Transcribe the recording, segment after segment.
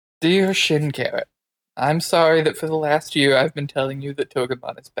Dear Shin Carrot, I'm sorry that for the last year I've been telling you that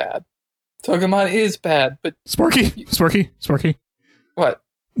Togemon is bad. Togemon is bad, but... Sporky. What?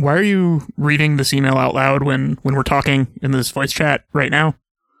 Why are you reading this email out loud when we're talking in this voice chat right now?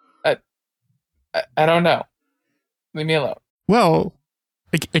 I don't know. Leave me alone. Well,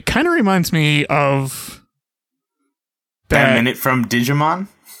 it kind of reminds me of... That minute from Digimon?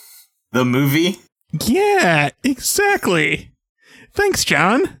 The movie? Yeah, exactly. Thanks,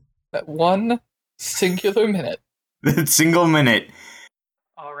 John. That one singular minute. That single minute.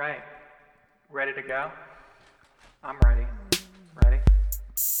 All right. Ready to go? I'm ready. Ready?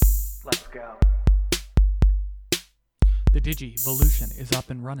 Let's go. The Digi-Volution is up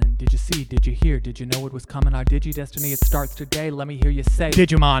and running. Did you see? Did you hear? Did you know it was coming? Our Digi-Destiny, it starts today. Let me hear you say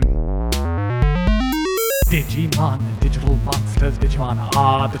Digimon. Digimon, digital monsters. Digimon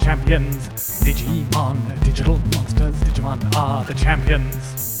are the champions. Digimon, digital monsters. Digimon are the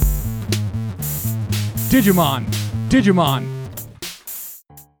champions. Digimon.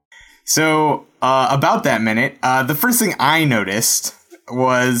 So, about that minute, the first thing I noticed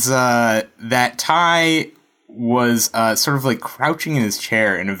was that Tai was sort of like crouching in his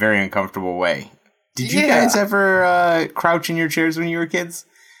chair in a very uncomfortable way. Did you guys ever crouch in your chairs when you were kids?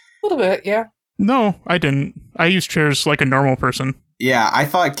 A little bit, yeah. No, I didn't. I use chairs like a normal person. Yeah, I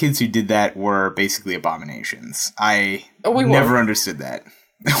thought kids who did that were basically abominations. I never understood that.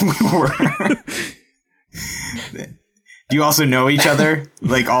 We were. Do you also know each other?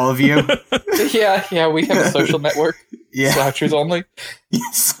 Like all of you? Yeah, we have a social network. Yeah. Slouchers only.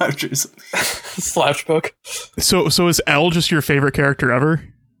 Slouchers. Slouch book. So is L just your favorite character ever?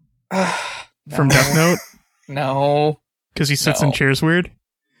 From Death Note? No. Because he sits in chairs weird?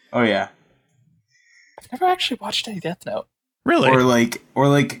 Oh, yeah. I've never actually watched any Death Note. Really? Or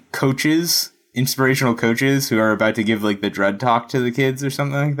like coaches, inspirational coaches who are about to give like the dread talk to the kids or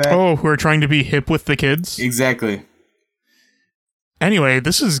something like that. Oh, who are trying to be hip with the kids? Exactly. Anyway,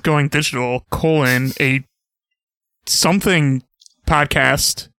 this is Going Digital, a something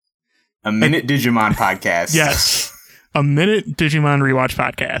podcast. A minute Digimon podcast. Yes. A minute Digimon rewatch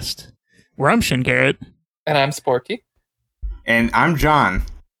podcast. Where I'm Shin Garrett. And I'm Sporky. And I'm John.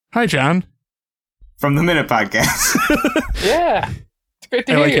 Hi, John. From the Minute Podcast. Yeah. It's great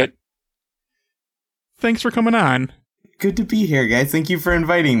to I hear like you. it. Thanks for coming on. Good to be here, guys. Thank you for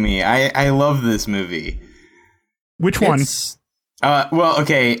inviting me. I love this movie. Which one? Well,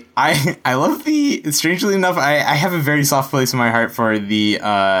 okay. I love strangely enough, I have a very soft place in my heart for the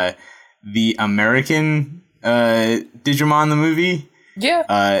American Digimon the movie.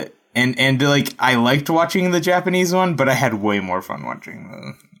 Yeah. And like I liked watching the Japanese one, but I had way more fun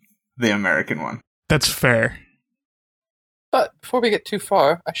watching the American one. That's fair. But before we get too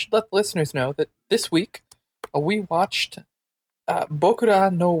far, I should let the listeners know that this week we watched Bokura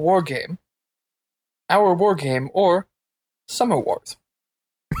no War Game, Our War Game, or Summer Wars.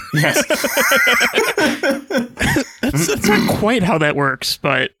 Yes. That's not quite how that works,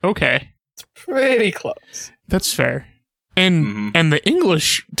 but okay. It's pretty close. That's fair. And the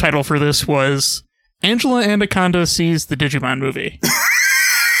English title for this was Angela Anaconda Sees the Digimon Movie.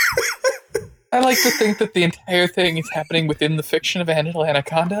 I like to think that the entire thing is happening within the fiction of Angela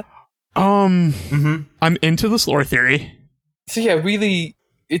Anaconda. I'm into this lore theory. So yeah, really,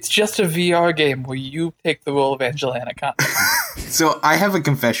 it's just a VR game where you take the role of Angela Anaconda. So I have a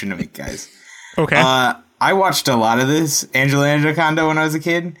confession to make, guys. Okay. I watched a lot of this Angela Anaconda when I was a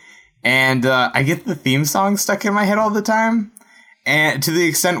kid, and I get the theme song stuck in my head all the time, and to the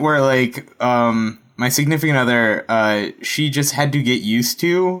extent where like my significant other, she just had to get used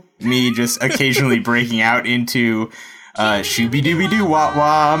to me just occasionally breaking out into shooby dooby doo wah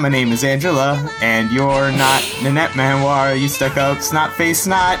wah. My name is Angela, and you're not Nanette Manoir. You stuck up snot face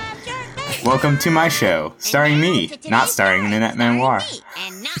snot. Welcome to my show, starring me, not starring Nanette Manoir.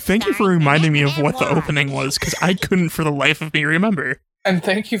 Thank you for reminding me of what the opening was, because I couldn't for the life of me remember. And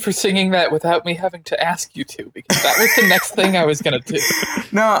thank you for singing that without me having to ask you to, because that was the next thing I was going to do.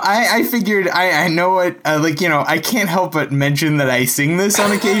 No, I figured I know what, I can't help but mention that I sing this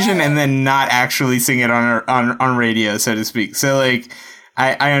on occasion and then not actually sing it on radio, so to speak. So, like,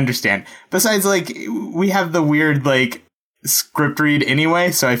 I understand. Besides, like, we have the weird, like, script read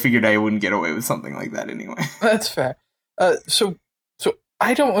anyway, so I figured I wouldn't get away with something like that anyway. That's fair. So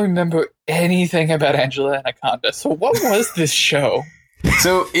I don't remember anything about Angela Anaconda, so what was this show?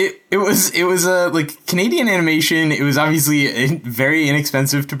 So it was like Canadian animation. It was obviously very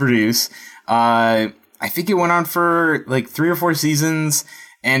inexpensive to produce. I think it went on for like 3 or 4 seasons,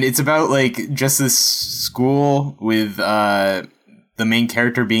 and it's about like just this school with the main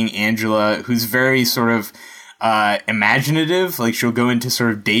character being Angela, who's very sort of imaginative. Like, she'll go into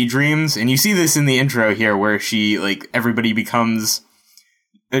sort of daydreams, and you see this in the intro here, where she, like, everybody becomes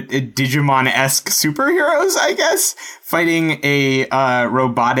a Digimon-esque superheroes, I guess, fighting a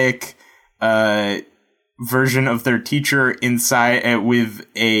robotic version of their teacher inside with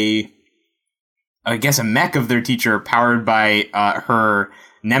a mech of their teacher powered by her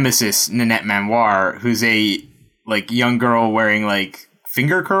nemesis, Nanette Manoir, who's a, like, young girl wearing, like,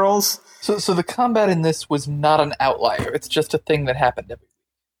 finger curls. So the combat in this was not an outlier. It's just a thing that happened every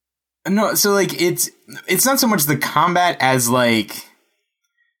week. No, so, like, it's not so much the combat as, like,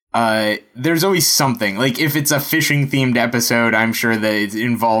 there's always something. Like, if it's a fishing themed episode, I'm sure that it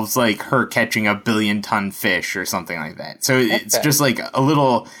involves, like, her catching a 1 billion-ton fish or something like that. So it's just, like, a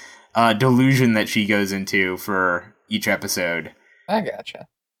little delusion that she goes into for each episode. I gotcha.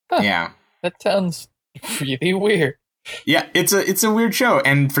 Huh. Yeah. That sounds really weird. Yeah, it's a weird show,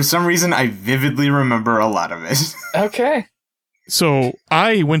 and for some reason I vividly remember a lot of it. Okay. So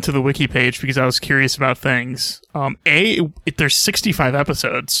I went to the wiki page because I was curious about things. There's 65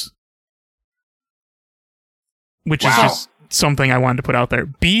 episodes, which is just something I wanted to put out there.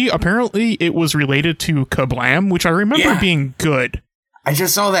 B, apparently it was related to Kablam, which I remember being good. I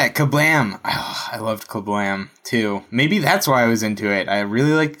just saw that, Kablam. Oh, I loved Kablam, too. Maybe that's why I was into it. I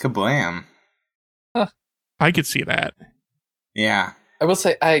really liked Kablam. I could see that. Yeah. I will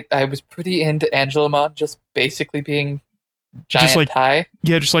say I was pretty into Angelamon just basically being giant just like, Tai.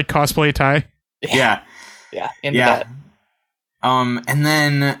 Yeah, just like cosplay Tai. Yeah. Yeah, into that. And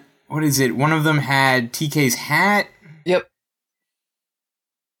then, what is it? One of them had TK's hat. Yep.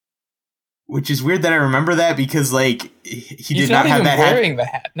 Which is weird that I remember that because, like, he did not have that hat. He's not even wearing the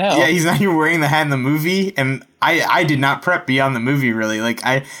hat, no. Yeah, he's not even wearing the hat in the movie, and I did not prep beyond the movie, really. Like,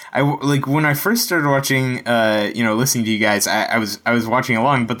 I like, when I first started watching, listening to you guys, I was watching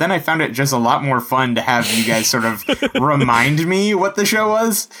along, but then I found it just a lot more fun to have you guys sort of remind me what the show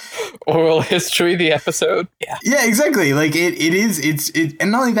was. Oral history, the episode. Yeah. Yeah, exactly. Like,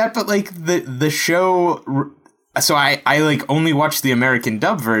 and not only that, but, like, the show, so I like, only watched the American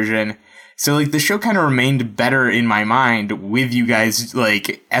dub version. So, like, the show kind of remained better in my mind with you guys,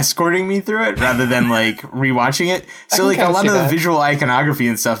 like, escorting me through it rather than, like, rewatching it. So, like, a lot of the visual iconography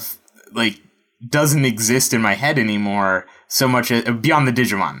and stuff, like, doesn't exist in my head anymore so much beyond the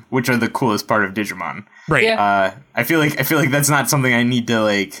Digimon, which are the coolest part of Digimon. Right. Yeah. I feel like that's not something I need to,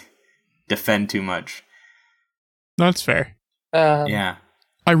 like, defend too much. That's fair. Yeah.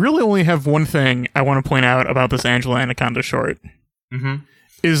 I really only have one thing I want to point out about this Angela Anaconda short. Mm-hmm.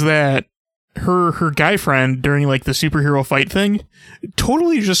 Is that her guy friend during, like, the superhero fight thing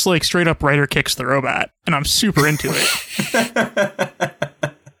totally just, like, straight up rider kicks the robot, and I'm super into it.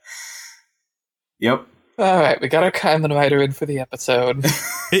 Yep. All right, we got our Kamen Rider in for the episode.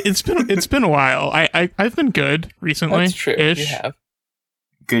 It's been a while. I've been good recently. That's true. Ish. You have.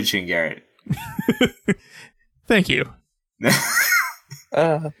 Good, Shin Garrett. Thank you.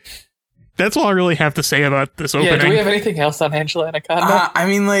 That's all I really have to say about this opening. Yeah, do we have anything else on Angela Anaconda? I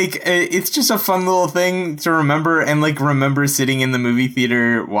mean, like, it's just a fun little thing to remember, and, like, remember sitting in the movie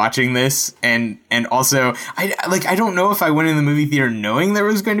theater watching this, and also, I don't know if I went in the movie theater knowing there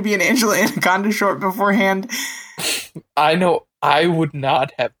was going to be an Angela Anaconda short beforehand. I know I would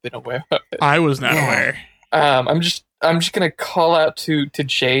not have been aware of it. I was not aware. I'm just gonna call out to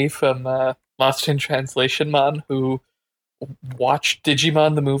Jay from Lost in Translation Mon, who watched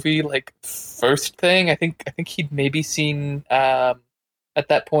Digimon the movie, like, first thing. I think he'd maybe seen at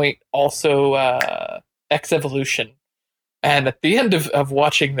that point also X Evolution, and at the end of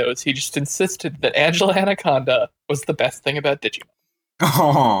watching those, he just insisted that Angela Anaconda was the best thing about Digimon.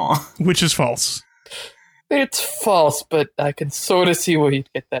 Oh, which is false. It's false, but I can sort of see where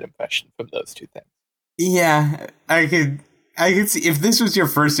you'd get that impression from those two things. Yeah, I could see if this was your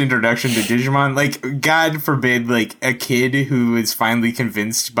first introduction to Digimon, like, God forbid, like, a kid who is finally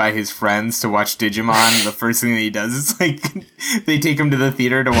convinced by his friends to watch Digimon, the first thing that he does is, like, they take him to the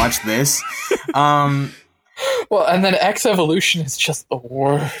theater to watch this. Well, and then X Evolution is just the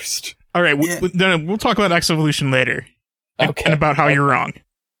worst. All right, then we'll talk about X Evolution later. Okay. And about how you're wrong.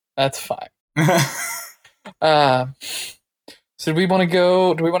 That's fine. So do we want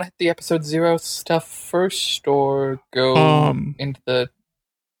to hit the episode 0 stuff first, or go into the...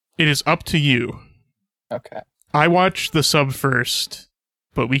 It is up to you. Okay. I watched the sub first,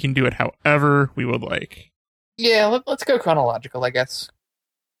 but we can do it however we would like. Yeah, let's go chronological, I guess.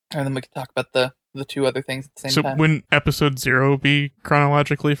 And then we can talk about the two other things at the same time. So wouldn't episode 0 be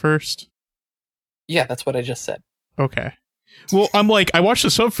chronologically first? Yeah, that's what I just said. Okay. Well, I'm like, I watched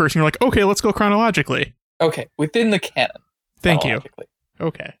the sub first, and you're like, okay, let's go chronologically. Okay, within the canon. Thank you.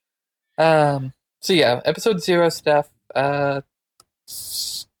 Okay. So yeah, episode 0 stuff.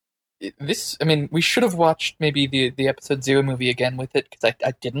 We should have watched maybe the episode 0 movie again with it, because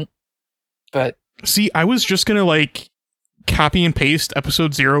I didn't. But See, I was just gonna like copy and paste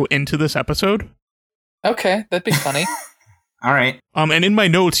episode 0 into this episode. okay, that'd be funny. All right. And in my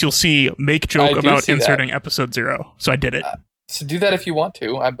notes, you'll see make I joke do about see that. inserting episode 0. So I did it. So do that if you want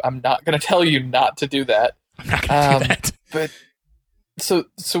to. I'm not going to tell you not to do that. I'm not gonna do that. But so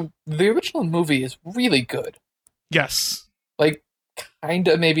the original movie is really good. Yes. Like,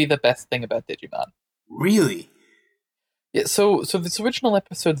 kinda maybe the best thing about Digimon. Really? Yeah. So this original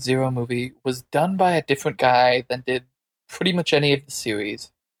episode 0 movie was done by a different guy than did pretty much any of the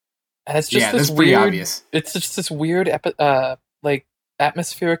series, and it's just Yeah, this that's pretty weird. obvious. It's just this weird like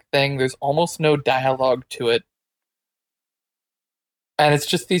atmospheric thing. There's almost no dialogue to it. And it's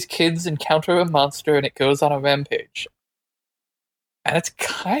just these kids encounter a monster and it goes on a rampage. And it's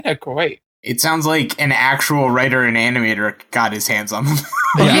kind of great. It sounds like an actual writer and animator got his hands on them.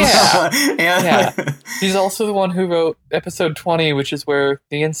 Yeah. Yeah. He's also the one who wrote episode 20, which is where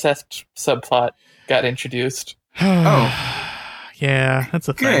the incest subplot got introduced. Oh. Yeah, that's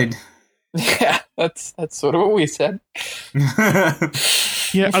a thing. Good. Yeah, that's sort of what we said.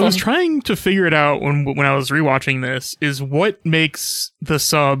 Yeah, I was trying to figure it out when I was rewatching this, is what makes the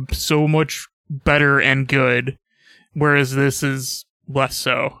sub so much better and good, whereas this is less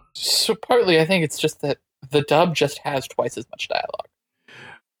so. So partly, I think it's just that the dub just has twice as much dialogue.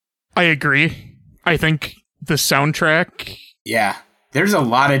 I agree. I think the soundtrack... Yeah. There's a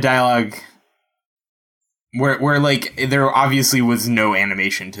lot of dialogue where like there obviously was no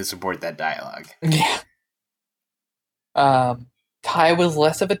animation to support that dialogue. Yeah. Ty was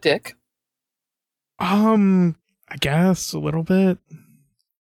less of a dick. I guess a little bit.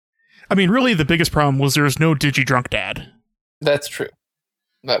 I mean, really, the biggest problem was there was no Digi-Drunk Dad. That's true.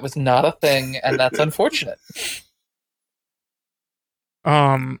 That was not a thing, and that's unfortunate.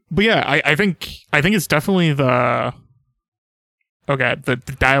 But yeah, I think it's definitely the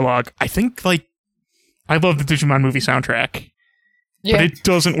dialogue. I think like I love the Digimon movie soundtrack, Yeah. but it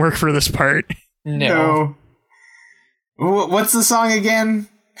doesn't work for this part. No. What's the song again?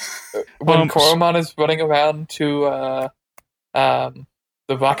 When Koromon is running around to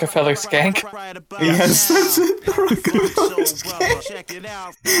the Rockefeller Skank. Yes, that's it. The Rockefeller Skank.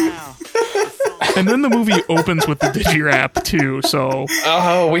 And then the movie opens with the Digi-Rap too. So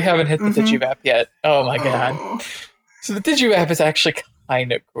Oh, we haven't hit the Digirap yet. Oh my god. So the Digirap is actually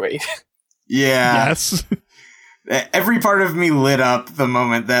kind of great. Yeah. yes, Every part of me lit up the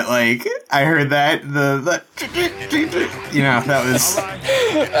moment that like I heard that that was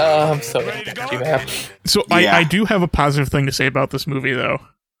I'm so into Digirap. so Yeah. I do have a positive thing to say about this movie though.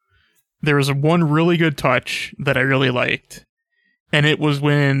 There was one really good touch that I really liked, and it was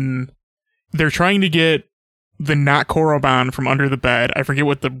when they're trying to get the not Korobon from under the bed. I forget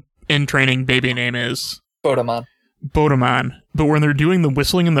what the in training baby name is. Botamon. Botamon. But when they're doing the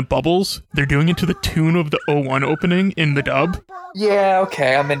whistling and the bubbles, they're doing it to the tune of the 01 opening in the dub. Yeah,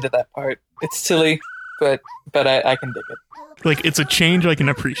 okay, I'm into that part. It's silly, but I can dig it. Like, it's a change I can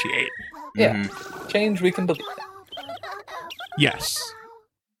appreciate. Yeah. Change, we can believe Yes.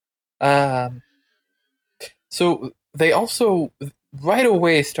 it. So they also right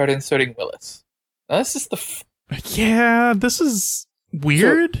away start inserting Willis. Now, this is Yeah, this is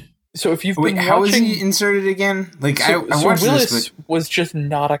weird. so if you've Wait, been how was watching, he inserted again? Like I so watched Willis this, but was just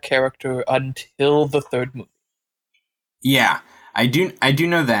not a character until the third movie. yeah, I do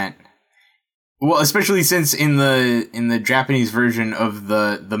know that. Well, especially since in the Japanese version of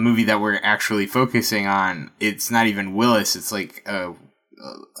the movie that we're actually focusing on, it's not even Willis. It's like a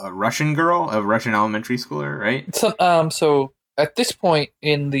Russian girl, a Russian elementary schooler, right? So at this point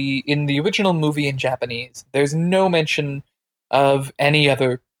in the original movie in Japanese, there's no mention of any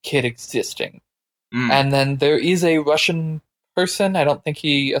other kid existing. And then there is a Russian person. I don't think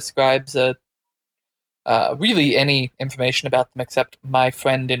he ascribes really any information about them except my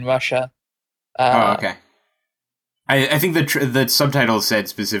friend in Russia. Oh, okay. I think the subtitles said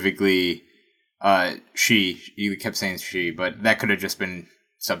specifically she. You kept saying she, but that could have just been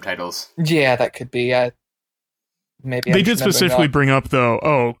subtitles. Yeah, that could be. Maybe They I'm did remembering specifically wrong. bring up,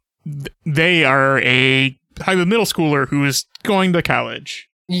 though, they are a middle schooler who is going to college.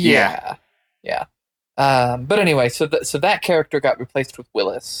 Yeah. But anyway, so that character got replaced with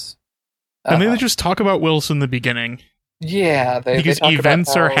Willis. And they just talk about Willis in the beginning. Yeah, Because talk about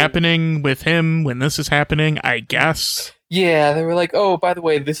events are how- happening with him when this is happening, I guess. Yeah, they were like, "Oh, by the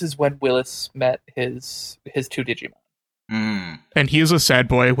way, this is when Willis met his two Digimon." And he is a sad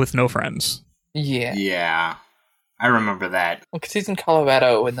boy with no friends. Yeah, Yeah, I remember that. because he's in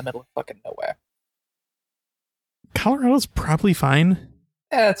Colorado in the middle of fucking nowhere. Colorado's probably fine.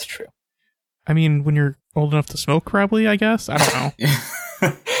 Yeah, that's true. I mean, when you're old enough to smoke, probably, I guess. I don't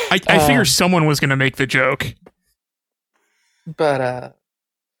know. I figure someone was going to make the joke. But,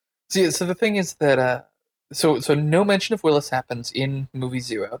 so the thing is that, so no mention of Willis happens in movie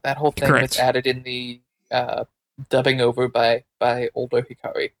Zero. That whole thing Correct. was added in the dubbing over by older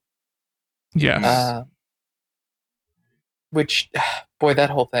Hikari. Yes. Which, boy, that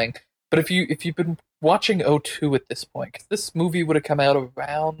whole thing. But if you've been watching O2 at this point, 'cause this movie would have come out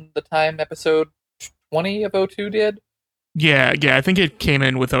around the time episode 20 of O2 did. Yeah, I think it came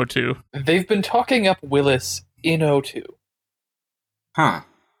in with O2. They've been talking up Willis in O2. Huh.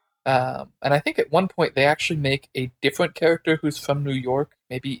 And I think at one point they actually make a different character who's from New York,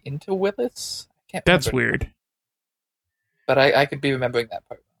 maybe into Willis. I can't That's remember. weird. But I could be remembering that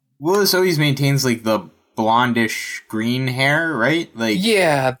part. Willis always maintains like the blondish green hair, right? Like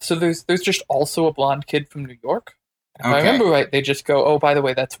Yeah, so there's just also a blonde kid from New York. If I Okay. remember right, they just go, oh, by the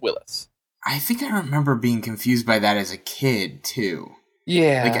way, that's Willis. I think I remember being confused by that as a kid too.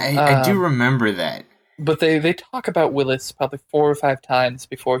 Yeah. Like I do remember that. But they talk about Willis probably 4 or 5 times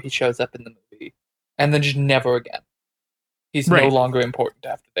before he shows up in the movie. And then just never again. He's no Right. longer important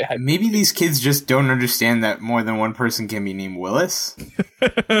after they hype. Maybe these kids just don't understand that more than one person can be named Willis.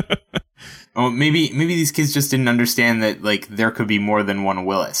 Oh, maybe these kids just didn't understand that like there could be more than one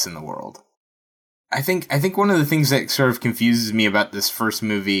Willis in the world. I think one of the things that sort of confuses me about this first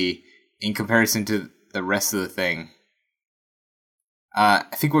movie in comparison to the rest of the thing, I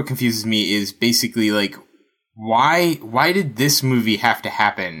think what confuses me is basically like why did this movie have to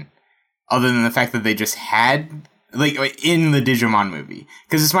happen other than the fact that they just had like in the Digimon movie?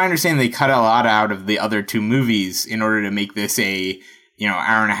 Because it's my understanding they cut a lot out of the other 2 movies in order to make this a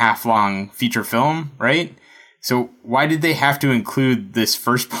hour and a half long feature film, right? So why did they have to include this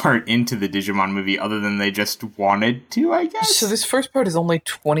first part into the Digimon movie other than they just wanted to, I guess? So this first part is only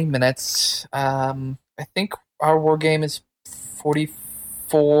 20 minutes. I think our war game is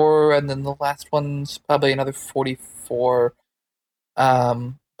 44, and then the last one's probably another 44.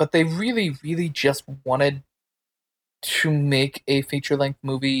 But they really, really just wanted to make a feature-length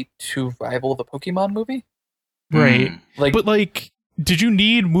movie to rival the Pokemon movie. Right. Like, But, like, did you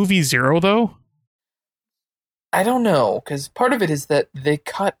need movie 0, though? I don't know, because part of it is that they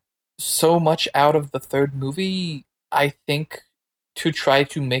cut so much out of the third movie, I think, to try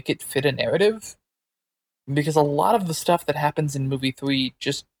to make it fit a narrative. Because a lot of the stuff that happens in movie 3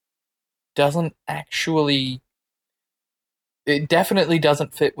 just doesn't actually... It definitely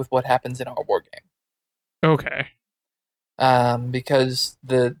doesn't fit with what happens in our war game. Okay. Because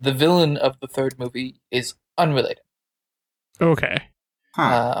the villain of the third movie is unrelated. Okay.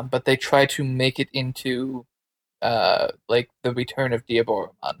 Huh. But they try to make it into... like the return of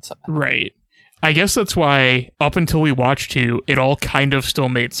Diaboromon somehow. Right. I guess that's why, up until we watched 2, it all kind of still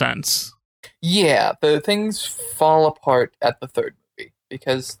made sense. Yeah, the things fall apart at the third movie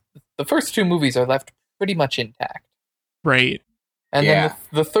because the first 2 movies are left pretty much intact, Right. and Yeah. then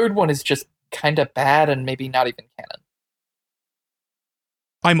the third one is just kind of bad and maybe not even canon.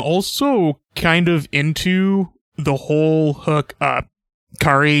 I'm also kind of into the whole hook up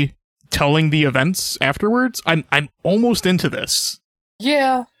Kari telling the events afterwards. I'm almost into this.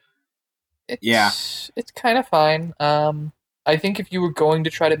 Yeah, Yeah. it's kind of fine. I think if you were going to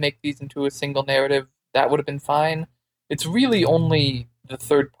try to make these into a single narrative, that would have been fine. It's really only the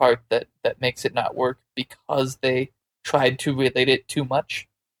third part that makes it not work because they tried to relate it too much.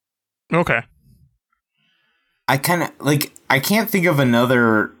 Okay. I kind of like I can't think of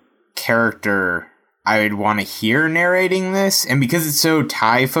another character I would want to hear narrating this, and because it's so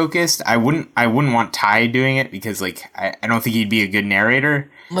Tai focused, I wouldn't want Tai doing it because like I don't think he'd be a good narrator.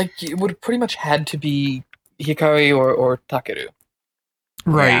 Like, it would have pretty much had to be Hikari or Takeru.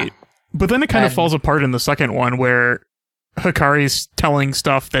 Right. Yeah. But then it kind of And- falls apart in the second one where Hikari's telling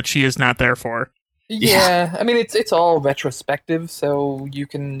stuff that she is not there for. Yeah, I mean, it's all retrospective, so you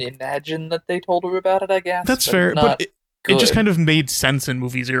can imagine that they told her about it, I guess. That's but fair, it's not but it just good. kind of made sense in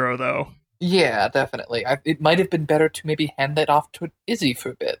movie 0, though. Yeah, definitely. It might have been better to maybe hand that off to Izzy for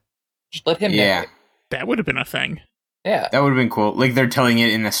a bit. Just let him Yeah, narrate. That would have been a thing. Yeah. that would have been cool. Like they're telling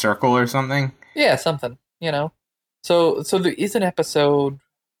it in a circle or something. Yeah, something, you know. So there is an episode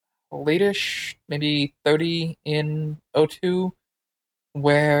late-ish, maybe 30 in O2,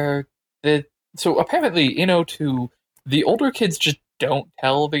 where so apparently in O2, the older kids just don't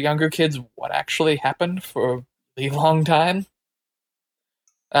tell the younger kids what actually happened for a really long time.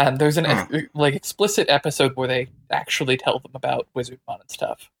 And there's an explicit episode where they actually tell them about Wizardmon and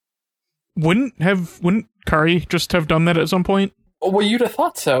stuff. Wouldn't Kari just have done that at some point? Well, you'd have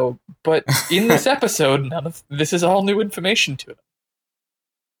thought so, but in this episode, none of this is all new information to them.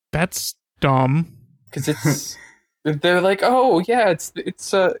 That's dumb. Because they're like, oh yeah, it's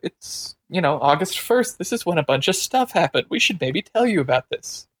August 1st. This is when a bunch of stuff happened. We should maybe tell you about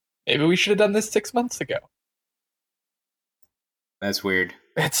this. Maybe we should have done this 6 months ago. That's weird.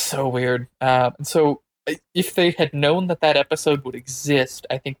 It's so weird. And so if they had known that episode would exist,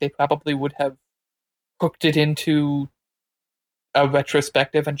 I think they probably would have hooked it into a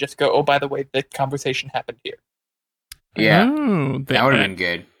retrospective and just go, oh, by the way, the conversation happened here. Yeah. Oh, that would have been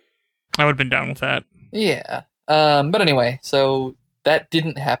good. I would have been down with that. Yeah. But anyway, so that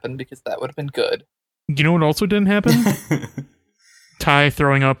didn't happen because that would have been good. You know what also didn't happen? Ty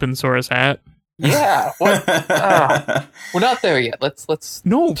throwing up in Sora's hat. Yeah. What? We're not there yet. Let's.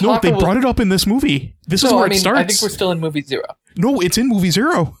 No, they brought it up in this movie. This is where it starts. I think we're still in movie 0. No, it's in movie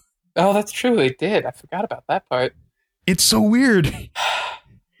 0. Oh, that's true. They did. I forgot about that part. It's so weird.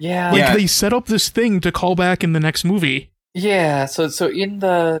 Yeah. Like they set up this thing to call back in the next movie. Yeah. So in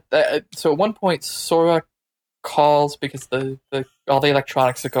so at one point Sora calls because the all the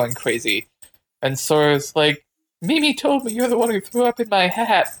electronics are going crazy, and Sora's like, Mimi told me you're the one who threw up in my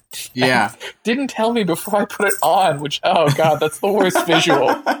hat. Yeah. Didn't tell me before I put it on, which, oh god, that's the worst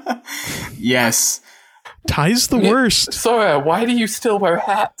visual. Yes. Ty's the worst. Sora, why do you still wear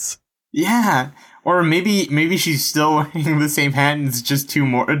hats? Yeah. Or maybe she's still wearing the same hat and it's just too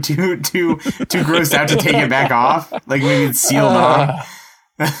grossed out to take it back off. Like maybe it's sealed on.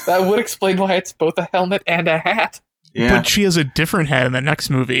 That would explain why it's both a helmet and a hat. Yeah. But she has a different hat in the next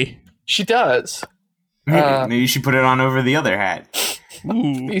movie. She does. Maybe she put it on over the other hat.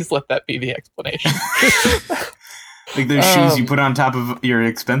 Ooh. Please let that be the explanation. Like those shoes you put on top of your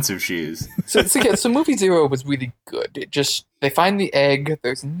expensive shoes. So movie 0 was really good. It just, they find the egg.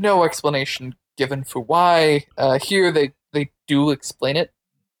 There's no explanation given for why. Here they do explain it,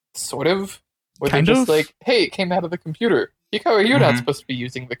 sort of. Where they're just like, hey, it came out of the computer. Hikaru, you're not supposed to be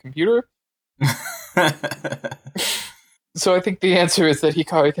using the computer. So I think the answer is that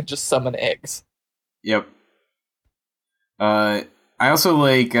Hikaru can just summon eggs. Yep. I also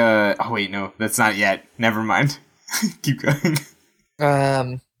like, oh wait, no, that's not yet. Never mind. Keep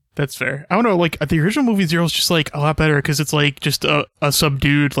going. That's fair. I don't know, like, the original movie 0 is just, like, a lot better, because it's, like, just a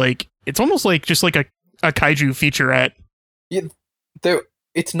subdued, like, it's almost like, just, like, a kaiju featurette. Yeah,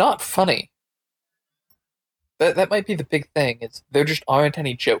 it's not funny. That might be the big thing, is there just aren't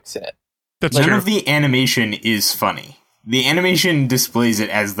any jokes in it. That's None true. of the animation is funny. The animation displays it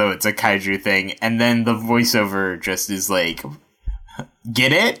as though it's a kaiju thing, and then the voiceover just is like,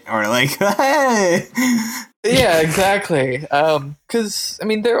 get it? Or like, hey! Yeah, exactly. Because, I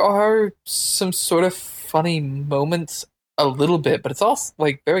mean, there are some sort of funny moments a little bit, but it's all,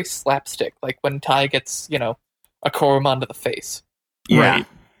 like, very slapstick. Like when Ty gets, a Koromon to the face. Yeah.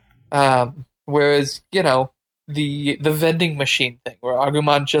 Right. Whereas, the vending machine thing, where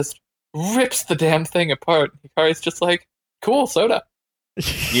Agumon just rips the damn thing apart. Hikari's just like, cool, soda.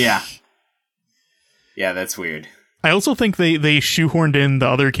 Yeah. Yeah, that's weird. I also think they shoehorned in the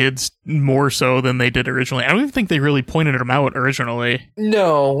other kids more so than they did originally. I don't even think they really pointed them out originally.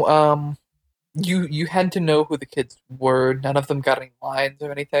 No, you had to know who the kids were. None of them got any lines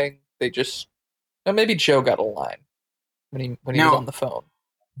or anything. They just, maybe Joe got a line when he was on the phone.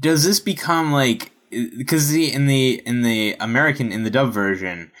 Does this become like, because in the American, in the dub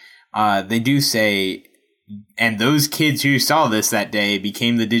version, they do say, and those kids who saw this that day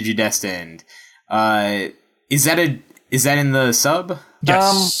became the Digidestined. Is that in the sub?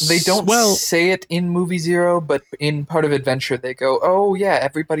 Yes. They don't say it in movie 0, but in part of Adventure they go, oh yeah,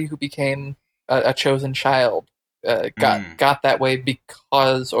 everybody who became a chosen child got that way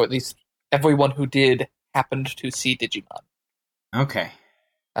because, or at least everyone who did happened to see Digimon. Okay.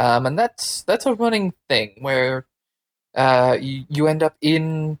 And that's a running thing where you end up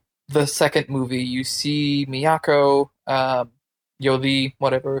in the second movie, you see Miyako, Yoli,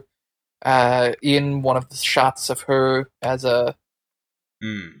 whatever, in one of the shots of her as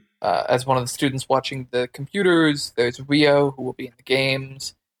as one of the students watching the computers. There's Rio, who will be in the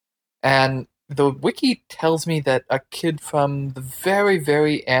games, and the wiki tells me that a kid from the very,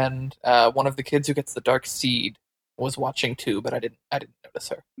 very end, one of the kids who gets the Dark Seed, was watching too, but I didn't notice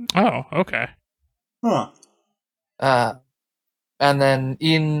her. Oh, okay. Huh. And then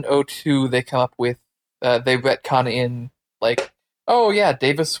in 02, they come up with, they retcon in, like, oh yeah,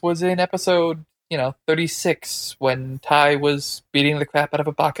 Davis was in episode, 36 when Ty was beating the crap out of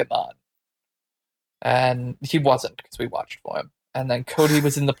a Bakemon. And he wasn't, because we watched for him. And then Cody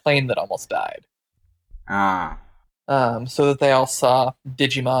was in the plane that almost died. Ah. So that they all saw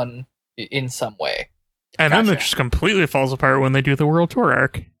Digimon in some way. And then it Gotcha. just completely falls apart when they do the World Tour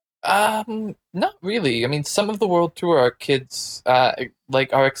arc. Not really. I mean, some of the World Tour arc kids,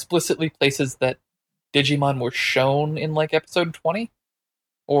 like, are explicitly places that Digimon were shown in, like, episode 20,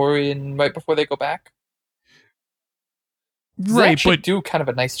 or in right before they go back. They Right, actually but do kind of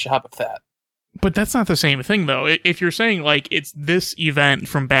a nice job of that. that's not the same thing, though. If you're saying, like, it's this event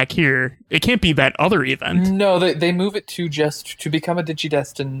from back here, it can't be that other event. No, they move it to just to become a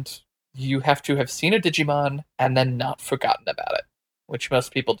Digidestined. You have to have seen a Digimon and then not forgotten about it, which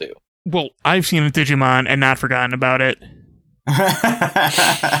most people do. Well, I've seen a Digimon and not forgotten about it.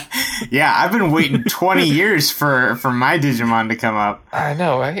 Yeah, I've been waiting 20 years for my Digimon to come up. I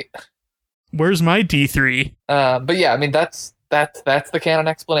know, right? Where's my D3? But yeah, I mean that's the canon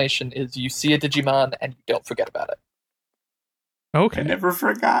explanation: is you see a Digimon and you don't forget about it. I Okay. never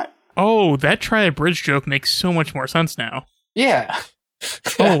forgot. Oh, that Triad Bridge joke makes so much more sense now. Yeah.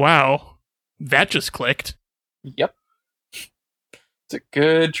 Oh, wow. That just clicked. Yep. It's a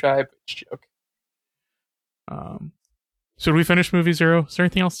good tri-bridge joke. So did we finish Movie Zero? Is there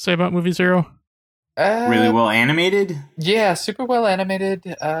anything else to say about Movie Zero? Really well animated. Yeah, super well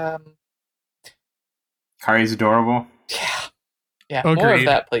animated. Kari's adorable. Yeah, more of Agreed.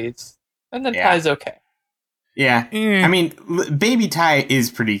 that, please. And then Yeah. Ty's okay. Yeah. Eh, I mean, Baby Ty is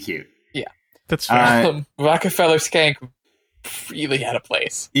pretty cute. that's fair. Rockefeller Skank really had a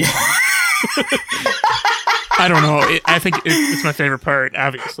place. Yeah. I don't know. I think it's my favorite part,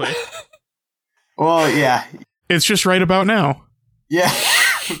 obviously. Well, yeah. It's just right about now. Yeah.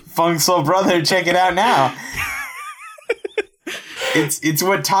 Fung Soul Brother, check it out now. It's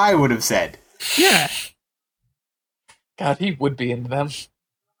what Ty would have said. Yeah, God, he would be into them.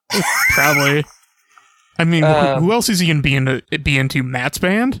 probably. I mean, who else is he going to be into? Matt's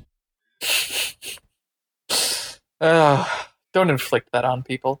band? Don't inflict that on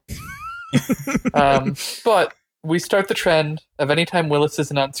people. But we start the trend of anytime Willis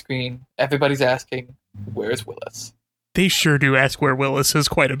isn't on screen, everybody's asking, where's Willis? They sure do ask where Willis is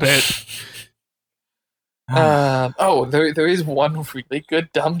quite a bit. There is one really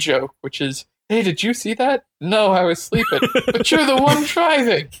good dumb joke, which is, hey, did you see that? No, I was sleeping. But you're the one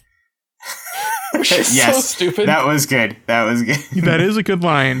driving. Which is so Yes, stupid. that was good. That was good. That is a good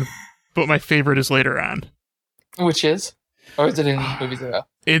line, but my favorite is later on. Which is? Or is it in Movie Zero?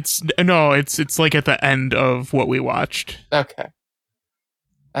 It's like at the end of what we watched. Okay.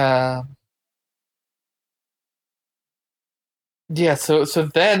 Yeah, so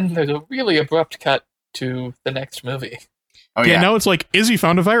then there's a really abrupt cut to the next movie. Oh Yeah, yeah. now it's like Izzy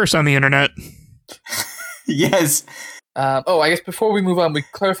found a virus on the internet. Yes. I guess before we move on, we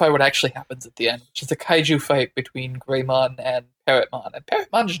clarify what actually happens at the end, which is a kaiju fight between Greymon and Parrotmon, and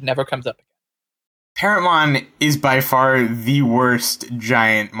Parrotmon just never comes up again. Parrotmon is by far the worst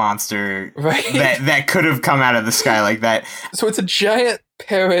giant monster Right? that could have come out of the sky like that. So it's a giant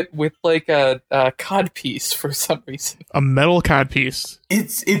parrot with like a codpiece for some reason. A metal codpiece.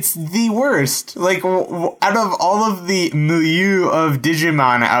 It's the worst. Like out of all of the milieu of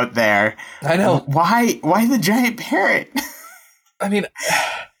Digimon out there, I know. why the giant parrot? I mean,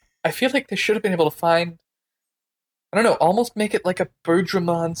 I feel like they should have been able to find, I don't know, almost make it like a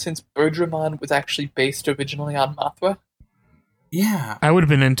Birdramon, since Birdramon was actually based originally on Mothra. Yeah, I would have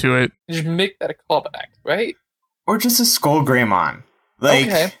been into it. Just make that a callback, right? or just a Skull Greymon. Like,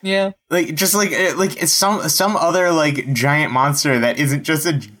 Okay, yeah. like just like it's some other like giant monster that isn't just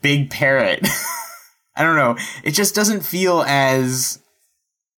a big parrot. I don't know. It just doesn't feel as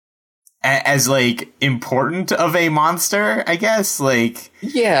like important of a monster, I guess. Like,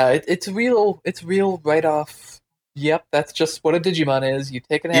 Yeah, it's real right off. Yep, that's just what a Digimon is. You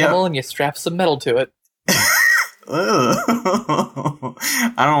take an animal and you strap some metal to it. ugh.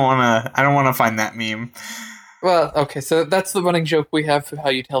 I don't wanna find that meme. Well, okay, so that's the running joke we have for how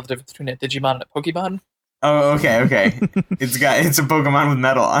you tell the difference between a Digimon and a Pokemon. Oh, okay. It's a Pokemon with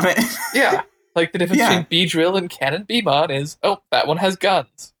metal on it. Yeah, like the difference Yeah. between Beedrill and Cannon Beemon is, oh, that one has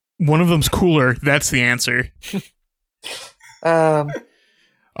guns. One of them's cooler. That's the answer. Um,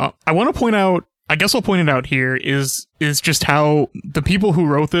 I want to point out, I guess I'll point it out here, is just how the people who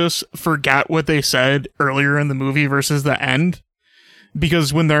wrote this forgot what they said earlier in the movie versus the end.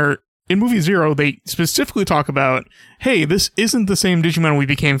 Because when they're in Movie Zero, they specifically talk about, hey, this isn't the same Digimon we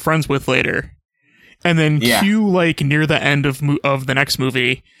became friends with later. And then Yeah. cue, like, near the end of the next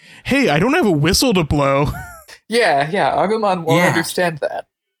movie, hey, I don't have a whistle to blow. yeah, Agumon won't Yeah. understand that.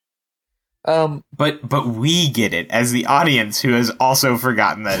 But we get it as the audience who has also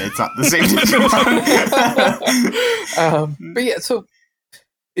forgotten that it's not the same Digimon. But yeah, so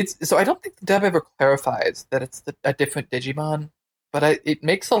I don't think the dub ever clarifies that it's a different Digimon, but it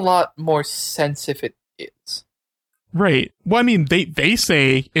makes a lot more sense if it is. Right. Well, I mean, they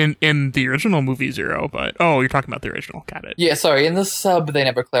say in the original movie Zero, but you're talking about the original. Got it. Yeah, sorry. In the sub, they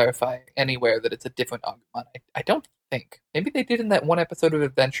never clarify anywhere that it's a different Agumon. I don't think. Maybe they did in that one episode of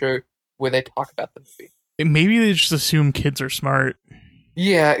Adventure where they talk about the movie. Maybe they just assume kids are smart.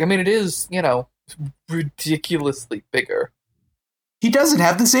 Yeah, I mean, it is, ridiculously bigger. He doesn't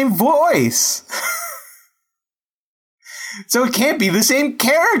have the same voice. So it can't be the same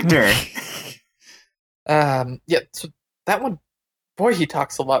character. Yeah, so that one, boy, he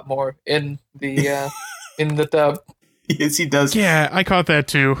talks a lot more in the in the dub. Yes, he does. Yeah, I caught that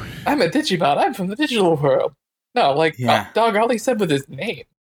too. I'm a Digimon. I'm from the digital world. No, dog, all he said was his name.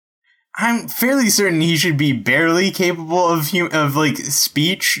 I'm fairly certain he should be barely capable of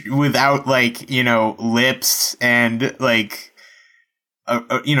speech without lips and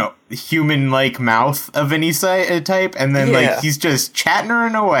human mouth of any type, and then he's just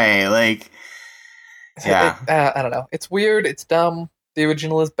chattering away yeah. I don't know. It's weird. It's dumb. The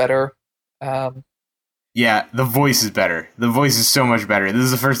original is better. Yeah, the voice is better. The voice is so much better. This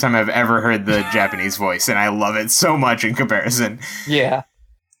is the first time I've ever heard the Japanese voice, and I love it so much in comparison. Yeah.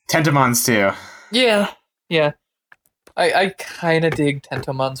 Tentomon's too. Yeah. I kind of dig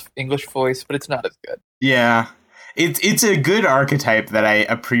Tentomon's English voice, but it's not as good. Yeah. It's a good archetype that I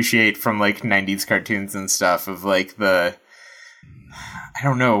appreciate from 90s cartoons and stuff of I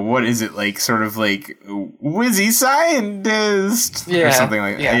don't know, what is it, Wizzy Scientist? Or something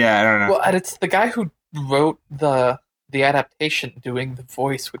like that. Yeah, I don't know. Well, and it's the guy who wrote the adaptation doing the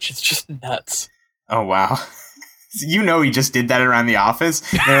voice, which is just nuts. Oh, wow. He just did that around the office.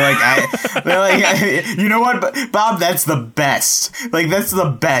 They're you know what, Bob, that's the best. That's the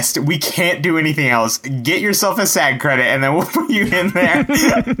best. We can't do anything else. Get yourself a SAG credit, and then we'll put you in there.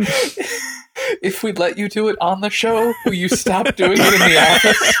 If we let you do it on the show, will you stop doing it in the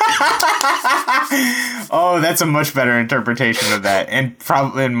office? Oh, that's a much better interpretation of that, and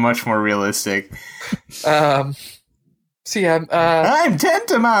probably much more realistic. I'm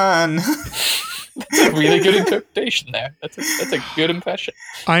Tentomon. That's a really good interpretation there. That's a good impression.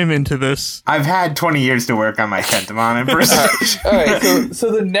 I'm into this. I've had 20 years to work on my Tentomon impersonation. All right,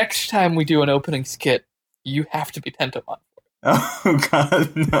 so the next time we do an opening skit, you have to be Tentomon. Oh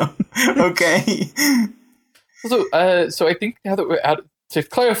God, no. Okay. So I think now that we're out, to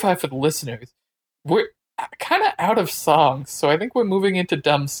clarify for the listeners, we're kind of out of songs. So I think we're moving into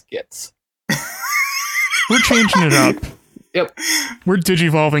dumb skits. We're changing it up. Yep. We're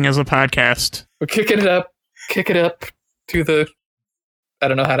digivolving as a podcast. We're kicking it up to the. I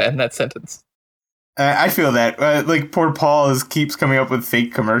don't know how to end that sentence. I feel that poor Paul keeps coming up with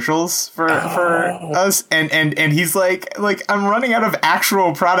fake commercials for us, and he's like I'm running out of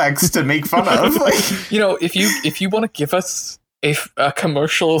actual products to make fun of. If you want to give us a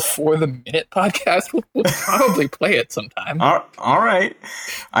commercial for the Minute podcast, we'll probably play it sometime. All right,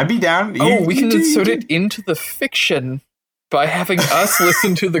 I'd be down. We can insert it into the fiction by having us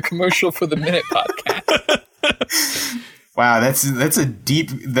listen to the commercial for the Minute podcast. Wow, that's a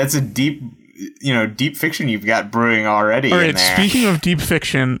deep deep fiction you've got brewing already. All right, in there. Speaking of deep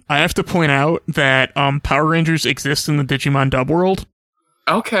fiction, I have to point out that Power Rangers exists in the Digimon dub world.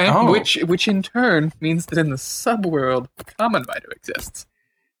 Okay, which in turn means that in the subworld, Kamen Rider exists.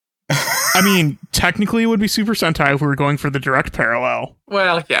 I mean, technically it would be Super Sentai if we were going for the direct parallel.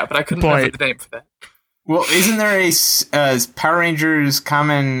 Well, yeah, but I couldn't remember the name for that. Well, isn't there a Power Rangers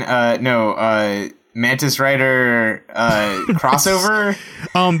Mantis Rider crossover?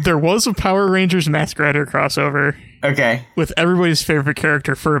 There was a Power Rangers Mask Rider crossover. Okay. With everybody's favorite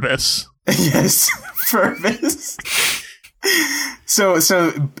character, Furbus. Yes, Furbus. So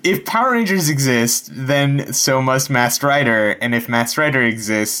if Power Rangers exist, then so must Masked Rider, and if Masked Rider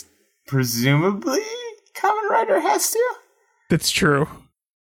exists, presumably Kamen Rider has to? That's true.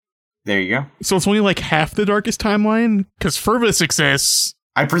 There you go. So it's only half the Darkest Timeline, because Furbus exists.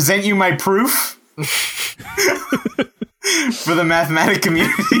 I present you my proof. For the mathematic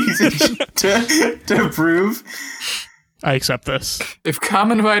community to prove. I accept this. If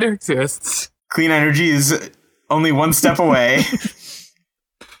Kamen Rider exists, clean energy is only one step away. I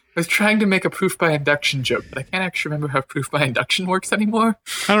was trying to make a proof by induction joke, but I can't actually remember how proof by induction works anymore.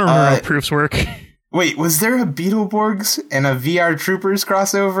 I don't remember how proofs work. Wait, was there a Beetleborgs and a VR Troopers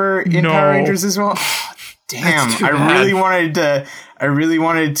crossover in Power Rangers as well? Oh, damn, I really wanted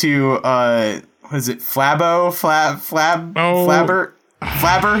to was it Flabber?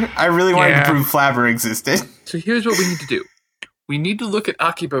 I really wanted to prove Flabber existed. So here's what we need to do. We need to look at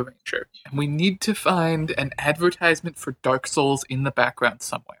Akiba Ranger, and we need to find an advertisement for Dark Souls in the background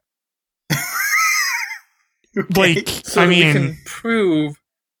somewhere. Okay. So we can prove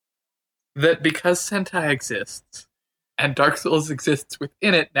that because Sentai exists and Dark Souls exists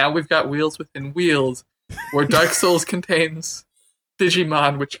within it, now we've got Wheels Within Wheels, where Dark Souls contains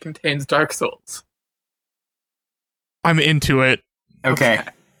Digimon, which contains Dark Souls. I'm into it. Okay.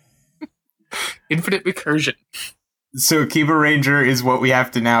 Infinite recursion. So Akiba Ranger is what we have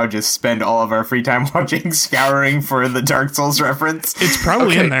to now just spend all of our free time watching, scouring for the Dark Souls reference. It's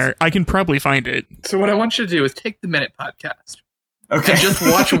probably Okay. in there. I can probably find it. So what I want you to do is take the Minute Podcast Okay. and just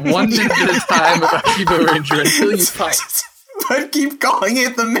watch 1 minute at a time of Akiba Ranger until you find it. But keep calling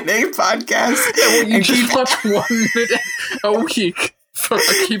it the Minute Podcast. Well, you and just keep- watch 1 minute a week for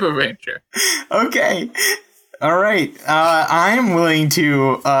Akiba Ranger. Okay. All right. I'm willing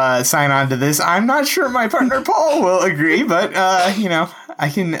to sign on to this. I'm not sure my partner Paul will agree, but I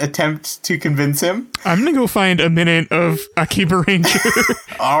can attempt to convince him. I'm gonna go find a minute of Akiba Ranger.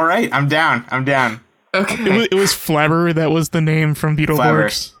 All right. I'm down. Okay. It was Flabber that was the name from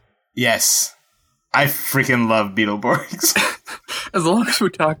Beetleborgs. Yes. I freaking love Beetleborgs. As long as we're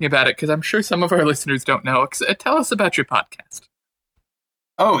talking about it, because I'm sure some of our listeners don't know. Tell us about your podcast.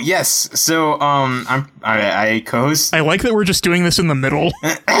 Oh, yes. So I co-host. I like that we're just doing this in the middle.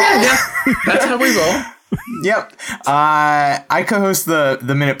 Yeah, that's how we roll. Yep. I co-host the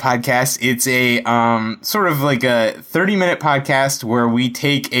Minute Podcast. It's a sort of like a 30-minute podcast where we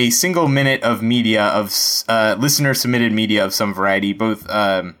take a single minute of media of listener submitted media of some variety. Both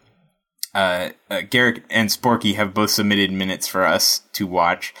Garrick and Sporky have both submitted minutes for us to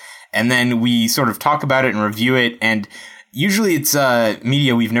watch, and then we sort of talk about it and review it. And usually it's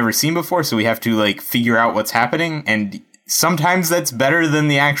media we've never seen before, so we have to like figure out what's happening, and sometimes that's better than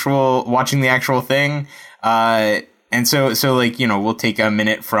watching the actual thing. And so like, we'll take a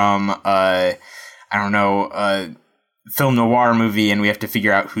minute from a film noir movie, and we have to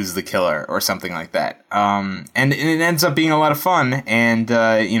figure out who's the killer or something like that. And it ends up being a lot of fun. And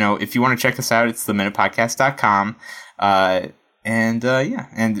if you want to check us out, it's theminutepodcast.com.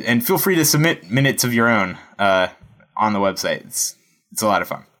 And feel free to submit minutes of your own on the website. It's a lot of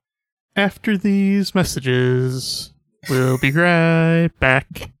fun. After these messages, we'll be right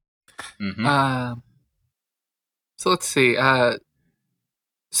back. Mm-hmm. So let's see.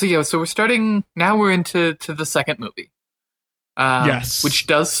 So we're starting now. We're into the second movie. Yes. Which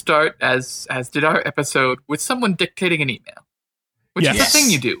does start as did our episode with someone dictating an email, which is a Yes. thing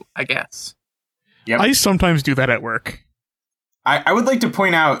you do, I guess. Yep. I sometimes do that at work. I would like to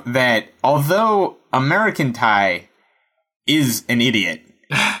point out that although American Ty is an idiot,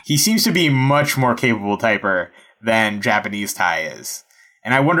 he seems to be much more capable typer than Japanese Ty is.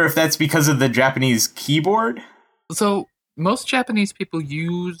 And I wonder if that's because of the Japanese keyboard? So most Japanese people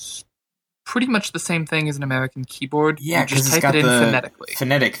use pretty much the same thing as an American keyboard. Yeah, you just because it's type got it in the phonetically.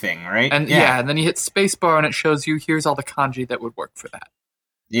 phonetic thing, right? And and then you hit spacebar and it shows you here's all the kanji that would work for that.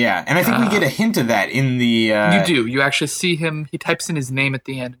 Yeah, and I think we get a hint of that in the... You do. You actually see him. He types in his name at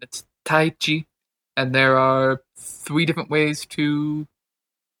the end, and it's Taichi. And there are 3 different ways to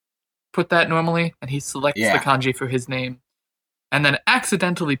put that normally. And he selects the kanji for his name, and then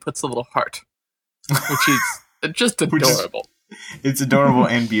accidentally puts a little heart, which is just adorable. It's adorable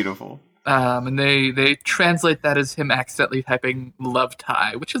and beautiful. And they translate that as him accidentally typing "love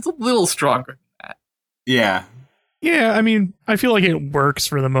Tai," which is a little stronger than that. Yeah. Yeah, I mean, I feel like it works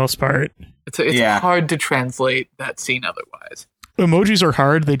for the most part. It's hard to translate that scene otherwise. Emojis are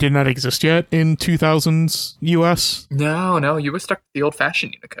hard. They did not exist yet in 2000s US. No, you were stuck with the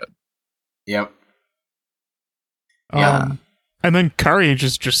old-fashioned Unicode. Yep. And then Kari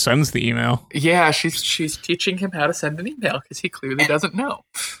just sends the email. Yeah, she's teaching him how to send an email because he clearly doesn't know.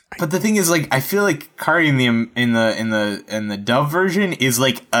 But the thing is, like, I feel like Kari in the dub version is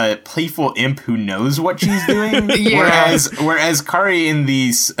like a playful imp who knows what she's doing. Yeah. Whereas Kari in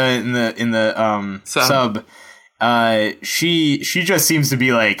the sub, she just seems to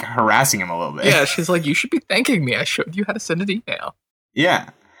be like harassing him a little bit. Yeah, she's like, you should be thanking me. I showed you how to send an email. Yeah.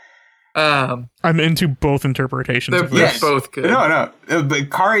 I'm into both interpretations They're of this. both good. No, but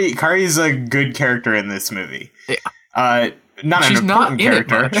Kari's a good character in this movie. Yeah. Not She's an not important in it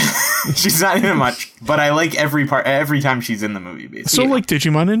character. much. She's not in it much, but I like every time she's in the movie. Basically. So like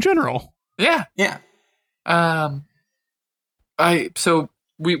Digimon in general. Yeah. Yeah. So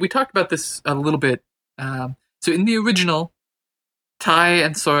we talked about this a little bit. So in the original, Tai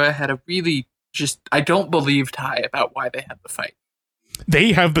and Sora had a really I don't believe Tai about why they had the fight.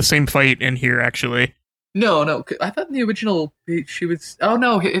 They have the same fight in here, actually. No. I thought in the original she was. Oh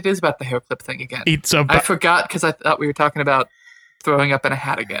no, it is about the hair clip thing again. It's I forgot because I thought we were talking about throwing up in a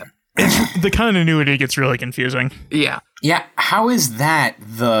hat again. The continuity gets really confusing. Yeah. Yeah. How is that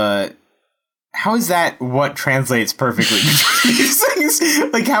the how is that what translates perfectly between these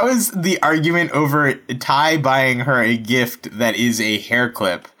things? Like, how is the argument over Ty buying her a gift that is a hair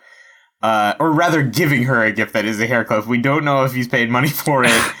clip, or rather giving her a gift that is a hair clip? We don't know if he's paid money for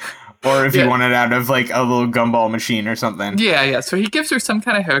it, or if he won it out of, like, a little gumball machine or something. Yeah. So he gives her some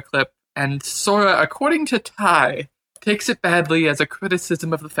kind of hair clip, and Sora, according to Ty, takes it badly as a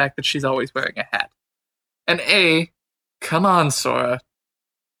criticism of the fact that she's always wearing a hat. And come on, Sora.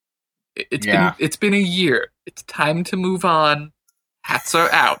 It's been a year. It's time to move on. Hats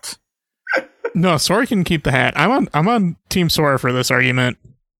are out. No, Sora can keep the hat. I'm on Team Sora for this argument.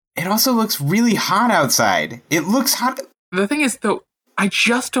 It also looks really hot outside. It looks hot. The thing is, though, I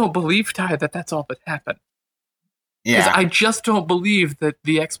just don't believe, Ty, that that's all that happened. Because Yeah. I just don't believe that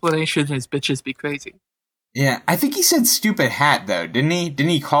the explanation is bitches be crazy. Yeah, I think he said stupid hat, though, didn't he?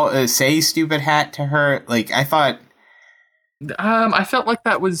 Didn't he say stupid hat to her? Like, I thought... I felt like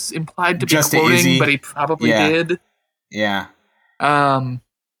that was implied to be Just to quoting, Izzy. but he probably Yeah. did. Yeah. Um,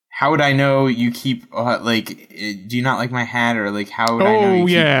 How would I know you keep, do you not like my hat? Or, like, how would I know you Oh,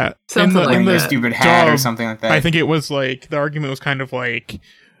 yeah. Something like wearing that. a stupid hat or dub, something like that? I think it was like, the argument was kind of like,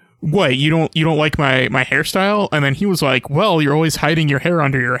 what, you don't like my hairstyle? And then he was like, well, you're always hiding your hair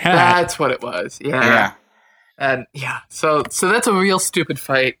under your hat. that's what it was. Yeah. And so that's a real stupid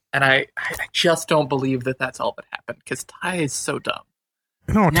fight, and I just don't believe that that's all that happened, because Ty is so dumb.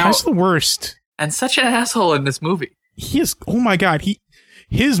 No, Now- Ty's the worst. And such an asshole in this movie. He is, oh my god,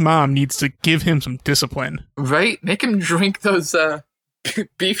 his mom needs to give him some discipline. Right? Make him drink those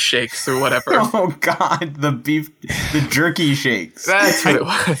beef shakes or whatever. Oh, God, the jerky shakes. That's what it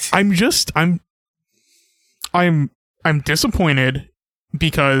was. I'm disappointed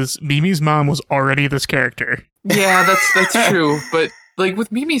because Mimi's mom was already this character. Yeah, that's true. But like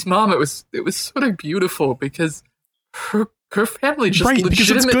with Mimi's mom, it was sort of beautiful because her family just Right, because it's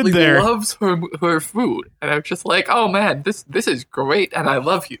good legitimately there. loves her food, and I'm just like, oh man, this is great, and I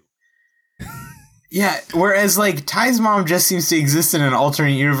love you. Yeah, whereas, like, Ty's mom just seems to exist in an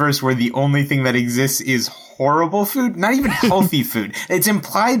alternate universe where the only thing that exists is horrible food, not even healthy food. It's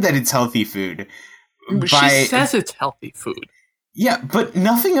implied that it's healthy food. She says it's healthy food. Yeah, but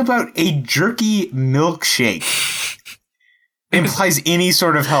nothing about a jerky milkshake implies any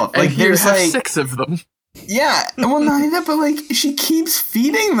sort of health. And Like, here there's have like, 6 of them. yeah, well, not only that, but like, she keeps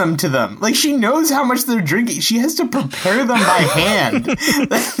feeding them to them. Like, she knows how much they're drinking. She has to prepare them by hand.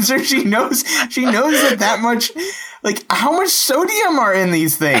 So she knows that much. Like, how much sodium are in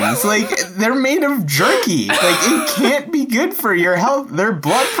these things? Like, they're made of jerky. Like, it can't be good for your health. Their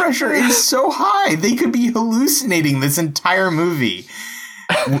blood pressure is so high. They could be hallucinating this entire movie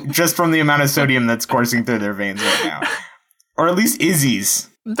just from the amount of sodium that's coursing through their veins right now. Or at least Izzy's.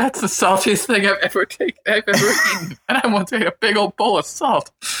 That's the saltiest thing I've ever eaten, and I once ate a big old bowl of salt.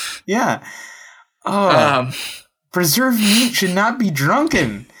 Yeah. Oh, Um, preserved meat should not be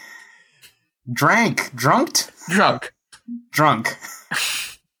drunken. Drunked? Drunk.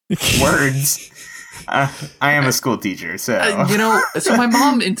 Words. I am a school teacher, so. so my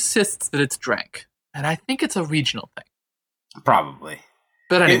mom insists that it's drank, and I think it's a regional thing. Probably.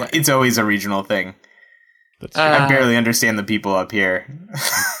 But anyway, It's always a regional thing. That's I barely understand the people up here.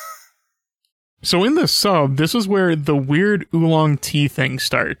 So in the sub, this is where the weird oolong tea thing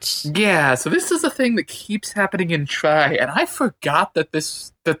starts. yeah. So this is a thing that keeps happening in Try, and I forgot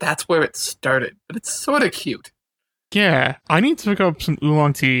that's where it started. But it's sort of cute. Yeah, I need to pick up some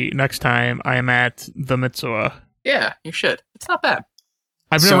oolong tea next time I am at the Mitsuha. Yeah, you should. It's not bad.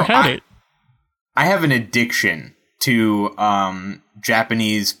 I've So never had it. I have an addiction to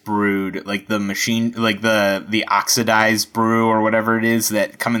Japanese brewed, like the machine, like the oxidized brew or whatever it is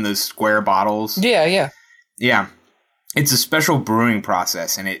that come in those square bottles. Yeah. Yeah. It's a special brewing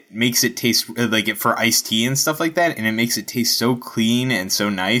process, and it makes it taste like it for iced tea and stuff like that, and it makes it taste so clean and so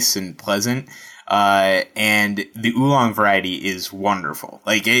nice and pleasant. And the oolong variety is wonderful.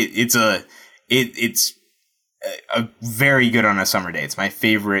 Like it's a very good on a summer day. It's my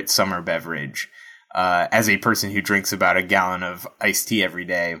favorite summer beverage. As a person who drinks about a gallon of iced tea every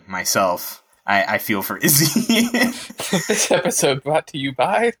day myself, I feel for Izzy. This episode brought to you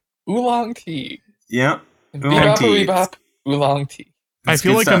by Oolong Tea. Yep. Bebop tea. Bebop Oolong Tea. I It's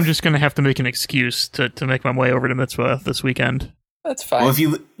feel good like stuff. I'm just going to have to make an excuse to make my way over to Mitzvah this weekend. That's fine. Well, if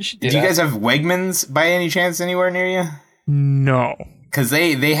you should do, you guys have Wegmans by any chance anywhere near you? No. Because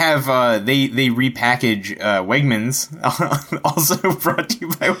they have they repackage Wegmans, also brought to you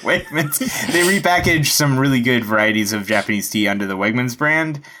by Wegmans. They repackage some really good varieties of Japanese tea under the Wegmans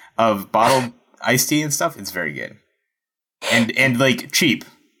brand of bottled iced tea and stuff. It's very good, and like cheap.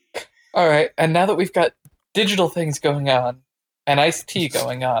 All right, and now that we've got digital things going on and iced tea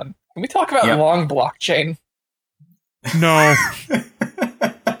going on, Can we talk about Yep. long blockchain? No.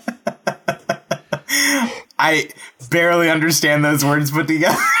 I barely understand those words put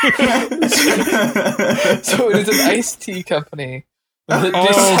together. So it is an iced tea company that Oh,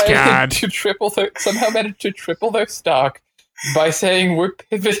 decided God. to somehow managed to triple their stock by saying we're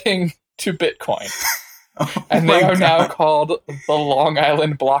pivoting to Bitcoin. Oh And they my are now God. called the Long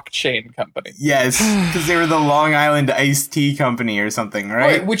Island Blockchain Company. Yes, because they were the Long Island Iced Tea Company or something,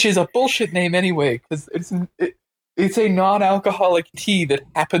 right? Which is a bullshit name anyway, because it's a non-alcoholic tea that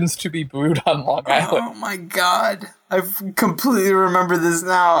happens to be brewed on Long Island. Oh my God. I completely remember this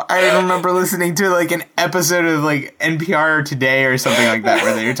now. I remember listening to like an episode of like NPR Today or something like that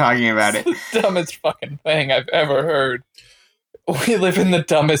where they were talking about it. The dumbest fucking thing I've ever heard. We live in the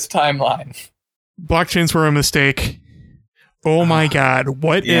dumbest timeline. Blockchains were a mistake. Oh my god.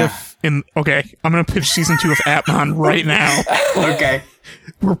 What Yeah. if okay, I'm gonna pitch season 2 of Atmon right now. Okay.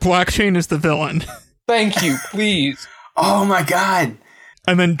 Where blockchain is the villain. Thank you, please. Oh my God.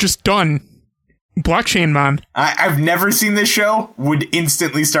 And then just done. Blockchain man. I've never seen this show. Would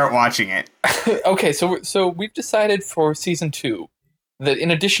instantly start watching it. Okay, so we've decided for season 2 that in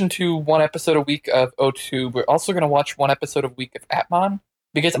addition to one episode a week of O2, we're also going to watch one episode a week of Atmon,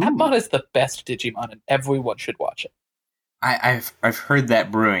 because Atmon is the best Digimon and everyone should watch it. I've heard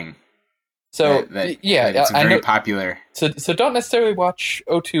that brewing. So that yeah, it's I very know. popular. So don't necessarily watch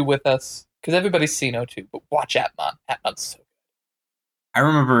O2 with us because everybody's seen O2, but watch Atmon. Atmon's so I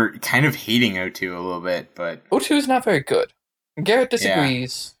remember kind of hating O2 a little bit, but O2 is not very good. Garrett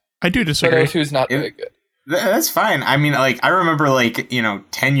disagrees, I do but disagree. O2 is not very good. that's fine. I mean, like, I remember, like,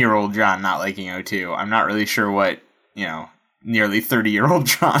 10-year-old John not liking O2. I'm not really sure what, nearly 30-year-old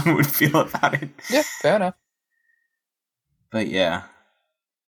John would feel about it. Yeah, fair enough. But yeah.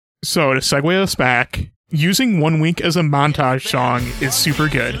 So to segue us back, using 1 week as a montage song is super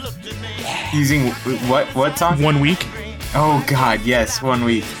good. Using what song? 1 week. Oh, God, yes, 1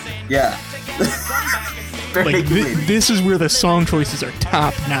 week. Yeah. Very Like good. this is where the song choices are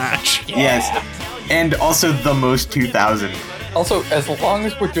top notch. Yes. And also the most 2000. Also, as long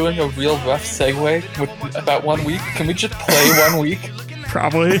as we're doing a real rough segue with about 1 week, can we just play 1 week?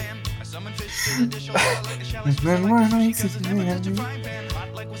 Probably.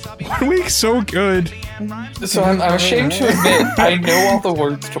 1 week so good. So I'm ashamed to admit I know all the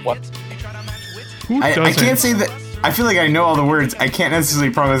words to 1 week. Who I doesn't? can't say that. I feel like I know all the words. I can't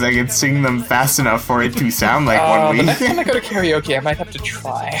necessarily promise I can sing them fast enough for it to sound like 1 The next time I week. go to karaoke, I might have to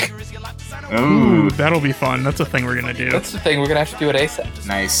try. Ooh, Ooh, that'll be fun. That's a thing we're gonna do. That's the thing, we're gonna have to do it ASAP.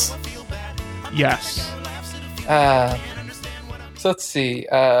 nice. Yes. So let's see.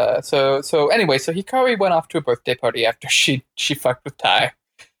 So anyway, so Hikari went off to a birthday party after she fucked with Tai.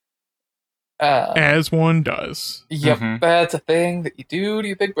 As one does. Yep, Mhm. that's a thing that you do to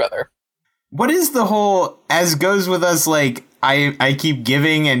your big brother. What is the whole, as goes with us, like, I keep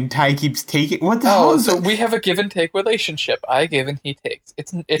giving and Ty keeps taking? What the hell Oh, is so it? we have a give and take relationship. I give and he takes.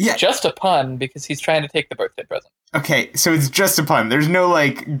 It's Yeah. just a pun because he's trying to take the birthday present. Okay, so it's just a pun. There's no,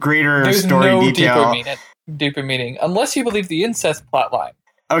 like, greater There's story no detail. deeper meaning, unless you believe the incest plotline.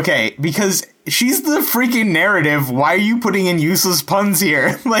 Okay, because she's the freaking narrative. Why are you putting in useless puns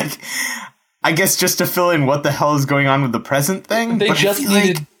here? Like, I guess just to fill in what the hell is going on with the present thing? They But I just feel like-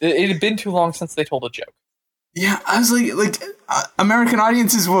 needed. It had been too long since they told a joke. Yeah, I was like, American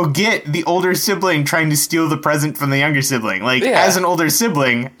audiences will get the older sibling trying to steal the present from the younger sibling. Like, Yeah. as an older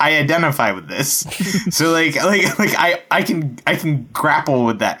sibling, I identify with this. So I can grapple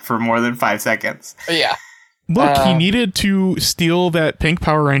with that for more than 5 seconds. Yeah. Look, he needed to steal that pink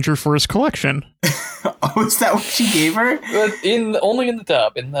Power Ranger for his collection. Oh, is that what she gave her? But only in the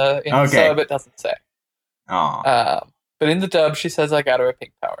dub. In the Okay. sub, it doesn't say. Aw. But in the dub, she says, "I got her a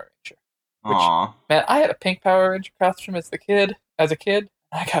pink Power Ranger." Aw. Man, I had a pink Power Ranger costume as a kid.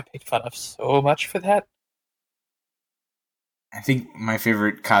 I got made fun of so much for that. I think my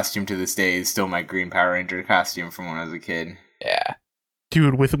favorite costume to this day is still my Green Power Ranger costume from when I was a kid. Yeah.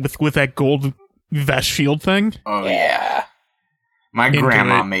 Dude, with that gold vest shield thing. Oh, Yeah. My Into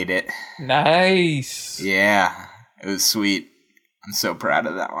grandma it. made it. Nice. Yeah. It was sweet. I'm so proud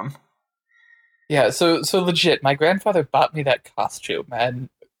of that one. Yeah, so legit, my grandfather bought me that costume, and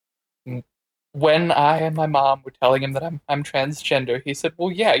when I and my mom were telling him that I'm transgender, he said,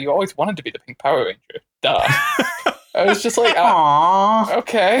 "Well, yeah, you always wanted to be the Pink Power Ranger." Duh. I was just like, Aww.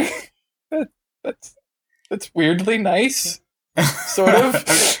 okay, that's weirdly nice, sort of.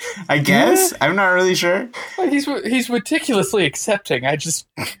 I guess. I'm not really sure. Like he's ridiculously accepting. I just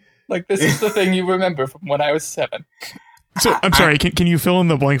like this is the thing you remember from when I was 7. So I'm sorry. Can you fill in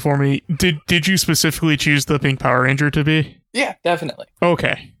the blank for me? Did you specifically choose the pink Power Ranger to be? Yeah, definitely.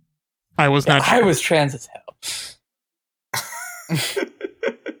 Okay. I was not I sure. was trans as hell.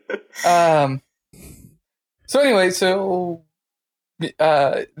 So anyway,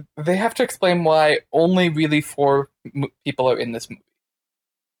 they have to explain why only really 4 people are in this movie.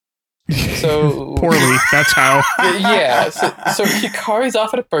 So Poorly, that's how. yeah, so Hikari's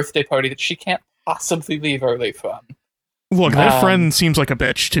off at a birthday party that she can't possibly leave early from. Look, that friend seems like a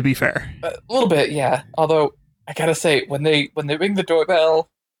bitch, to be fair. A little bit, yeah. Although I gotta say, when they ring the doorbell,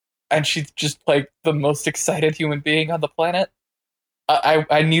 and she's just like the most excited human being on the planet,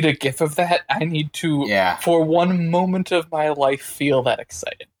 I need a gif of that. I need to, for one moment of my life, feel that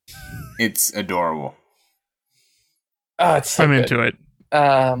excited. It's adorable. It's so I'm good. into it.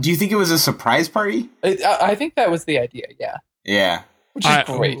 Do you think it was a surprise party? I think that was the idea, yeah. Yeah. Which is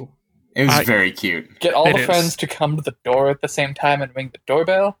great. It was very cute. Get all It the is. friends to come to the door at the same time and ring the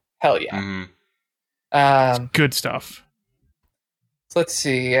doorbell? Hell yeah. Mm-hmm. Good stuff. So let's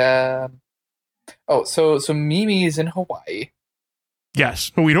see. So Mimi is in Hawaii.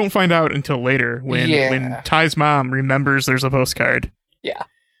 Yes, but we don't find out until later when Ty's mom remembers there's a postcard. Yeah.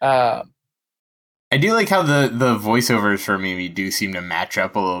 I do like how the voiceovers for Mimi do seem to match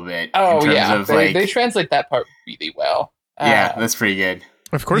up a little bit. Oh, in terms yeah. of, They translate that part really well. Yeah, that's pretty good.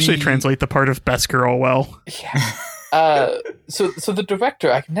 Of course they translate the part of Best Girl well. Yeah. So the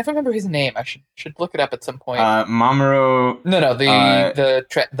director, I can never remember his name. I should look it up at some point. Mamoru... No,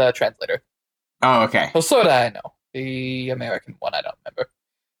 the translator. Oh, okay. Hosoda, I know. The American one, I don't remember.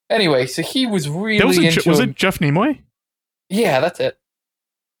 Anyway, so he was really into... Was it Jeff Nimoy? Yeah, that's it.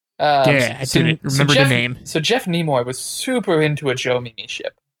 Yeah, I didn't remember the name. So Jeff Nimoy was super into a Joe Mimi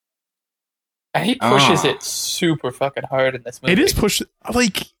ship. And he pushes it super fucking hard in this movie. It is pushed...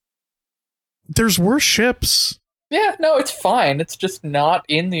 Like, there's worse ships. Yeah, no, it's fine. It's just not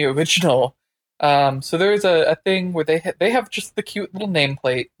in the original. So there's a thing where they have just the cute little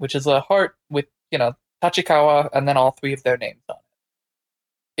nameplate, which is a heart with, Tachikawa and then all 3 of their names on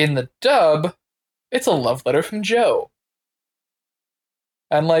it. In the dub, it's a love letter from Joe.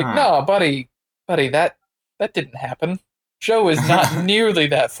 And no, buddy, that didn't happen. Joe is not nearly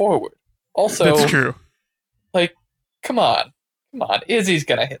that forward. Also, That's true. Come on, Izzy's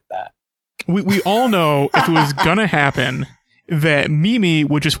gonna hit that. We all know if it was gonna happen that Mimi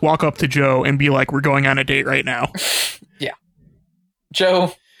would just walk up to Joe and be like, "We're going on a date right now." Yeah,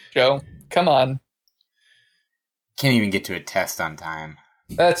 Joe, come on. Can't even get to a test on time.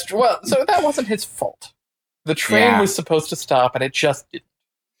 That's well. So that wasn't his fault. The train was supposed to stop, and it just didn't.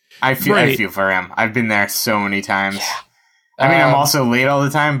 I feel for him. I've been there so many times. Yeah. I mean, I'm also late all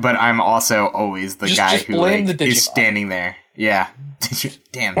the time, but I'm also always the guy who is standing there. Yeah.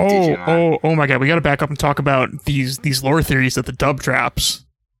 Damn. Digimon. Oh my god! We got to back up and talk about these lore theories that the dub drops.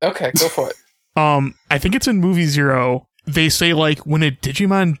 Okay, go for it. I think it's in Movie Zero. They say when a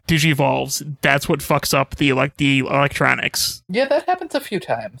Digimon digivolves, that's what fucks up the electronics. Yeah, that happens a few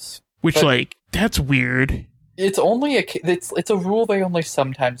times. Which that's weird. It's only it's a rule they only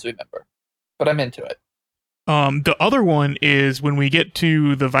sometimes remember, but I'm into it. The other one is when we get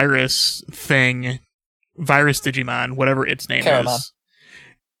to the virus thing, Virus Digimon, whatever its name is.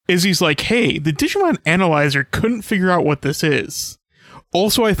 Izzy's like, hey, the Digimon analyzer couldn't figure out what this is.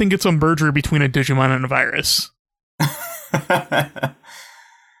 Also, I think it's a merger between a Digimon and a virus. A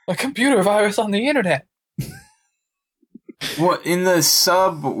computer virus on the internet. Well, in the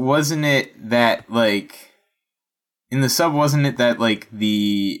sub, wasn't it that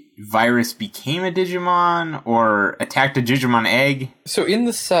the virus became a Digimon or attacked a Digimon egg? So in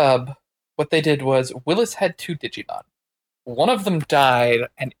the sub, what they did was Willis had 2 Digimon. One of them died,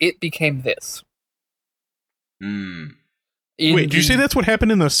 and it became this. Wait, did you say that's what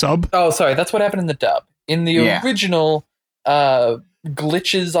happened in the sub? Oh, sorry, that's what happened in the dub. In the original,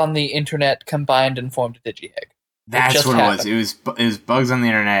 glitches on the internet combined and formed a Digi-Egg. That's what happened. It was. It was bugs on the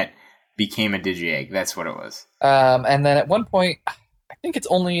internet became a Digi-Egg. That's what it was. And then at one point, I think it's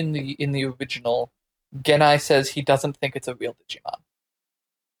only in the original, Genai says he doesn't think it's a real Digimon.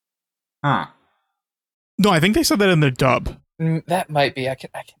 Huh. No, I think they said that in the dub. That might be. I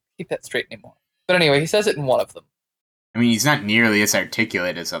can't keep that straight anymore. But anyway, he says it in one of them. I mean, he's not nearly as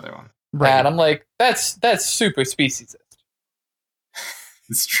articulate as other one. Right. And I'm like, that's super speciesist.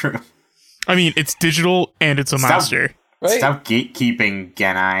 It's true. I mean, it's digital and it's a monster. Right? Stop gatekeeping,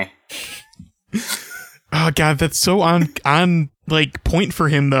 Genai. Oh god, that's so on point for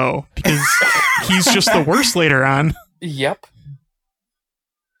him though, because he's just the worst later on. Yep.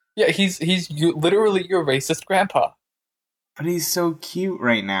 Yeah, he's literally your racist grandpa. But he's so cute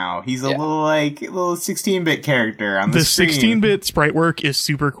right now. He's a little 16-bit character on the screen. 16-bit sprite work is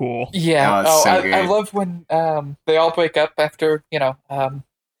super cool. Yeah. So good. I love when they all break up after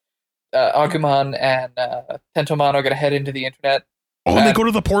Agumon and Tentomon are going to head into the internet. Oh, and they go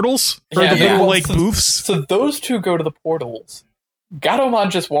to the portals? Or the little, like, booths? So those two go to the portals.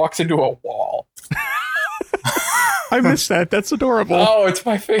 Gatomon just walks into a wall. I missed that. That's adorable. Oh, it's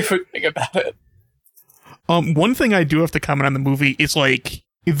my favorite thing about it. One thing I do have to comment on the movie is, like,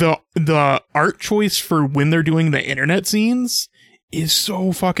 the art choice for when they're doing the internet scenes is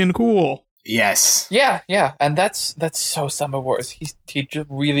so fucking cool. Yes. Yeah, and that's so Summer Wars. He just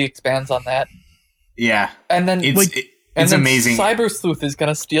really expands on that. Yeah. And then it's amazing. Cyber Sleuth is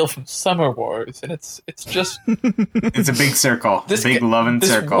gonna steal from Summer Wars, and it's just it's a big circle, big loving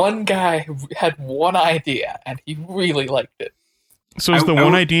circle. This one guy had one idea, and he really liked it. So is the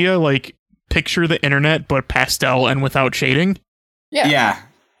one idea like picture the internet but pastel and without shading? Yeah. Yeah,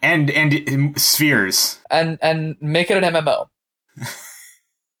 and spheres, and make it an MMO.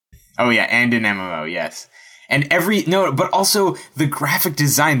 Oh yeah, and an MMO, yes. And but also the graphic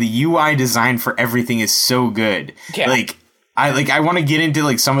design, the UI design for everything is so good. Yeah. I want to get into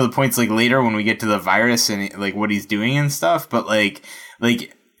like some of the points like later when we get to the virus and like what he's doing and stuff, but like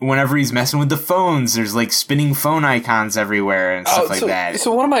whenever he's messing with the phones, there's like spinning phone icons everywhere and stuff like that.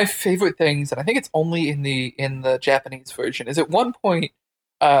 So one of my favorite things, and I think it's only in the Japanese version, is at one point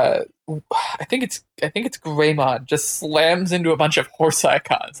I think it's Greymon just slams into a bunch of horse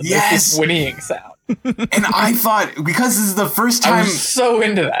icons and makes this whinnying sound. And I thought, because this is the first time, I'm so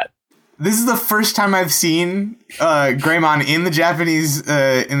into that. This is the first time I've seen Greymon in the Japanese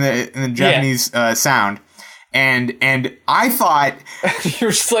sound, and I thought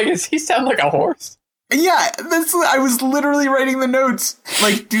you're just like, does he sound like a horse? Yeah, I was literally writing the notes.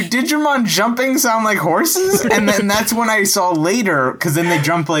 Like, do Digimon jumping sound like horses? And then that's when I saw later, because then they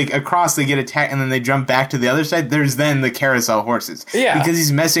jump like across, they get attacked, and then they jump back to the other side. There's then the carousel horses. Yeah. Because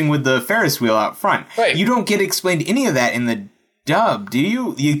he's messing with the Ferris wheel out front. Right. You don't get explained any of that in the dub, do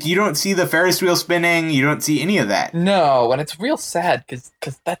you? You don't see the Ferris wheel spinning, you don't see any of that. No, and it's real sad, because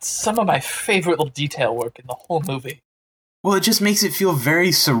that's some of my favorite little detail work in the whole movie. Well, it just makes it feel very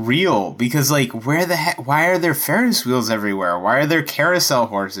surreal because, like, why are there Ferris wheels everywhere? Why are there carousel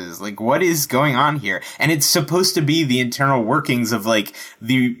horses? Like, what is going on here? And it's supposed to be the internal workings of, like,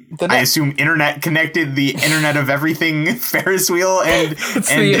 I assume internet-connected, the Internet of Everything Ferris wheel and... It's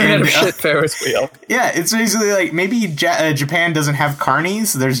the Internet of Shit Ferris wheel. Yeah, it's basically like, maybe Japan doesn't have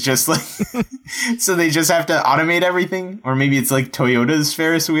carnies, there's just, like... so they just have to automate everything? Or maybe it's, like, Toyota's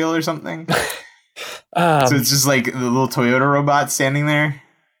Ferris wheel or something? So it's just like the little Toyota robot standing there.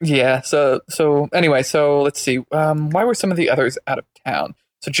 Yeah. So anyway, so let's see. Why were some of the others out of town?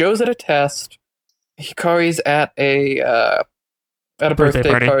 So Joe's at a test. Hikari's at a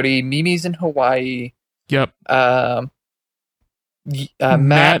birthday party. Mimi's in Hawaii. Yep. Matt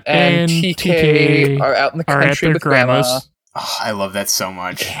and TK are out in the country with grandma. Oh, I love that so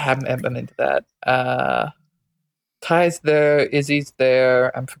much. Yeah, I'm into that. Ty's there. Izzy's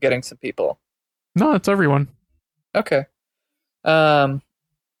there. I'm forgetting some people. No, it's everyone. Okay. So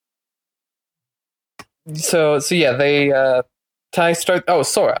yeah, they Ty start. Oh,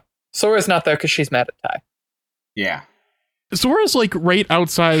 Sora. Sora's not there because she's mad at Ty. Yeah. Sora's like right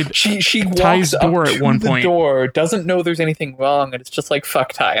outside. She Ty's walks door up at one to the point. door, doesn't know there's anything wrong, and it's just like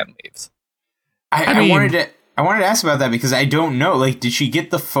fuck Ty and leaves. I wanted to ask about that because I don't know. Like, did she get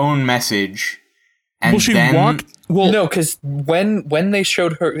the phone message? And she then walked. Well, no, because when they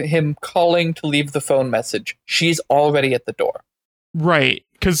showed him calling to leave the phone message, she's already at the door. Right,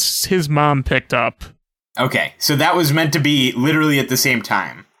 because his mom picked up. Okay, so that was meant to be literally at the same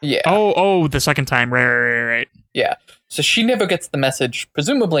time. Yeah. Oh, the second time. Right. Yeah. So she never gets the message,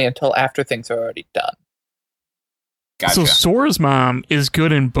 presumably until after things are already done. Gotcha. So Sora's mom is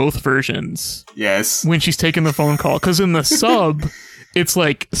good in both versions. Yes. When she's taking the phone call, because in the sub, it's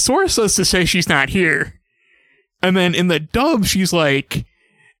like Sora says to say she's not here. And then in the dub, she's like,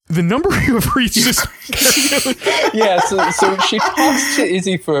 the number you have reached is... Yeah, so she talks to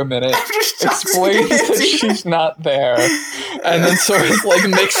Izzy for a minute, explains that she's not there, and then sort of like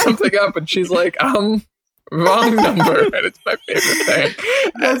makes something up, and she's like, wrong number, and it's my favorite thing.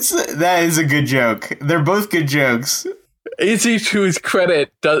 That is a good joke. They're both good jokes. Izzy, to his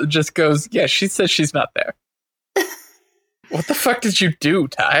credit, just goes, yeah, she says she's not there. What the fuck did you do,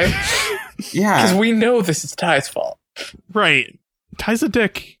 Ty? Yeah. Because we know this is Ty's fault. Right. Ty's a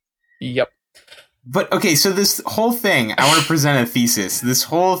dick. Yep. But, okay, so this whole thing, I want to present a thesis. This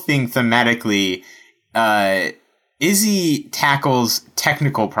whole thing thematically, Izzy tackles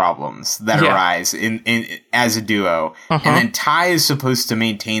technical problems that arise in as a duo, and then Ty is supposed to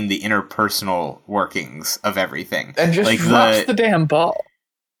maintain the interpersonal workings of everything. And just like drops the damn ball.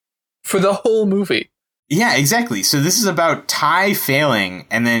 For the whole movie. Yeah, exactly. So this is about Ty failing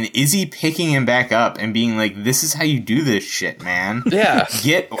and then Izzy picking him back up and being like, this is how you do this shit, man. Yeah.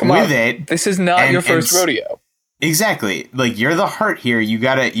 Get Come with on. it. This is not And- your first and- rodeo. Exactly. Like, you're the heart here. You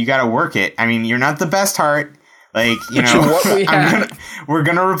gotta work it. I mean, you're not the best heart. Like, you know, What we have. we're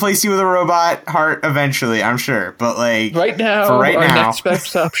gonna replace you with a robot heart eventually, I'm sure. But like, Right now, for right our now, next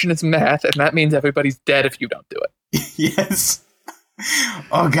best option is Matt, and that means everybody's dead if you don't do it. yes.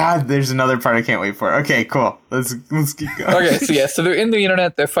 Oh God, there's another part I can't wait for. Okay, cool. Let's keep going. Okay, so they're in the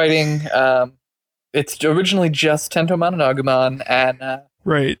internet, they're fighting. It's originally just Tentomon and Agumon, and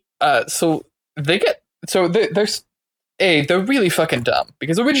Right. so they get they're really fucking dumb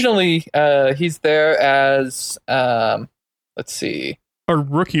because originally he's there as let's see, A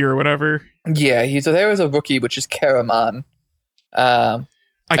rookie or whatever. yeah, he's there as a rookie, which is Karamon.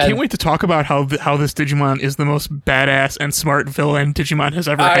 I can't wait to talk about how this Digimon is the most badass and smart villain Digimon has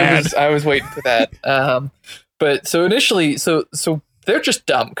ever had. I was waiting for that. But so initially, so they're just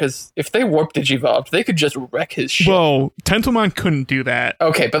dumb because if they warp Digivolved, they could just wreck his shit. Well, Tentomon couldn't do that,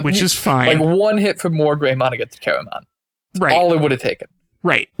 Okay, but which is fine. like one hit from more Greymon against Karamon. Right. All it would have taken.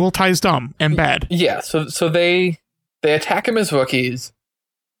 Right. Well, Ty's dumb and bad. Yeah, so they attack him as rookies,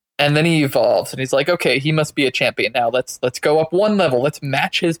 and then he evolves, and he's like, okay, he must be a champion now. Let's go up one level. Let's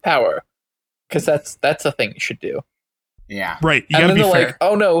match his power, because that's a thing you should do. Yeah. Right. You And gotta then be they're fair. like,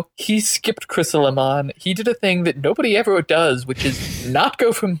 oh no, he skipped Chrysalimon. He did a thing that nobody ever does, which is not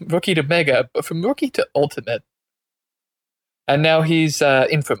go from rookie to mega, but from rookie to ultimate. And now he's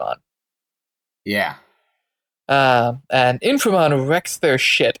Infamon. Yeah. And Infamon wrecks their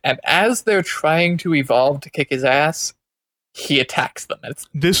shit, and as they're trying to evolve to kick his ass, he attacks them.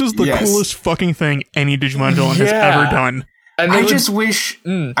 This is the Yes. coolest fucking thing any Digimon villain has Yeah. ever done. And I they just wish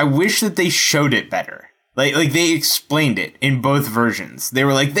Mm. I wish that they showed it better. Like they explained it in both versions. They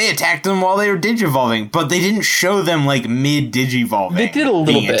were like they attacked them while they were digivolving, but they didn't show them like mid digivolving. They did a little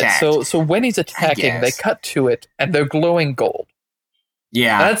being bit. attacked. So when he's attacking, they guess. cut to it, and they're glowing gold.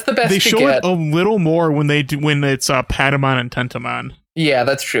 yeah, That's the best They you show get. it a little more when it's Patamon and Tentomon. Yeah,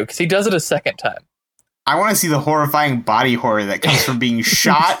 that's true, because he does it a second time. I want to see the horrifying body horror that comes from being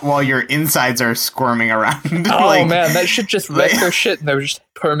shot while your insides are squirming around. Oh Like, man, that should just wreck like- their shit, and they're just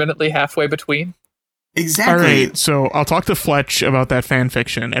permanently halfway between. exactly. All right, so I'll talk to Fletch about that fan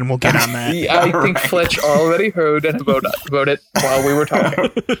fiction, and we'll get on that. Yeah, I think Alright. Fletch already heard and wrote it while we were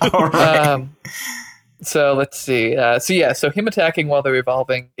talking. All right. So let's see. So him attacking while they're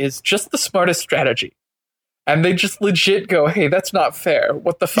evolving is just the smartest strategy. And they just legit go, hey, that's not fair.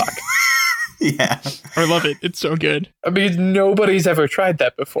 What the fuck? Yeah. I love it. It's so good. I mean, nobody's ever tried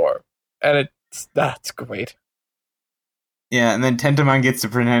that before. And that's great. Yeah, and then Tentomon gets to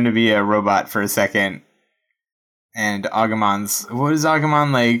pretend to be a robot for a second. And Agumon's, what is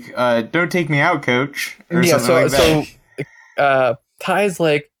Agumon like? Don't take me out, coach. Or Yeah, something like that. Ty's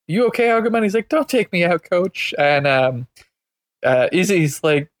like, you okay, Agumon? He's like, don't take me out, coach. And Izzy's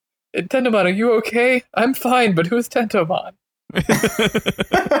like, Tentomon, are you okay? I'm fine, but who's Tentomon?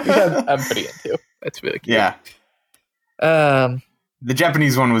 I'm pretty into. It's really cute. Yeah. Um, The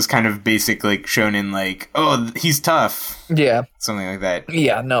Japanese one was kind of basic, like shown in like, oh, he's tough. yeah. Something like that.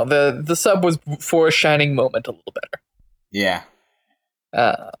 Yeah, no, the sub was for a shining moment a little better. Yeah.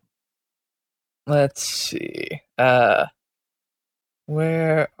 Let's see.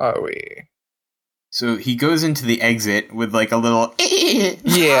 Where are we? So he goes into the exit with like a little.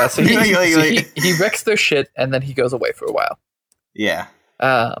 Yeah, so he, Like- he wrecks their shit and then he goes away for a while. Yeah.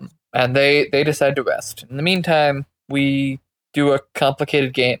 And they decide to rest. In the meantime, we do a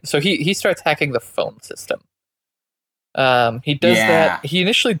complicated game. So he starts hacking the phone system. He does Yeah. that. He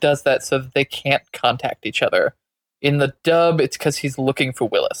initially does that so that they can't contact each other. In the dub, it's because he's looking for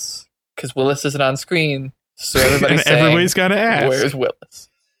Willis. Because Willis isn't on screen, so everybody's And saying, everybody's got to ask. "Where's Willis?"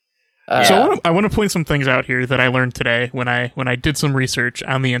 So I want to point some things out here that I learned today when I did some research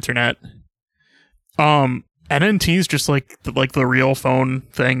on the internet. NNT is just like the real phone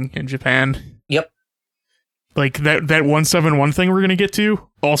thing in Japan. Yep. Like that 171 thing we're gonna get to,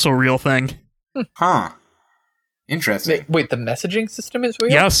 also a real thing. Huh. Interesting. Wait, the messaging system is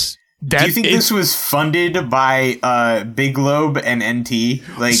real? Yes. Do you think this was funded by Big Lobe and NT?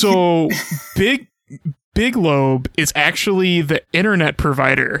 Like, So Big Lobe is actually the internet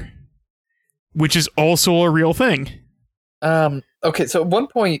provider, which is also a real thing. Okay, so at one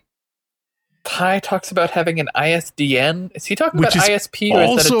point, Ty talks about having an ISDN. Is he talking Which about is ISP,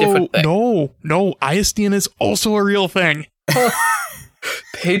 or is that a different thing? No, ISDN is also a real thing.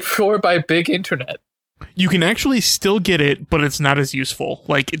 Paid for by Big Internet. You can actually still get it, but it's not as useful.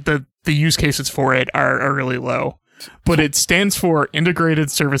 Like the use cases for it are really low. But it stands for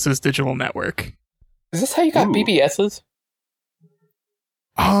Integrated Services Digital Network. Is this how you got Ooh. BBSs?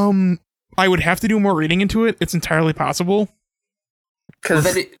 I would have to do more reading into it. It's entirely possible.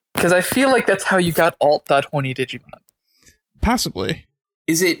 Because Well, I feel like that's how you got alt.horny Digimon. Possibly.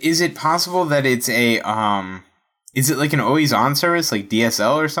 Is it possible that it's a is it like an always on service like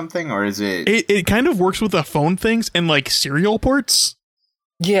DSL or something, or is it? It kind of works with the phone things and like serial ports.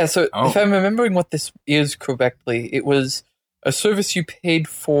 Yeah, so Oh. if I'm remembering what this is correctly, it was a service you paid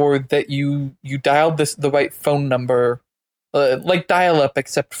for that you dialed the right phone number, like dial-up,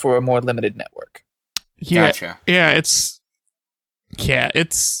 except for a more limited network. Yeah, Gotcha. it's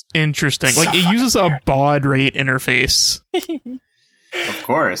interesting. Like it uses a baud rate interface. Of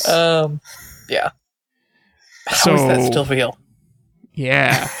course. Yeah. How is that still real?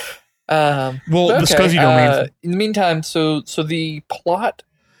 Yeah. Well, the SCSI domain. in the meantime, so the plot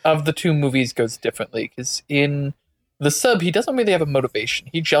of the two movies goes differently, because in the sub, he doesn't really have a motivation.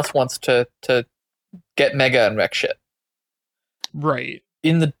 He just wants to get Mega and wreck shit. Right.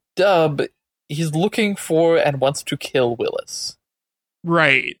 In the dub, he's looking for and wants to kill Willis.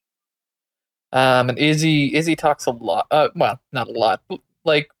 Right. And Izzy talks a lot. Well, not a lot, but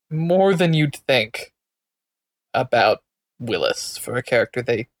like more than you'd think about Willis for a character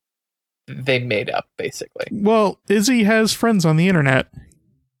they made up, basically. Well, Izzy has friends on the internet.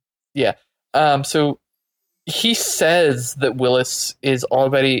 Yeah. So he says that Willis is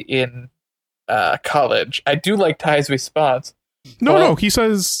already in college. I do like Ty's response. No, he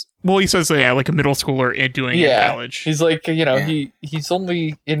says yeah, like a middle schooler and doing it in college. He's like, he's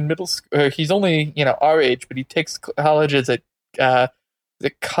only in middle school. He's only, our age, but he takes colleges at the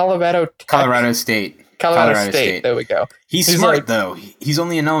Colorado State. Colorado State. There we go. He's smart though. He's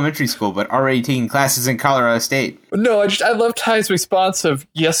only in elementary school, but already taking classes in Colorado State. No, I love Ty's response of,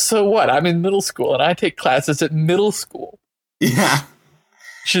 yes, so what? I'm in middle school and I take classes at middle school. Yeah.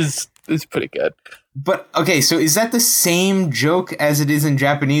 Which is pretty good. But okay, so is that the same joke as it is in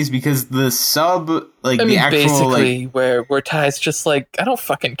Japanese? Because the sub, the actual, basically, where Ty's just like, I don't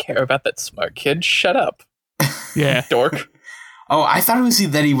fucking care about that smart kid. Shut up, Yeah. dork. Oh, I thought it was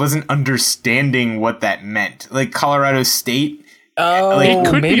that he wasn't understanding what that meant. Like Colorado State. Oh, it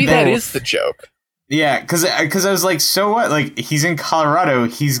could be maybe that both. is the joke. Yeah, because I was like, so what? Like, he's in Colorado.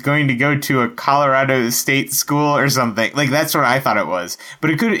 He's going to go to a Colorado State school or something. Like, that's what I thought it was.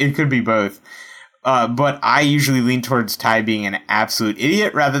 But it could be both. But I usually lean towards Ty being an absolute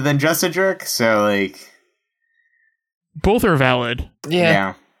idiot rather than just a jerk. So, like, Both are valid.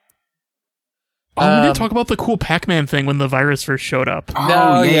 Yeah. Oh, we didn't talk about the cool Pac-Man thing when the virus first showed up. Oh,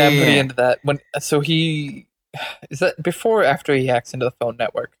 No, yeah, I'm pretty yeah. into that. Is that before or after he hacks into the phone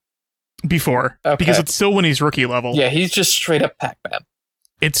network? Before. Okay. Because it's still when he's rookie level. Yeah, he's just straight up Pac-Man.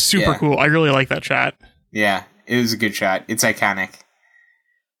 It's super Yeah. cool. I really like that shot. Yeah, it was a good shot. It's iconic.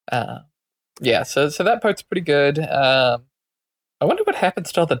 Yeah, so that part's pretty good. I wonder what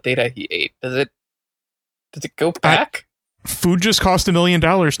happens to all the data he ate. Does it go back? Food just cost $1 million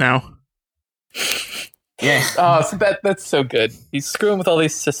now. Yeah. Oh, so that's so good. He's screwing with all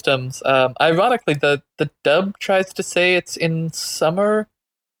these systems. Ironically, the dub tries to say it's in summer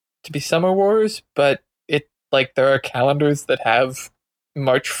to be Summer Wars, but there are calendars that have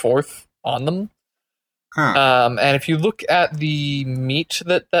March 4th on them. Huh. And if you look at the meat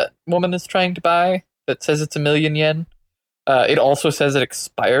that woman is trying to buy that says it's 1 million yen, it also says it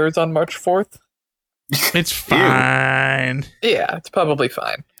expires on March 4th. It's fine. Yeah, it's probably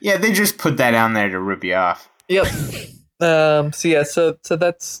fine. Yeah, they just put that down there to rip you off. Yep. So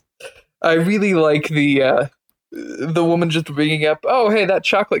that's. I really like the woman just bringing up. Oh, hey, that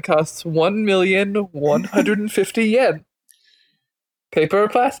chocolate costs 1,150 yen. Paper or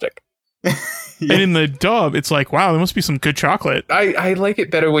plastic? And in the dub, it's like, wow, there must be some good chocolate. I like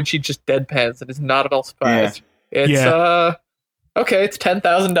it better when she just deadpans and is not at all surprised. Yeah. It's okay. It's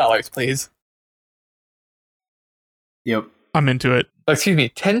 $10,000, please. Yep. I'm into it. Excuse me,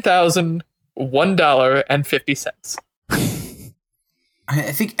 $10,001.50.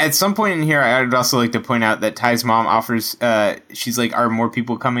 I think at some point in here, I would also like to point out that Ty's mom offers, she's like, are more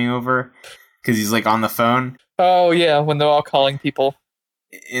people coming over? Because he's like on the phone. Oh yeah, when they're all calling people.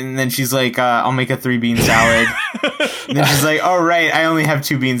 And then she's like, I'll make a 3-bean salad. And then she's like, oh, right, I only have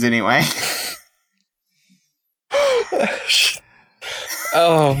 2 beans anyway.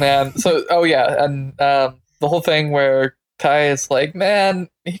 Oh man. So yeah, and the whole thing where Ty is like, man,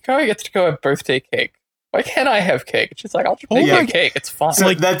 Hikaru gets to go have birthday cake. Why can't I have cake? She's like, I'll just make you my a cake. It's fine.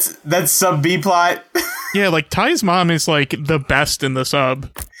 So that's sub B plot. Yeah, like Ty's mom is like the best in the sub.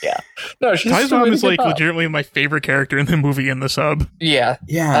 Yeah. No, she's Ty's just a mom really is good like mom. legitimately my favorite character in the movie in the sub. Yeah.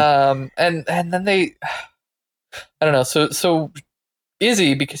 Yeah. And then they, I don't know. So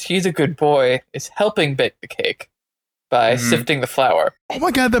Izzy, because he's a good boy, is helping bake the cake by sifting the flour. Oh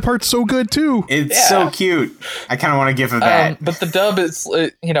my god, that part's so good too. It's so cute. I kind of want to give her that. But the dub is,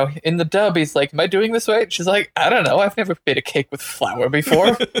 in the dub, he's like, am I doing this right? She's like, I don't know. I've never made a cake with flour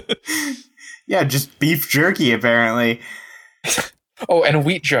before. Yeah, just beef jerky, apparently. Oh, and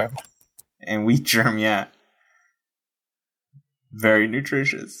wheat germ. And wheat germ, yeah. Very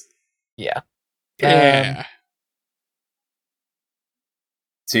nutritious. Yeah. Yeah.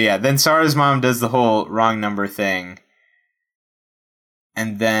 So yeah, then Sarah's mom does the whole wrong number thing.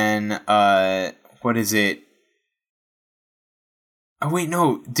 And then, what is it? Oh wait,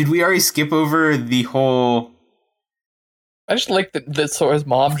 no. Did we already skip over the whole... I just like that Sora's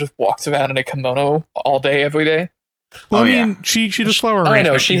mom just walks around in a kimono all day, every day. Well, Oh, I mean, she does flower I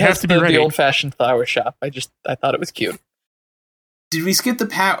arrangement. know, she You has have to be ready. the old-fashioned flower shop. I thought it was cute. Did we skip the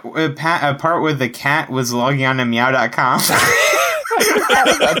part where the cat was logging on to meow.com?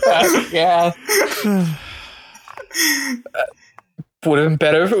 Yeah. Would have been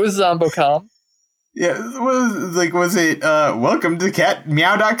better if it was Zombocom. Yeah, was it welcome to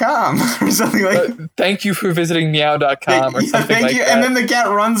meow.com or something like Thank you for visiting meow.com or something thank like you. that. And then the cat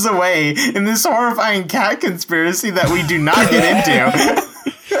runs away in this horrifying cat conspiracy that we do not get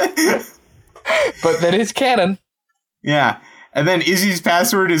into. But that is canon. Yeah. And then Izzy's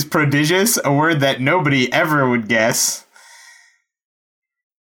password is prodigious, a word that nobody ever would guess.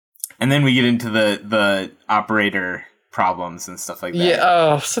 And then we get into the operator problems and stuff like that.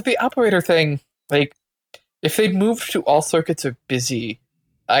 Yeah, so the operator thing, like, if they'd moved to all circuits are busy,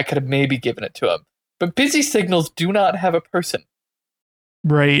 I could have maybe given it to them. But busy signals do not have a person.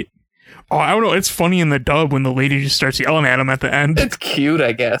 Right. Oh, I don't know. It's funny in the dub when the lady just starts yelling at him at the end. It's cute,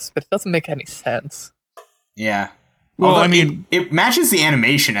 I guess, but it doesn't make any sense. Yeah. Well, Although I mean, it matches the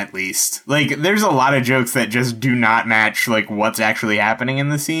animation at least. Like, there's a lot of jokes that just do not match like what's actually happening in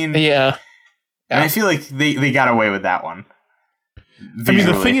the scene. Yeah. And I feel like they got away with that one. I mean, the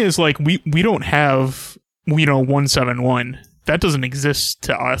Visually. thing is, like, we don't have, 171. That doesn't exist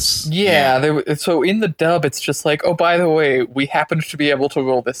to us. Yeah, so in the dub, it's just like, oh, by the way, we happened to be able to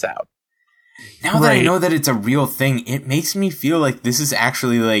roll this out. Now that I Right. know that it's a real thing, it makes me feel like this is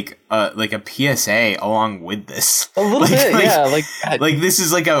actually like a PSA along with this. A little bit, yeah. Like this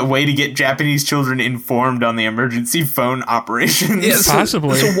is like a way to get Japanese children informed on the emergency phone operations. Yeah,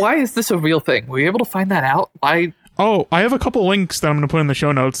 Possibly. So why is this a real thing? Were you able to find that out? Why? Oh, I have a couple links that I'm going to put in the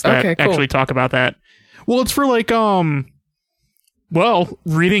show notes that Okay, cool. actually talk about that. Well, it's for like,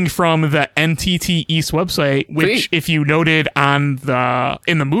 reading from the NTT East website, which, Sweet. if you noted in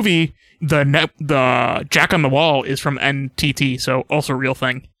the movie, the Jack on the Wall is from NTT, so also a real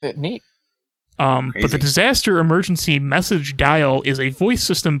thing. Neat. But the Crazy. disaster emergency message dial is a voice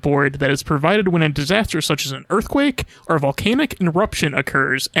system board that is provided when a disaster such as an earthquake or volcanic eruption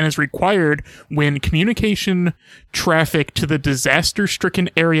occurs and is required when communication traffic to the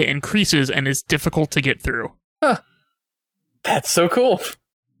disaster-stricken area increases and is difficult to get through. That's so cool.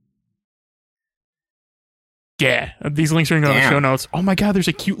 Yeah, these links are going to go in the Damn. show notes. Oh my god, there's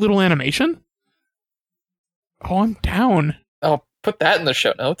a cute little animation? Oh, I'm down. I'll put that in the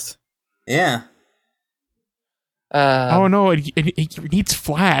show notes. Yeah. Oh no, it needs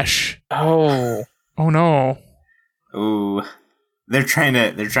flash. Oh. Oh no. Ooh. They're trying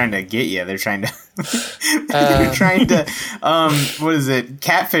to get you. They're trying to what is it?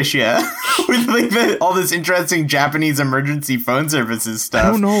 Catfish you with like all this interesting Japanese emergency phone services stuff.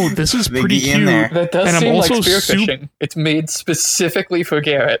 I don't know. This is They pretty get you cute. in there. That does And I'm seem like also spearfishing. It's made specifically for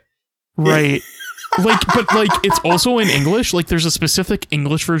Garrett. Right. but it's also in English. Like, there's a specific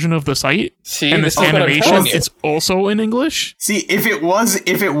English version of the site, See, and this this is what I'm animation telling you. it's also in English. See, if it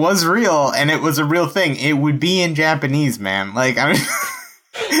was real and it was a real thing, it would be in Japanese, man. Like I'm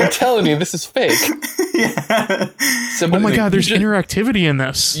telling you, this is fake. yeah. Somebody, Oh my god, there's you just, interactivity in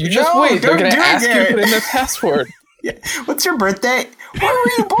this. you just No, wait. They're don't going to do it, ask you to Garrett. put in their password. Yeah. What's your birthday? When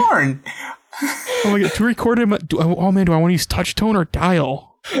were you born? Oh my god, to record him. Do I want to use touch tone or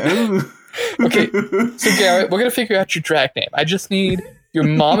dial? Ooh. Okay, so Garrett, we're going to figure out your drag name. I just need your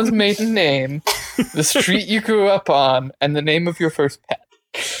mom's maiden name, the street you grew up on, and the name of your first pet.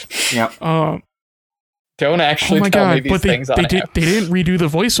 Yep. Oh Don't actually my tell me god, these but things on they air. didn't redo the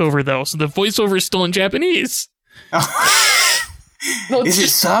voiceover though, so the voiceover is still in Japanese. No, it's Is it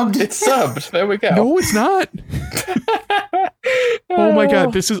just- subbed? It's subbed. There we go. No, it's not. Oh my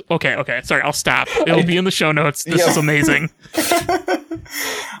god, this is okay. Sorry, I'll stop. It'll be in the show notes. This Yeah. is amazing.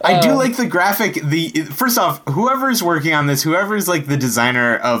 I do like the graphic. First off, whoever's working on this, whoever's like the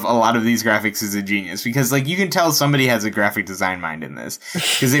designer of a lot of these graphics is a genius, because like you can tell somebody has a graphic design mind in this,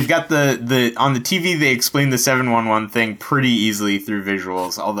 because they've got the on the TV they explain the 711 thing pretty easily through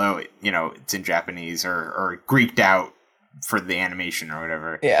visuals, although it's in Japanese or Greeked out for the animation or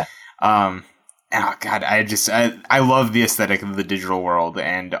whatever. Yeah. Oh god, I love the aesthetic of the digital world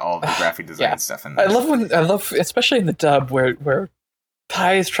and all of the graphic design stuff in this. I love especially in the dub where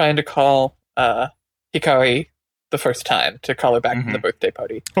Tai is trying to call Hikari the first time to call her back from the birthday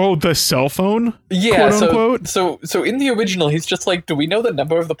party. Oh, the cell phone? Yeah, quote unquote? So in the original, he's just like, do we know the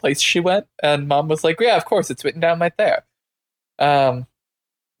number of the place she went? And Mom was like, yeah, of course, it's written down right there. In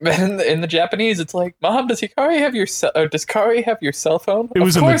the Japanese, it's like, Mom, does Kari have your cell phone? It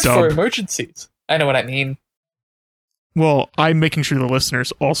was of course, in the dub. for emergencies. I know what I mean. Well, I'm making sure the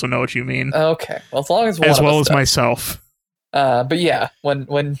listeners also know what you mean. Okay, well, as long as one as of well us as does. myself. But yeah,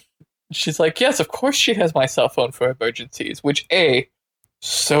 when she's like, yes, of course she has my cell phone for emergencies, which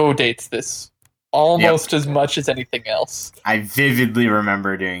so dates this almost as much as anything else. I vividly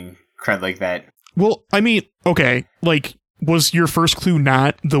remember doing cred like that. Well, I mean, okay, like, was your first clue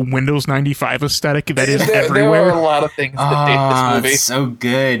not the Windows 95 aesthetic that is There everywhere? are a lot of things that date this movie. It's so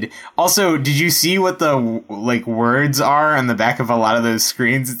good. Also, did you see what the words are on the back of a lot of those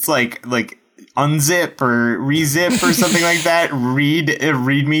screens? It's like unzip or rezip or something like that.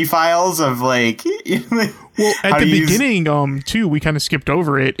 Readme files of like. Well, at the beginning, too, we kind of skipped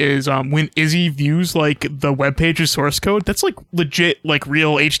over it. Is when Izzy views like the web page's source code, that's like legit, like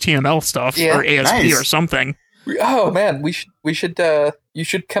real HTML stuff or ASP or something. Oh man, you should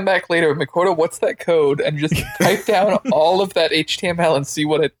come back later, Makoto. What's that code? And just type down all of that HTML and see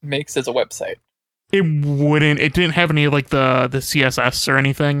what it makes as a website. It didn't have any like the CSS or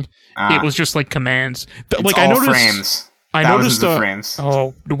anything. It was just like commands. Like I noticed frames. I noticed the frames.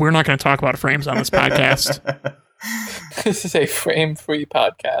 Oh, we're not going to talk about frames on this podcast. This is a frame-free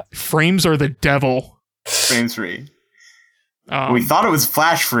podcast. Frames are the devil. Frames free. We thought it was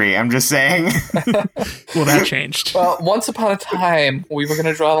flash free. I'm just saying. Well, that changed. Well, once upon a time, we were going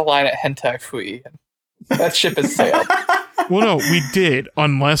to draw the line at hentai free. That ship has sailed. Well, no, we did,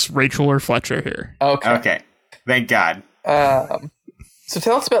 unless Rachel or Fletcher are here. Okay. Thank God. So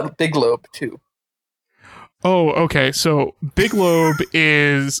tell us about Big Lobe, too. Oh, okay. So Big Lobe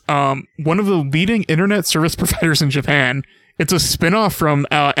is one of the leading internet service providers in Japan. It's a spinoff from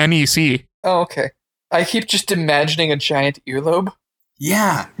NEC. Oh, okay. I keep just imagining a giant earlobe.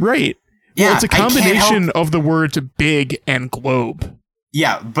 Yeah. Right. Yeah, well, it's a combination of the words big and globe.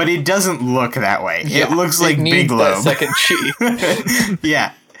 Yeah, but it doesn't look that way. Yeah, it looks like Big Lobe. Second chi.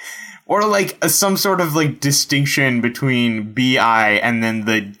 Yeah. Or like some sort of like distinction between BI and then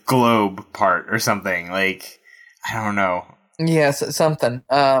the globe part or something. Like, I don't know. Yes, something.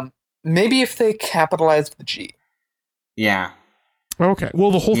 Maybe if they capitalized the G. Yeah. Okay.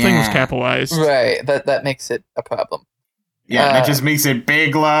 Well, the whole thing was capitalized. Right. That makes it a problem. Yeah, that just makes it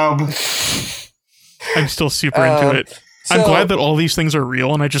Big Lobe. I'm still super into it. I'm glad that all these things are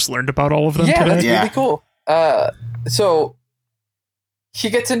real, and I just learned about all of them today. That's really cool. So he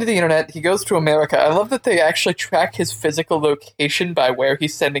gets into the internet. He goes to America. I love that they actually track his physical location by where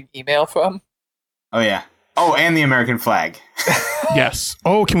he's sending email from. Oh, yeah. Oh, and the American flag. Yes.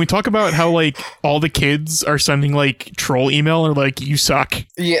 Oh, can we talk about how, like, all the kids are sending, like, troll email or, like, you suck?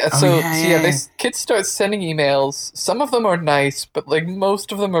 Yeah, kids start sending emails. Some of them are nice, but, like,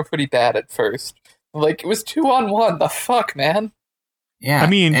 most of them are pretty bad at first. Like, it was 2-on-1. The fuck, man? Yeah. I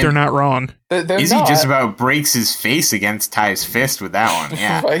mean, they're not wrong. Izzy just about breaks his face against Ty's fist with that one.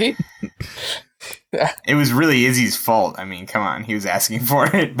 Yeah. Right? It was really Izzy's fault. I mean, come on. He was asking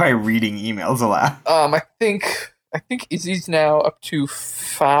for it by reading emails aloud. I think Izzy's now up to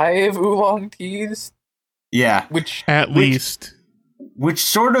 5 oolong teas. Yeah. At least. Which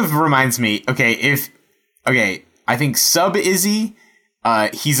sort of reminds me, I think sub Izzy,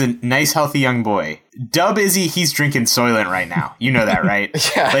 he's a nice, healthy young boy. Dub Izzy, he's drinking Soylent right now. You know that, right?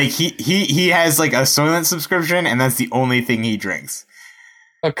 Yeah. Like, he has, like, a Soylent subscription, and that's the only thing he drinks.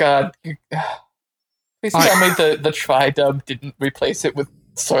 Oh, God. Please tell me the tri-dub didn't replace it with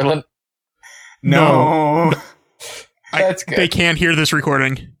Soylent. No. That's good. They can't hear this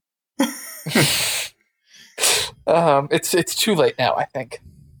recording. It's too late now, I think.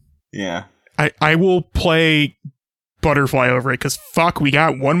 Yeah. I will play Butterfly over it, because fuck, we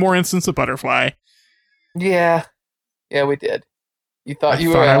got one more instance of Butterfly. Yeah. Yeah, we did. You thought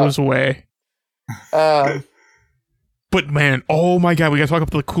I was away. But man, oh my god, we gotta talk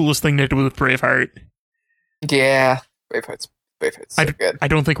about the coolest thing they did with Braveheart. Yeah. Braveheart's so good. I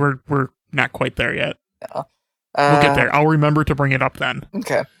don't think we're not quite there yet. No. We'll get there. I'll remember to bring it up then.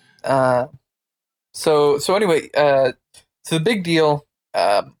 Okay. So anyway, so the big deal.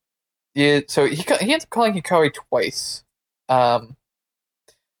 So he ends up calling Hikari twice,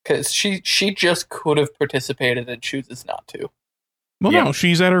 because she just could have participated and chooses not to. Well, Yeah. no,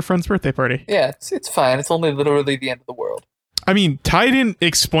 she's at her friend's birthday party. Yeah, it's fine. It's only literally the end of the world. I mean, Ty didn't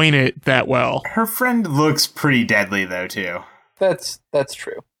explain it that well. Her friend looks pretty deadly though too. That's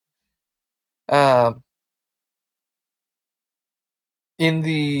true. In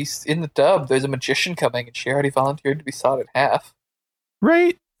the dub, there's a magician coming, and she already volunteered to be sawed in half.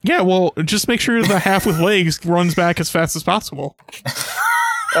 Right? Yeah, well, just make sure the half with legs runs back as fast as possible.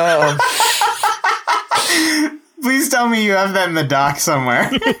 Please tell me you have that in the doc somewhere.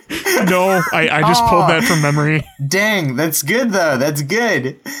 No, I just pulled that from memory. Dang, that's good though. That's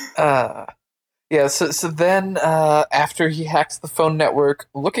good. Yeah. So then, after he hacks the phone network,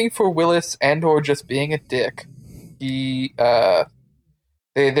 looking for Willis and or just being a dick, they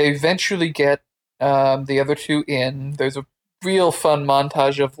eventually get the other two in. There's a real fun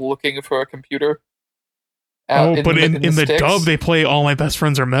montage of looking for a computer. But in the sticks. dub, they play All My Best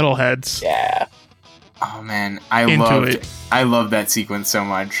Friends Are Metalheads. Yeah. Oh man, Into it. I love that sequence so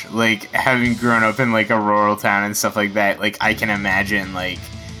much. Like having grown up in like a rural town and stuff like that, like I can imagine like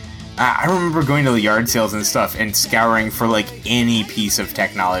I remember going to the yard sales and stuff and scouring for like any piece of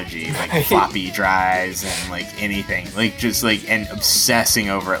technology, like Right. floppy drives and like anything. Like just like and obsessing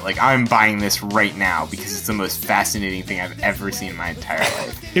over it. Like I'm buying this right now because it's the most fascinating thing I've ever seen in my entire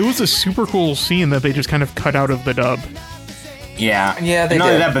life. It was a super cool scene that they just kind of cut out of the dub. Yeah. Yeah, they Not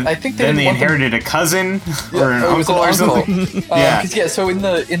only did. that, but I think they then didn't they want them- inherited a cousin or an it was uncle an or something. Yeah. So in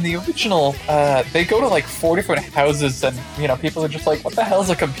the original, they go to like 4 different houses, and people are just like, "What the hell's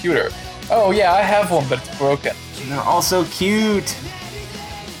a computer?" Oh yeah, I have one, but it's broken. And they're all so cute.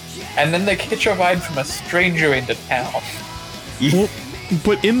 And then they hitch a ride from a stranger into town. Well,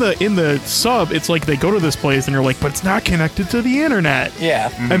 but in the sub, it's like they go to this place and you're like, but it's not connected to the internet.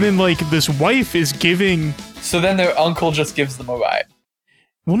 Yeah. And then like this wife is giving. So then their uncle just gives them a ride.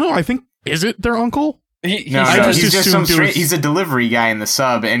 Well, no, I think is it their uncle? He No, I says- just he's just assumed some it was- he's a delivery guy in the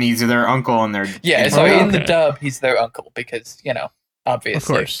sub, and he's their uncle, and they're yeah. So Oh, in the okay. dub, he's their uncle because obviously, Of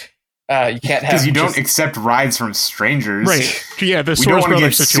course. you can't have because you don't just- accept rides from strangers, Right. Yeah, the We don't Source want to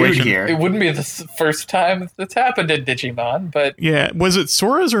Brothers get situation. sued here. It wouldn't be the first time that's happened in Digimon, but Yeah. Was it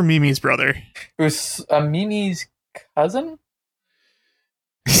Sora's or Mimi's brother? it was Mimi's cousin.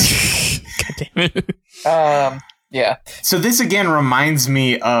 God damn it. Yeah. So this again reminds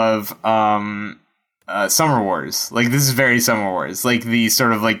me of Summer Wars. Like this is very Summer Wars. Like the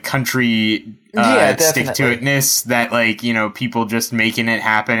sort of like country Yeah, stick to definitely. itness that like people just making it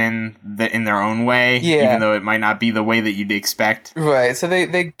happen in their own way, Yeah. even though it might not be the way that you'd expect. Right, so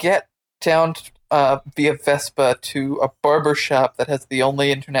they get down via Vespa to a barber shop that has the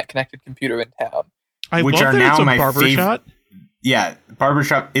only internet-connected computer in town. I Which love are that now it's a my barber fav- shot. Yeah,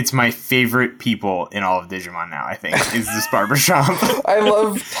 barbershop. It's my favorite people in all of Digimon now. I think is this barbershop. I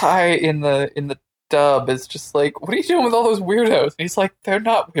love Tai in the dub is just like, what are you doing with all those weirdos? And he's like, they're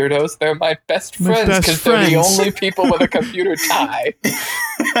not weirdos, they're my best My friends best because they're the friends." only people with a computer. Tai.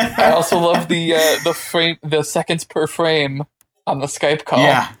 I also love the frame, the seconds per frame on the Skype call.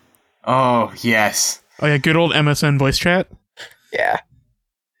 Yeah. Oh yes. Oh yeah, good old MSN voice chat. Yeah.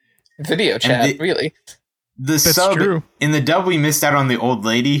 Video chat, the- really. The That's sub true. in the dub, we missed out on the old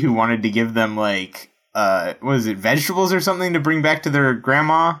lady who wanted to give them like what was it, vegetables or something to bring back to their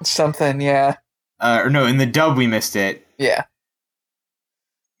grandma. Something, yeah. Or no, in the dub we missed it. Yeah.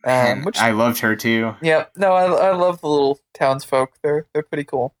 And Which I loved her too. yeah, no, I love the little townsfolk. They're pretty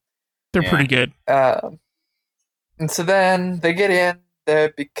cool. They're Yeah. pretty good. And so then they get in.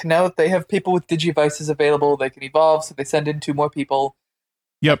 Now they have people with digivices available. They can evolve, so they send in 2 more people.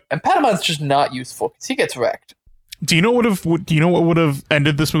 Yep. And Patamon's just not useful because he gets wrecked. Do you know what would have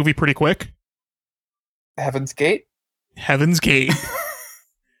ended this movie pretty quick? Heaven's Gate. Heaven's Gate.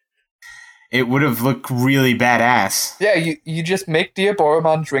 It would have looked really badass. Yeah, you just make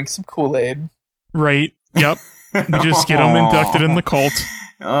Diaboromon drink some Kool-Aid. Right. Yep. You just get them inducted in the cult.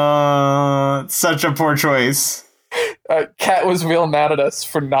 Such a poor choice. Kat was real mad at us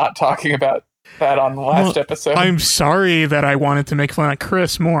for not talking about that on the last Well, episode. I'm sorry that I wanted to make fun of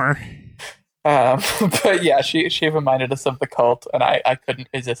Chris more. But yeah, she reminded us of the cult, and I couldn't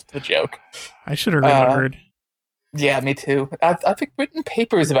resist the joke. I should have remembered. Yeah, me too. I've written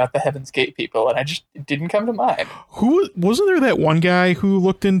papers about the Heaven's Gate people, and it didn't come to mind. Who wasn't there that one guy who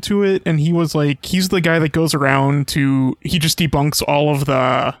looked into it and he was like, he's the guy that goes around he just debunks all of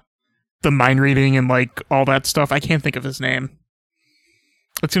the mind reading and like all that stuff. I can't think of his name.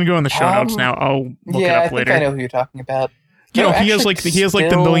 It's gonna go in the show notes now. I'll look it Yeah, up I later. think I know who you're talking about. You know, They're he has actually like the still-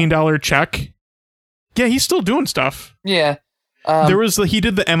 $1 million check. Yeah, he's still doing stuff. Yeah. He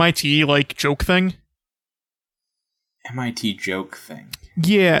did the MIT like joke thing. MIT joke thing.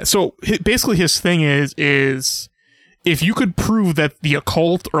 Yeah, so basically his thing is if you could prove that the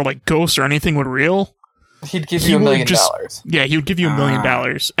occult or like ghosts or anything were real, he'd give he you $1 would million. just- yeah, he would give you $1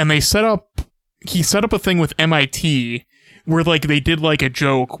 million. And he set up a thing with MIT where like they did like a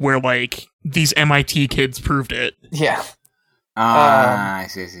joke where like these MIT kids proved it. Yeah. I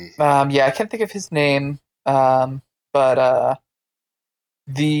see. Yeah, I can't think of his name. But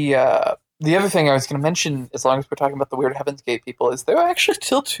the other thing I was going to mention, as long as we're talking about the Weird Heavens Gate people, is there are actually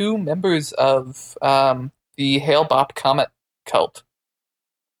still 2 members of the Hale Bopp Comet cult.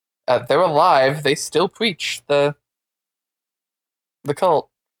 They're alive. They still preach the cult.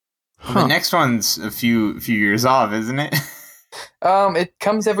 The next one's a few years off, isn't it? It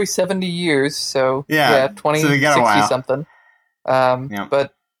comes every 70 years, so Yeah, 20, so they got a 60 while. something. Yeah.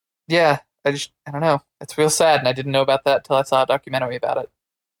 But yeah, I don't know. It's real sad, and I didn't know about that until I saw a documentary about it.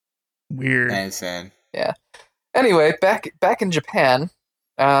 Weird. That is sad. Anyway, back in Japan.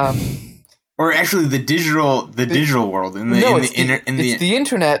 Or actually, the digital world It's the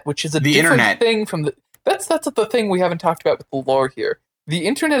internet, which is a The different internet. thing from the. That's the thing we haven't talked about with the lore here. The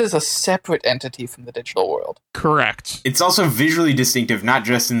internet is a separate entity from the digital world. Correct. It's also visually distinctive, not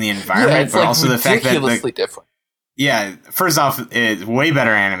just in the Yeah, environment, it's but like also the fact that ridiculously different. first off, it's way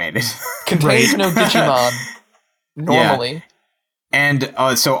better animated. Contains no Digimon normally. And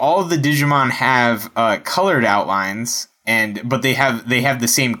so all of the Digimon have colored outlines, but they have the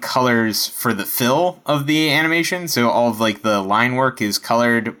same colors for the fill of the animation. So all of like the line work is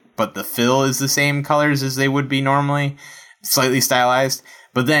colored, but the fill is the same colors as they would be normally, slightly stylized.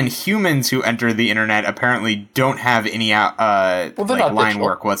 But then humans who enter the internet apparently don't have any they're like not line digital.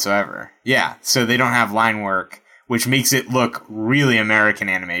 work whatsoever. Yeah, so they don't have line work, which makes it look really American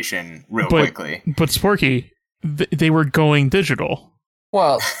animation real quickly. But Sporky, they were going digital.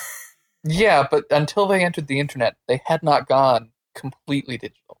 Well, yeah, but until they entered the internet, they had not gone completely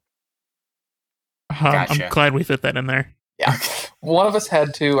digital. Gotcha. I'm glad we fit that in there. Yeah, one of us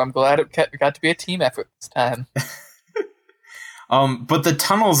had to. I'm glad it got to be a team effort this time. But the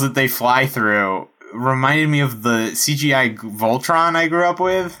tunnels that they fly through reminded me of the CGI Voltron I grew up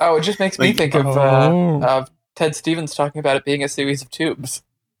with. Oh, it just makes me Like- think of Oh. Ted Stevens talking about it being a series of tubes.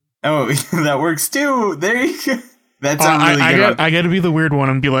 Oh, that works too. There you go. That's a really good one. I got to be the weird one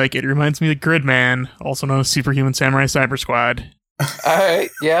and be like, it reminds me of Gridman, also known as Superhuman Samurai Cyber Squad. All right,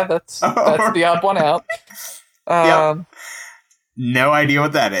 yeah, that's the odd one out. No idea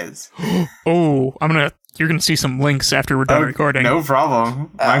what that is. Oh, you're gonna see some links after we're done recording. No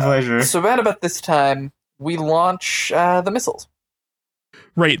problem. My pleasure. So around about this time, we launch the missiles.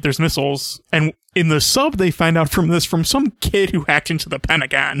 Right, there's missiles, and in the sub they find out from some kid who hacked into the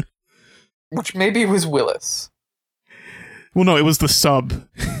Pentagon. Which maybe was Willis. Well, no, it was the sub,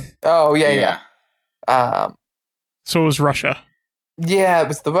 Oh, yeah. so it was Russia. Yeah, it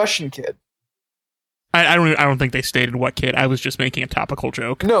was the Russian kid. I don't think they stated what kid. I was just making a topical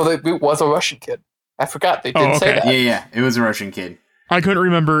joke. No, it was a Russian kid. I forgot they did say okay. that. Yeah. It was a Russian kid. I couldn't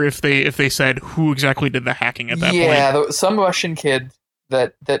remember if they said who exactly did the hacking at that point. Yeah, some Russian kid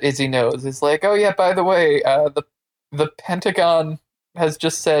that Izzy knows is like, oh yeah, by the way, the Pentagon has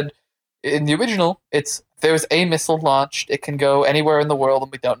just said in the original, there's a missile launched. It can go anywhere in the world,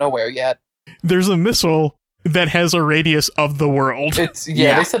 and we don't know where yet. There's a missile that has a radius of the world.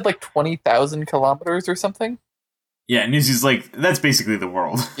 Yeah. They said like 20,000 kilometers or something. Yeah, and Izzy's like, that's basically the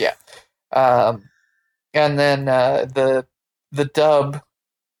world. And then the dub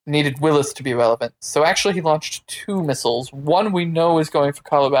needed Willis to be relevant. So actually he launched 2 missiles. One we know is going for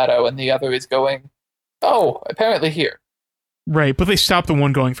Colorado, and the other is going, apparently here. Right, but they stopped the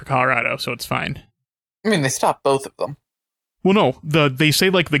one going for Colorado, so it's fine. I mean, they stopped both of them. Well, no, they say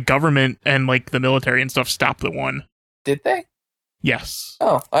like the government and like the military and stuff stopped the one. Did they? Yes.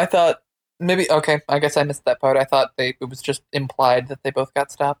 Oh, I thought maybe. Okay, I guess I missed that part. I thought it was just implied that they both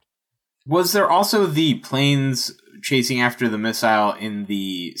got stopped. Was there also the planes chasing after the missile in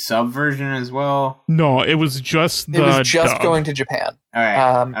the sub version as well? No, it was just It was just dub. going to Japan. All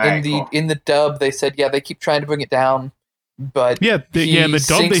right. In the dub, they said they keep trying to bring it down, but Yeah, in the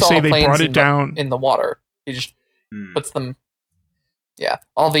dub sinks they all say the they planes brought it down. in the water. He just puts them. Yeah,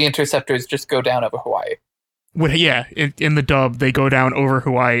 all the interceptors just go down over Hawaii. In the dub they go down over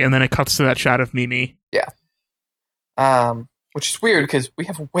Hawaii, and then it cuts to that shot of Mimi. Which is weird because we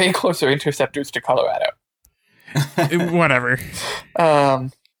have way closer interceptors to Colorado. Whatever.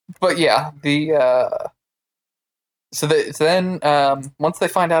 But yeah, So then, once they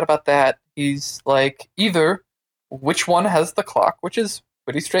find out about that, he's like, either which one has the clock, which is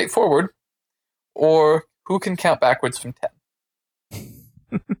pretty straightforward, or who can count backwards from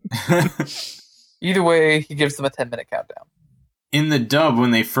 10. Either way, he gives them a 10-minute countdown. In the dub,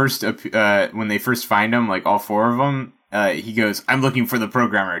 when they first find him, like all four of them, he goes, "I'm looking for the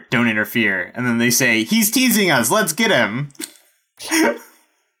programmer. Don't interfere." And then they say, "He's teasing us. Let's get him."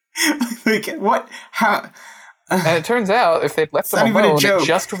 Like what? How? And it turns out, if they'd left It's not them even a alone, it joke.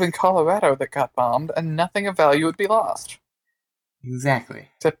 just would have been Colorado that got bombed, and nothing of value would be lost. Exactly.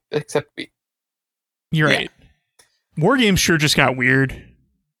 Except we. You're Yeah. right. War games sure just got weird,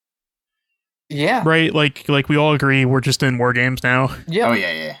 Yeah. right? Like we all agree we're just in war games now. Yep. Oh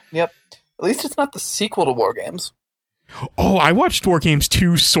yeah. Yep. At least it's not the sequel to War Games. Oh, I watched War Games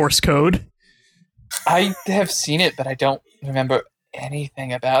 2 source code. I have seen it, but I don't remember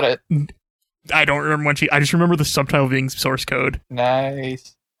anything about it. I don't remember when I just remember the subtitle being source code.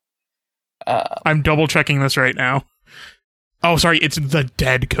 Nice. I'm double checking this right now. Oh, sorry, it's the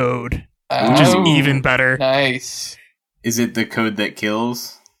dead code, which is Oh, even better. Nice. Is it the code that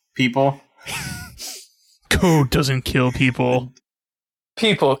kills people? Code doesn't kill people.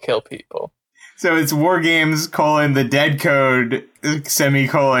 People kill people. So it's War Games : the dead code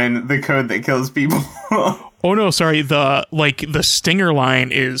semicolon the code that kills people. Oh no, sorry. The stinger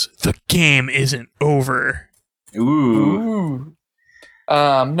line is the game isn't over. Ooh.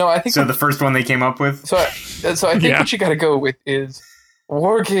 No, I think So the first one they came up with. So I think Yeah. what you got to go with is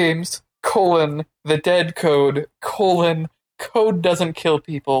War Games : the dead code : code doesn't kill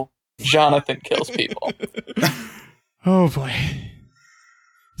people. Jonathan kills people. Oh boy.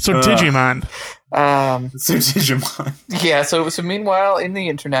 So Ugh. Digimon. So Digimon. Yeah. So meanwhile, in the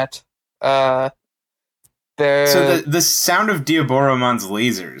internet, there. So the sound of Diaboromon's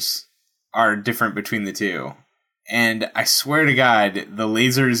lasers are different between the two. And I swear to God, the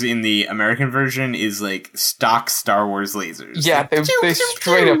lasers in the American version is like stock Star Wars lasers. Yeah, Like, they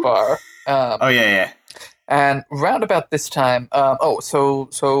straight up are. Oh yeah. And round about this time,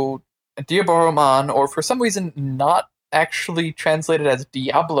 so Diaboromon, or for some reason not actually translated as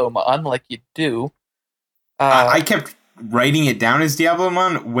Diablomon like you do. I kept writing it down as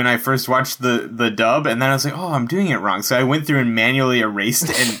Diablomon when I first watched the dub, and then I was like, oh, I'm doing it wrong. So I went through and manually erased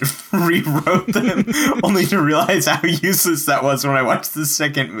and rewrote them, only to realize how useless that was when I watched the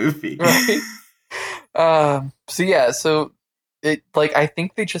second movie. Right? So it I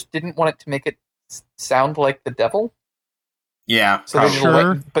think they just didn't want it to make it sound like the devil. Yeah, So they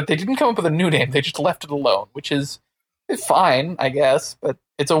probably. just but they didn't come up with a new name. They just left it alone, which is fine, I guess. But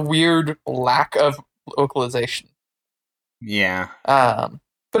it's a weird lack of localization. Yeah.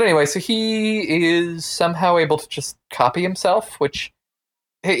 But anyway, so he is somehow able to just copy himself. Which,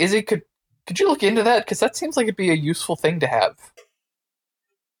 hey, Izzy, could you look into that? Because that seems like it'd be a useful thing to have.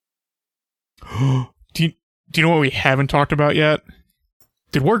 Do you know what we haven't talked about yet?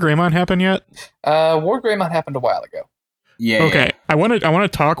 Did War Greymon happen yet? War Greymon happened a while ago. Yeah. Okay, I want to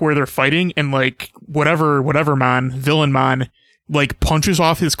talk where they're fighting and whatever villain mon punches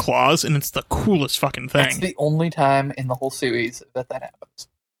off his claws, and it's the coolest fucking That's thing. the only time in the whole series that happens.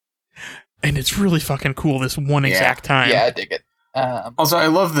 And it's really fucking cool this one Yeah. exact time. Yeah, I dig it. Also, I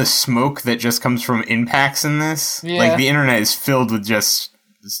love the smoke that just comes from impacts in this. Yeah. Like, the internet is filled with just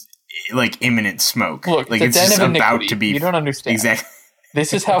imminent smoke. Look, like, it's a den just of about iniquity. to be. You don't understand. Exactly.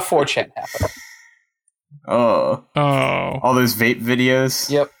 This is how 4chan happened. Oh. Oh, All those vape videos.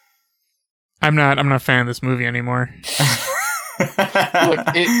 Yep. I'm not a fan of this movie anymore. Look,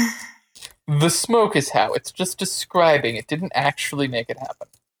 the smoke is how. It's just describing. It didn't actually make it happen.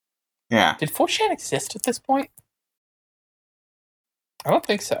 Yeah. Did 4chan exist at this point? I don't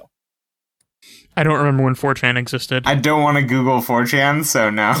think so. I don't remember when 4chan existed. I don't want to Google 4chan, so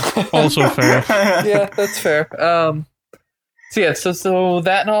no. Also fair. Yeah, that's fair. So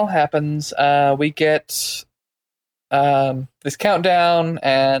that and all happens. We get this countdown,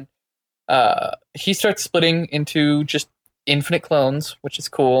 and he starts splitting into just infinite clones, which is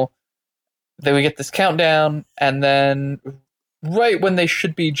cool. Then we get this countdown, and then right when they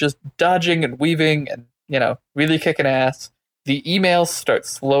should be just dodging and weaving and, really kicking ass, the emails start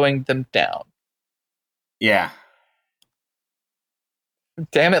slowing them down. Yeah.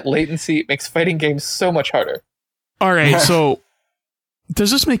 Damn it, latency makes fighting games so much harder. All right, so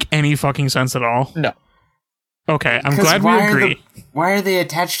does this make any fucking sense at all? No. Okay, I'm 'Cause glad we agree. Why are they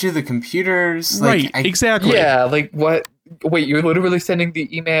attached to the computers? Right, exactly. Yeah, what? Wait, you're literally sending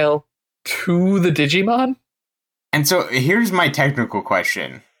the email to the Digimon? And so here's my technical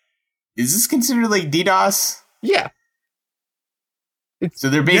question. Is this considered like DDoS? Yeah. So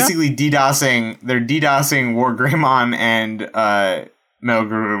they're basically DDoSing. They're DDoSing War Greymon and Metal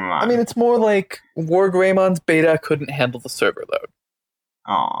Garurumon. I mean, it's more like War Greymon's beta couldn't handle the server load.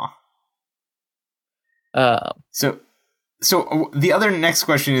 Aw. Um, So the other next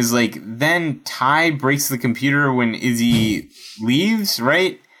question is like, then Ty breaks the computer when Izzy leaves,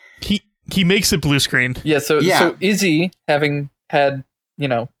 right? He makes it blue screen. yeah, so Yeah. Izzy, having had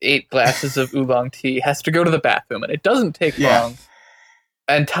 8 glasses of oolong tea, has to go to the bathroom, and it doesn't take Yeah. long.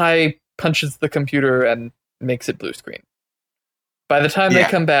 And Ty punches the computer and makes it blue screen. By the time they Yeah.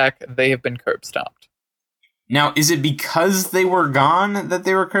 come back, they have been curb stomped. Now, is it because they were gone that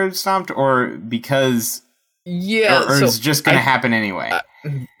they were curb stomped, or because, Yeah, or so it's just going to I- happen anyway?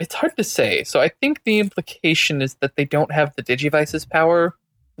 it's hard to say. So I think the implication is that they don't have the Digivice's power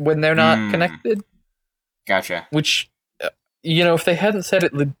when they're not connected. Gotcha. Which, if they hadn't said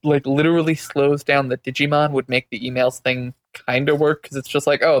it like literally slows down the Digimon, would make the emails thing kind of work, because it's just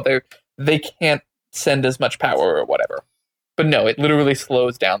like, oh, they can't send as much power or whatever. But no, it literally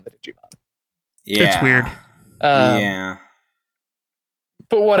slows down the Digimon. Yeah. It's weird. Yeah.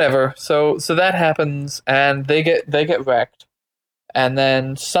 But whatever. So that happens, and they get wrecked, and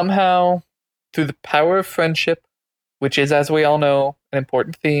then somehow, through the power of friendship, which is, as we all know, an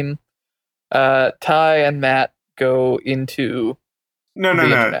important theme, Ty and Matt go into No. the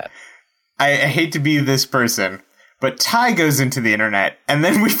internet. I hate to be this person, but Ty goes into the internet, and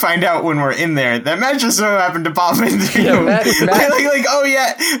then we find out when we're in there that Matt just so happened to pop into. Yeah, Matt- like, oh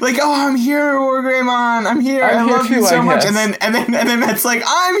yeah, like, oh, I'm here, War Greymon, I'm here, I'm I here love too, you so I much, guess. and then Matt's like,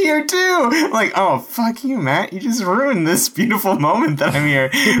 I'm here too. I'm like, oh, fuck you, Matt, you just ruined this beautiful moment that I'm here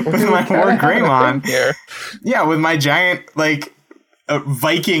with my Kinda War having a Greymon. thing here. Yeah, with my giant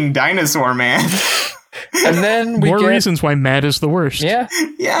Viking dinosaur man. And then we More get reasons why Matt is the worst. yeah,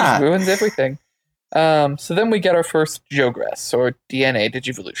 Yeah. ruins everything. So then we get our first Jogress, or DNA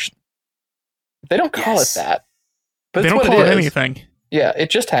Digivolution. They don't call Yes. it that, but They it's don't what call it is. anything. Yeah, it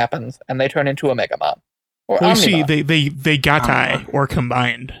just happens, and they turn into a Megamon. Or Well, you see, Omnimon. they gatai, Omnimon. or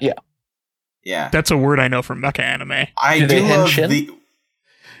combined. Yeah. That's a word I know from mecha anime. I Do do they love henshin? the.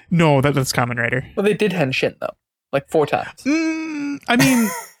 No, that's Kamen Rider. Well, they did Henshin, though. Like 4 times. I mean,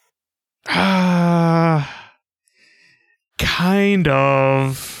 kind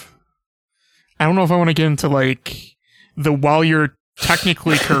of. I don't know if I want to get into like the while you're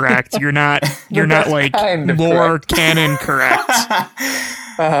technically correct, you're not like kind of lore canon correct.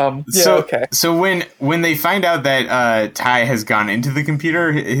 Okay. So when they find out that Ty has gone into the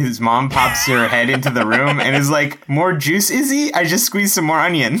computer, his mom pops her head into the room and is like, "More juice, Izzy? I just squeezed some more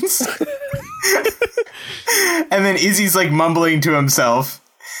onions." And then Izzy's like mumbling to himself.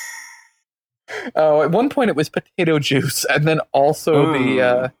 Oh, at one point it was potato juice, and then also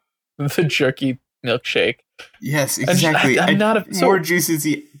Ooh. the jerky milkshake. Yes, exactly. I'm not a- so- more juice,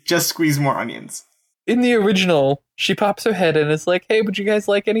 Izzy. Just squeeze more onions. In the original, she pops her head and is like, "Hey, would you guys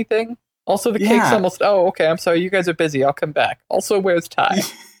like anything?" Also, the cake's Yeah. almost. Oh, okay. I'm sorry. You guys are busy. I'll come back. Also, where's Ty?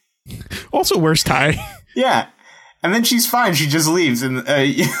 Also, where's Ty? Yeah, and then she's fine. She just leaves, and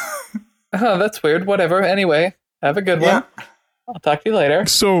Oh, that's weird. Whatever. Anyway, have a good yeah. one. I'll talk to you later.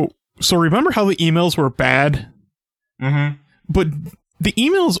 So remember how the emails were bad, Mm-hmm. but the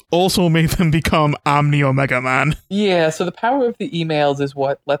emails also made them become Omni Omega Man. Yeah. So the power of the emails is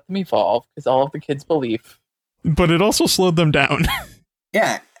what let them evolve, because all of the kids' belief. But it also slowed them down.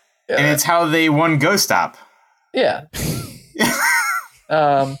 Yeah, and it's how they won Ghost Stop. Yeah.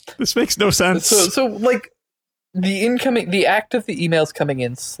 This makes no sense. So like the act of the emails coming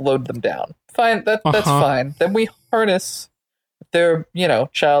in slowed them down. Fine, that's Uh-huh. fine. Then we harness their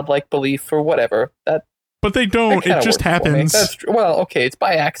childlike belief or whatever. That But they that don't. kinda It just worked for me. happens. That's true. Well, okay, it's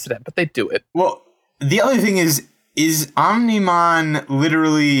by accident, but they do it. Well, the other thing is Omnimon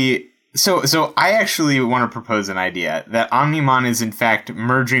literally... So I actually want to propose an idea that Omnimon is in fact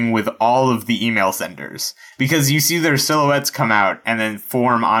merging with all of the email senders, because you see their silhouettes come out and then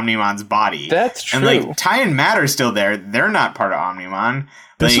form Omnimon's body. That's true. And like Ty and Matt are still there. They're not part of Omnimon.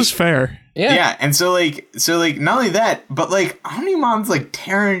 This Like, is fair. Yeah. and so not only that, but like Omnimon's like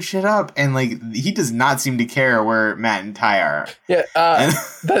tearing shit up, and like he does not seem to care where Matt and Ty are. Yeah.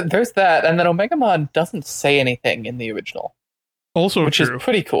 And- There's that, and then Omegamon doesn't say anything in the original, Also which true. is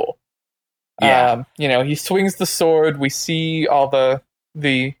pretty cool. Yeah. He swings the sword. We see all the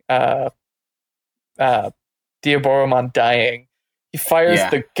Diaboromon dying. He fires Yeah.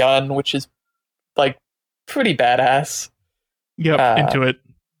 the gun, which is like pretty badass. Yep, into it.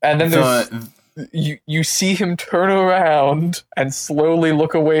 And then there's the, you see him turn around and slowly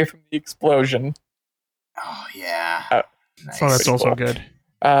look away from the explosion. oh yeah. Nice. So that's pretty also cool. good.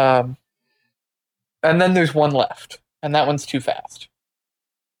 And then there's one left, and that one's too fast.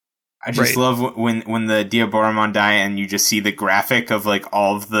 I just Right. love when the Diaboromon die and you just see the graphic of like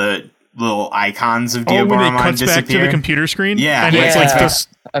all of the little icons of Oh, when it Diaboromon cuts back to disappear. the computer screen? Yeah, And it's yeah. like this,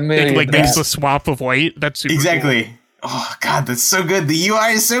 Amelia, it like makes the swap of white. That's super Exactly. Oh god, that's so good. The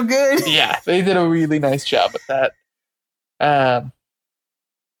UI is so good. Yeah, they did a really nice job with that. cool.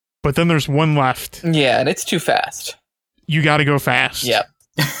 But then there's one left. Yeah, and it's too fast. You got to go fast. Yep.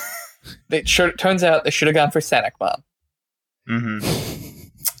 Turns out they should have gone for Sanakmon. Mm-hmm.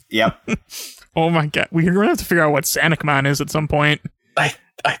 Yep. Oh my god. We're going to have to figure out what Sanakmon is at some point. I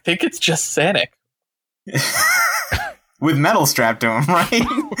think it's just Sanic. With metal strapped to him,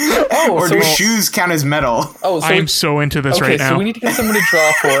 right? Or so do it's- shoes count as metal? Oh, so I am so into this okay, right now. so we need to get someone to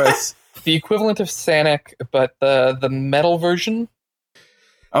draw for us the equivalent of Sanic, but the metal version.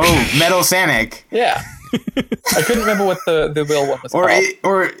 Oh, metal Sanic. Yeah. I couldn't remember what the real one was called.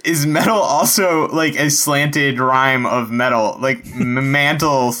 Or is metal also like a slanted rhyme of metal? Like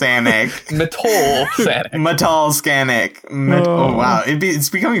mantle Sanic. Metal Sanic. Metal Scanic. Oh wow. It's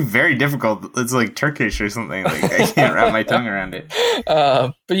becoming very difficult. It's like Turkish or something. Like I can't wrap my tongue around it.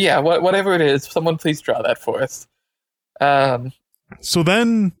 But yeah, whatever it is, someone please draw that for us. So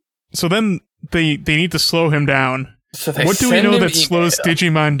then they need to slow him down. So they What do we send know him that slows email.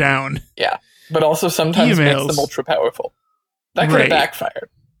 Digimon down? Yeah, but also sometimes makes Emails. them ultra powerful. That could have Right. backfired.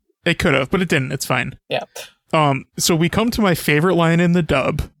 It could have, but it didn't. It's fine. Yeah. So we come to my favorite line in the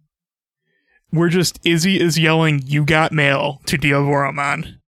dub. Where just Izzy is yelling, "You got mail" to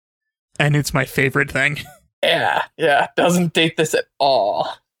Diaboromon. And it's my favorite thing. Yeah. Doesn't date this at all.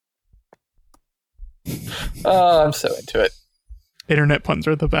 Oh, I'm so into it. Internet puns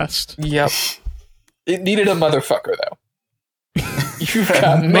are the best. Yep. It needed a motherfucker though. You've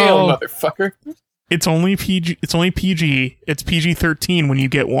got mail, No. motherfucker. It's only PG. It's only PG. It's PG-13 when you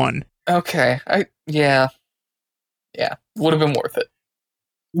get one. Okay. Yeah. Would have been worth it.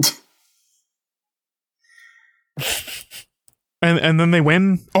 And then they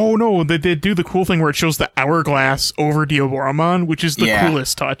win. Oh no, they do the cool thing where it shows the hourglass over Diaboromon, which is the Yeah.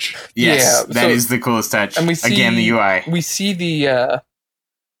 coolest touch. Yes, Yeah, that so- is the coolest touch. And we see Again, the UI. We see the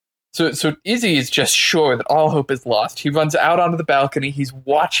so Izzy is just sure that all hope is lost. He runs out onto the balcony. He's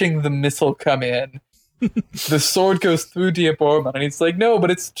watching the missile come in. The sword goes through Diaboromon, and he's like, "No, but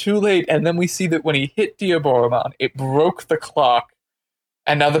it's too late." And then we see that when he hit Diaboromon, it broke the clock,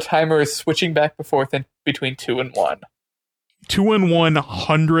 and now the timer is switching back and forth in between 2 and 1. 2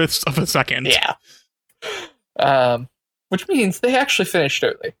 1/100ths of a second. Yeah. Which means they actually finished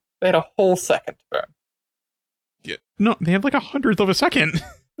early. They had a whole second to burn. No, they have like 100th of a second.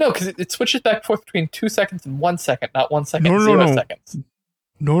 No, because it switches back and forth between 2 seconds and 1 second, not 1 second No, and no, 0 no. seconds.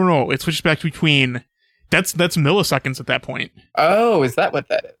 No, it switches back between. That's milliseconds at that point. Oh, is that what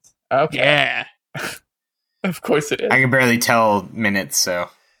that is? Okay. Yeah. Of course it is. I can barely tell minutes, so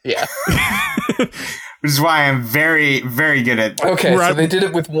Yeah. which is why I'm very, very good at. Okay, We're so at- they did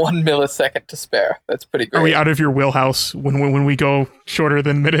it with 1 millisecond to spare. That's pretty great. Are we out of your wheelhouse when we go shorter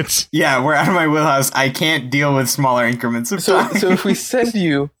than minutes? Yeah, we're out of my wheelhouse. I can't deal with smaller increments of So time. if we send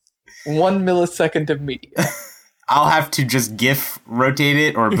you 1 millisecond of media, I'll have to just GIF rotate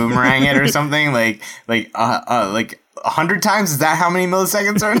it or boomerang it or something like 100 times. Is that how many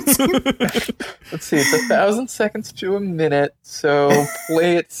milliseconds are in a second? let's see, it's 1,000 seconds to a minute, so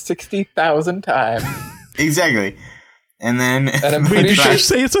play it 60,000 times. Exactly. And then And I'm Wait, pretty did sure. you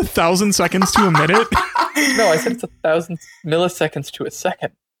say it's 1,000 seconds to a minute? No, I said it's 1,000 milliseconds to a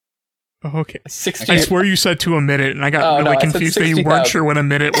second. Oh, okay. 60. I swear you said to a minute, and I got Oh, no, really I said confused that you 60,000. weren't sure what a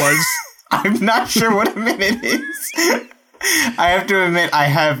minute was. I'm not sure what a minute is. I have to admit, I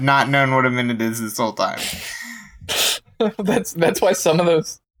have not known what a minute is this whole time. That's why some of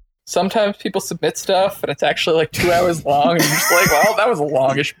those. Sometimes people submit stuff and it's actually like 2 hours long, and you're just like, well, that was a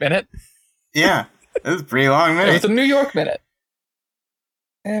longish minute. Yeah, it was a pretty long It was minute. a New York minute.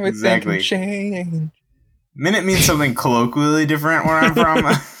 Everything Exactly. can change. Minute means something colloquially different where I'm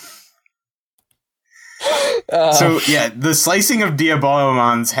from. So yeah, the slicing of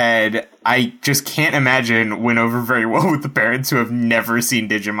Diabolomon's head, I just can't imagine went over very well with the parents who have never seen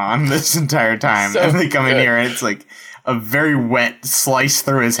Digimon this entire time. So And they come in good. here and it's like a very wet slice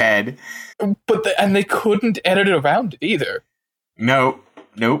through his head. and they couldn't edit around it either. Nope.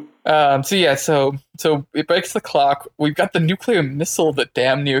 So it breaks the clock. We've got the nuclear missile that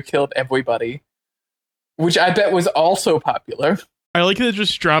damn near killed everybody, which I bet was also popular. I like that it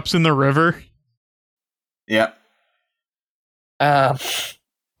just drops in the river. Yep. Um,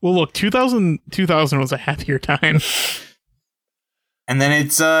 Well, look, 2000 was a happier time. And then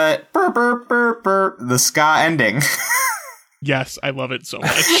it's burr, burr, burr, burr, the ska ending. Yes, I love it so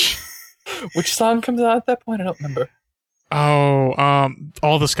much. which song comes out at that point? I don't remember. Oh,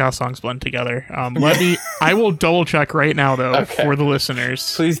 all the ska songs blend together. I will double check right now though Okay. for the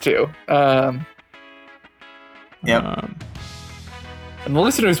listeners. Please do. Yep. And the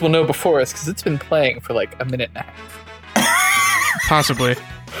listeners will know before us because it's been playing for like a minute and a half. Possibly.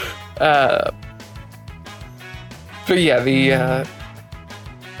 But yeah, the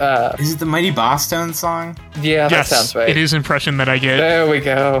Is it the Mighty Boss Tones song? yeah, that Yes, sounds right. it is impression that I get. There we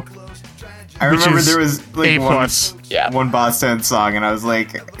go. I Which remember is there was A like plus. Yeah. one Boss Tones song, and I was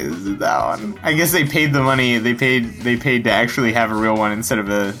like, "Is it that one?" I guess they paid the money. They paid to actually have a real one instead of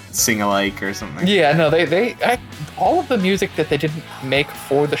a sing-alike or something. Yeah, no, all of the music that they didn't make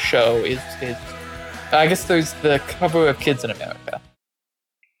for the show is. I guess there's the cover of Kids in America,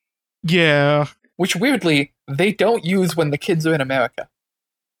 Yeah. which weirdly they don't use when the kids are in America.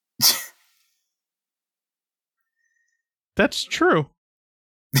 That's true.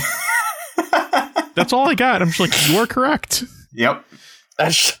 That's all I got. I'm just like, you are correct. Yep.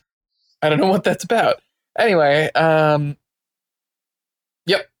 I don't know what that's about. Anyway,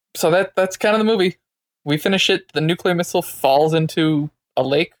 yep. So that's kind of the movie. We finish it. The nuclear missile falls into a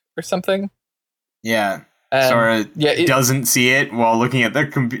lake or something. Yeah. And Sora yeah, doesn't see it while looking at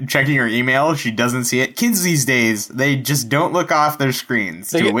checking her email. She doesn't see it. Kids these days, they just don't look off their screens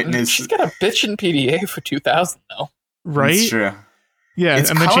to witness. She's got a bitchin' PDA for 2000 though. Right? It's true. Yeah. It's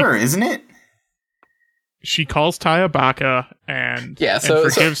and then color, isn't it? she calls Taya Baka and, Yeah, and so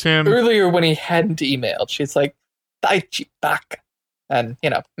forgives him. Earlier when he hadn't emailed, she's like, Taichi Baka. And,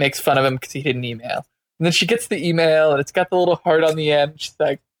 makes fun of him because he didn't email. And then she gets the email and it's got the little heart on the end. She's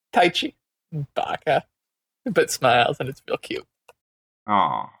like, Taichi Baka. But smiles and it's real cute.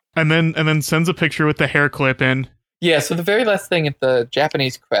 Aw. And then sends a picture with the hair clip in. Yeah, so the very last thing at the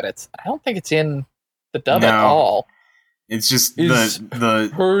Japanese credits, I don't think it's in the dub at No. all. It's just Is the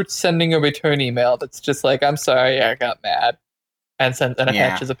Her sending a return email that's just like, I'm sorry, I got mad. And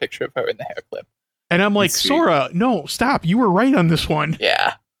attaches a picture of her in the hair clip. And I'm like, That's sweet. Sora, no, stop. You were right on this one.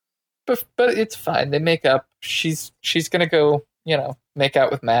 Yeah. But it's fine. They make up. She's gonna go, make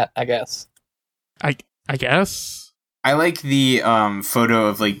out with Matt, I guess. I guess. I like the photo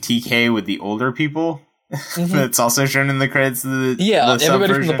of like TK with the older people. Mhm. That's also shown in the credits. The Yeah, the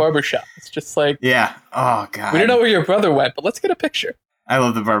everybody from the sub-version. barbershop. It's just like, Yeah. Oh god. we don't know where your brother went, but let's get a picture. I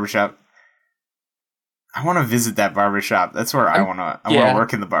love the barbershop. I want to visit that barbershop. That's where I want to. I want Yeah. to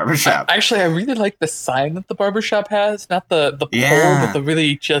work in the barbershop. I really like the sign that the barbershop has. Not the pole, Yeah. but the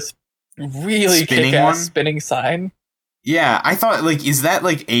really Spinning kick-ass one? spinning sign. Yeah, I thought like, is that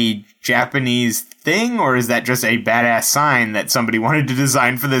like a Japanese thing, or is that just a badass sign that somebody wanted to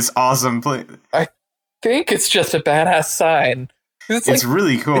design for this awesome place? I think it's just a badass sign. It's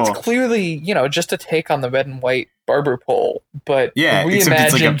really cool. It's clearly, just a take on the red and white barber pole, but Yeah, except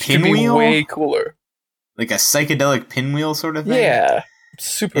it's like a reimagined to be pinwheel? way cooler. Like a psychedelic pinwheel sort of thing. Yeah,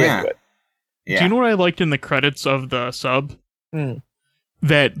 super Yeah. into it. Yeah. Do you know what I liked in the credits of the sub? Hmm.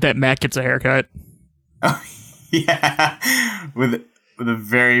 That Matt gets a haircut. Oh, yeah, with a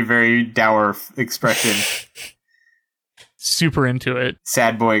very very dour expression, Super into it.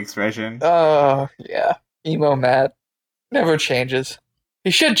 sad boy expression. Oh, yeah. Emo Matt never changes.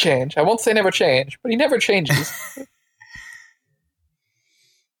 He should change. I won't say never change, but he never changes.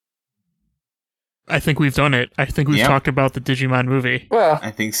 I think we've done it. I think we've Yep. talked about the Digimon movie. Well,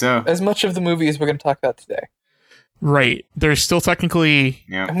 I think so. as much of the movie as we're going to talk about today. Right. There's still technically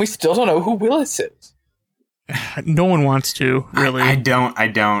Yeah. And we still don't know who Willis is. no one wants to, really. I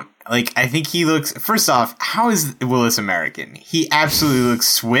don't. Like, I think he looks. First off, how is Willis American? He absolutely looks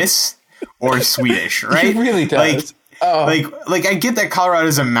Swiss or Swedish, right? He really does. Like I get that Colorado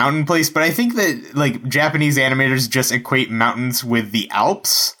is a mountain place, but I think that like Japanese animators just equate mountains with the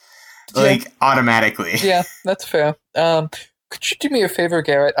Alps, like automatically. Yeah, that's fair. Could you do me a favor,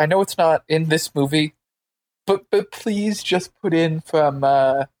 Garrett? I know it's not in this movie, but please just put in from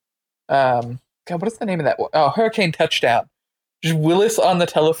God, what is the name of that one? Oh, Hurricane Touchdown. Just Willis on the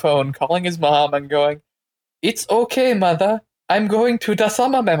telephone calling his mom and going, "It's okay, mother. I'm going to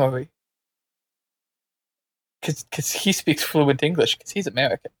Dasama Memory." Because he speaks fluent English, because he's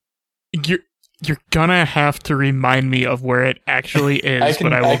American. You're gonna have to remind me of where it actually is,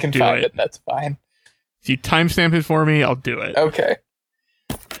 but I will can do find it. That's fine. If you timestamp it for me, I'll do it. Okay.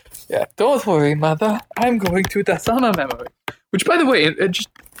 Yeah, don't worry, mother. I'm going to Dasama Memory. Which, by the way, just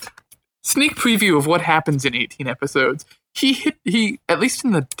sneak preview of what happens in 18 episodes. He at least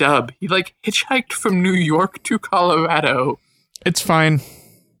in the dub, he hitchhiked from New York to Colorado. It's fine.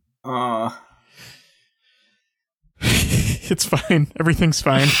 Uh, It's fine. Everything's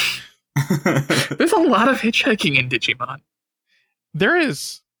fine. There's a lot of hitchhiking in Digimon. There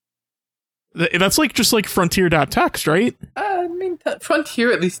is. That's like just like frontier.txt, right? I mean,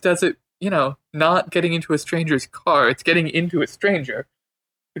 Frontier at least does it, not getting into a stranger's car. It's getting into a stranger,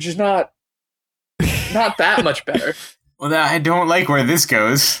 which is not that much better. Well, I don't like where this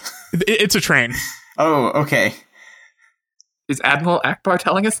goes. It's a train. Oh, okay. Is Admiral Akbar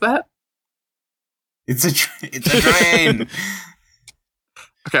telling us that? It's a train.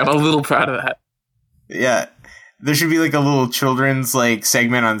 Okay, I'm a little proud of that. Yeah. There should be like a little children's like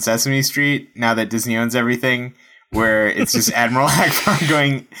segment on Sesame Street now that Disney owns everything, where it's just Admiral Akbar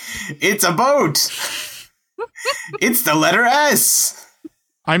going, "It's a boat. It's the letter S."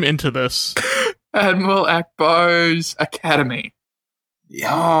 I'm into this. Admiral Akbar's Academy.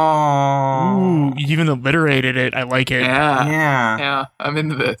 Oh. Ooh, you even alliterated it. I like it. Yeah. I'm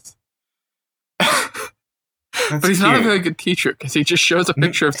into this. That's But he's not a cute. very good teacher because he just shows a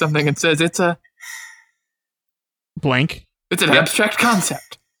picture of something and says it's an Blank. abstract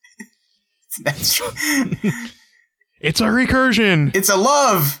concept. That's true. It's a recursion. It's a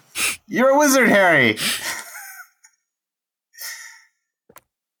love. You're a wizard, Harry.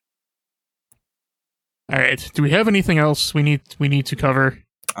 All right. Do we have anything else we need to cover?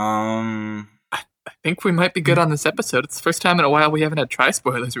 Um. I think we might be good on this episode. It's the first time in a while we haven't had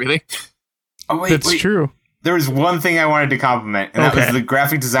tri-spoilers, really. Oh wait, That's true. There was one thing I wanted to compliment, and that Okay. was the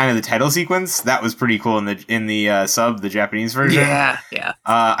graphic design of the title sequence. That was pretty cool in the sub, the Japanese version. Yeah.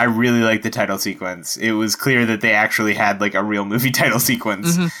 I really liked the title sequence. It was clear that they actually had like a real movie title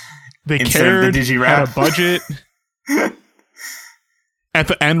sequence. Mm-hmm. They Instead of cared, the Digirap. had a budget. At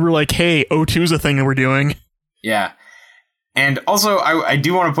the end, we're like, hey, O2's a thing that we're doing. Yeah. And also, I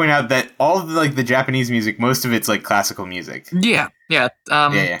do want to point out that all of the Japanese music, most of it's like classical music. Yeah. Yeah.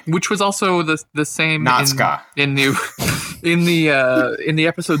 Which was also the same Not ska. in the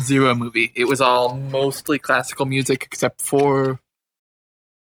episode 0 movie. It was all mostly classical music except for,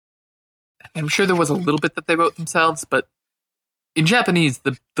 I'm sure there was a little bit that they wrote themselves, but in Japanese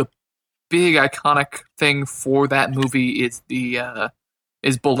the big iconic thing for that movie is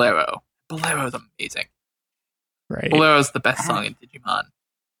is Bolero. Bolero's amazing. Right. Bolero's the best song in Digimon,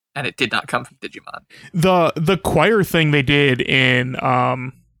 and it did not come from Digimon. The choir thing they did in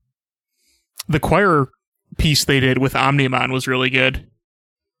the choir piece they did with Omnimon was really good.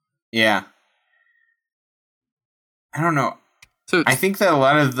 Yeah. I don't know. So I think that a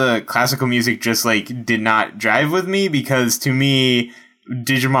lot of the classical music just like did not jive with me because to me,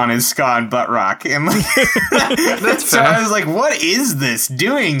 Digimon is ska and butt rock, and like That's so fair. I was like, "What is this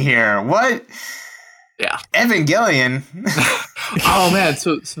doing here? What yeah. Evangelion?" Oh man,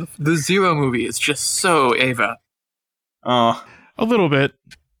 so the 0 movie is just so Eva. Oh, A little bit.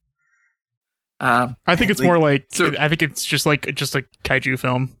 Um, I think it's more like So- I think it's just a kaiju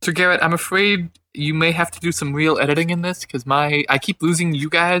film. so Garrett, I'm afraid you may have to do some real editing in this because I keep losing you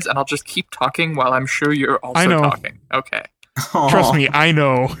guys, and I'll just keep talking while I'm sure you're also I know. talking. Okay. Trust me, I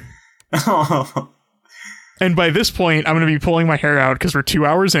know. Oh, And by this point, I'm going to be pulling my hair out because we're 2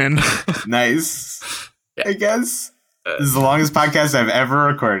 hours in. nice. Yeah. I guess this is the longest podcast I've ever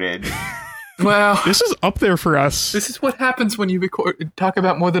recorded. Well, This is up there for us. this is what happens when you talk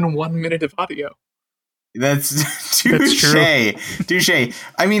about more than 1 minute of audio. That's That's true. touche.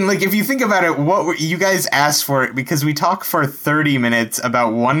 I mean, like if you think about it, you guys asked for it because we talk for 30 minutes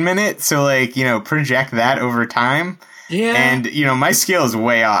about 1 minute, so like project that over time. Yeah. And my scale is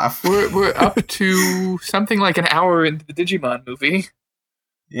way off. We're up to something like an hour into the Digimon movie.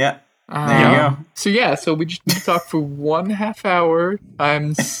 Yeah, there you go. So we just need to talk for 1/2 hour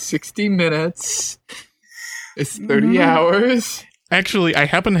times 60 minutes. It's 30 hours. Actually, I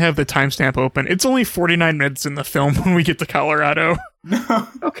happen to have the timestamp open. It's only 49 minutes in the film when we get to Colorado.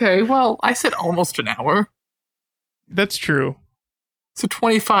 Okay, well, I said almost an hour. That's true. So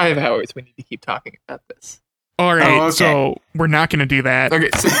 25 hours we need to keep talking about this. All right, okay. so we're not going to do that. Okay,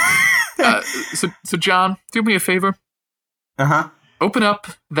 so John, do me a favor. Uh-huh. Open up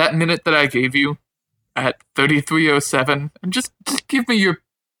that minute that I gave you at 33:07 and just give me your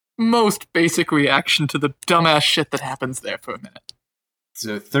most basic reaction to the dumbass shit that happens there for a minute.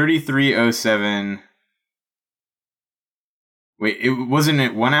 So 33:07. Wait, it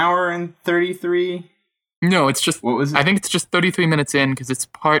wasn't 1 hour and 33? No, it's just, What was it? I think it's just 33 minutes in because it's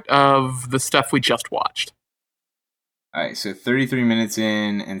part of the stuff we just watched. All right, so 33 minutes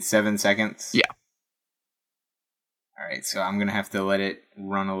in and 7 seconds. Yeah. All right, so I'm gonna have to let it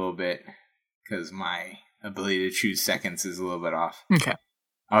run a little bit because my ability to choose seconds is a little bit off. Okay.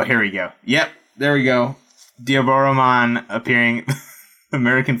 Oh, here we go. Yep, there we go. Diaboromon appearing,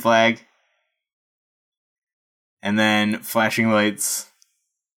 American flag, and then flashing lights,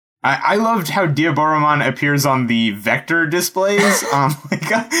 I loved how Diaboromon appears on the vector displays on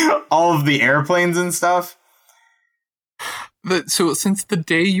all of the airplanes and stuff. So since the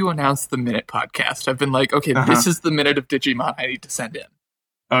day you announced the Minute podcast, I've been like, okay, this is the minute of Digimon I need to send in.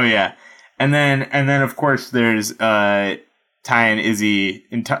 Oh yeah, and then of course there's Ty and Izzy,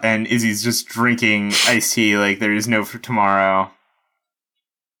 and Izzy's just drinking iced tea like there is no tomorrow.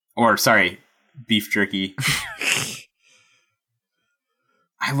 Or sorry, beef jerky.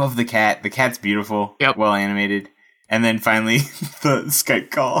 I love the cat. The cat's beautiful. Yep. Well animated. And then finally the Skype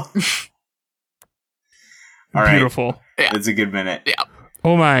call. All right. Beautiful. Yeah. It's a good minute. Yeah.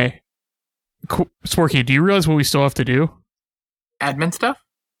 Oh my. Sporky, do you realize what we still have to do? Admin stuff?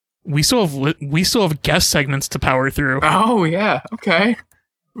 We still have guest segments to power through. Oh, yeah. Okay.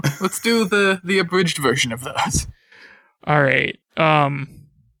 Let's do the abridged version of those. All right.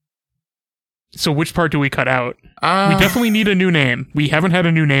 So which part do we cut out? We definitely need a new name. We haven't had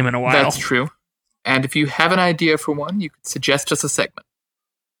a new name in a while. That's true. And if you have an idea for one, you could suggest us a segment.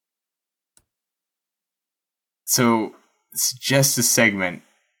 So, suggest a segment.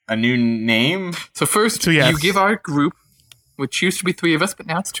 A new name? So first, yes. you give our group, which used to be 3 of us, but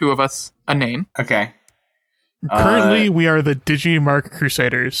now it's 2 of us, a name. Okay. Currently, we are the Digimark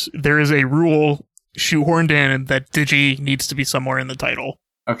Crusaders. There is a rule shoehorned in that Digi needs to be somewhere in the title.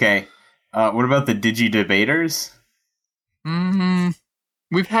 Okay. What about the Digi Debaters?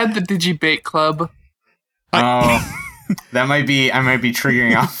 We've had the Digibate Club. Oh, I might be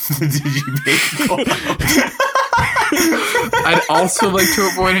triggering off the Digibate Club. I'd also like to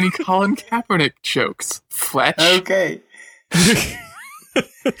avoid any Colin Kaepernick jokes. Fletch. Okay.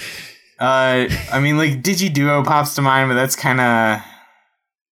 I mean, like Digiduo pops to mind, but that's kind of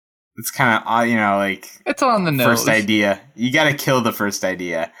like It's on the nose. first idea. You got to kill the first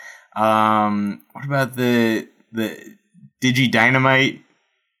idea. What about the Digi Dynamite?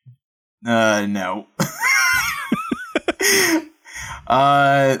 No.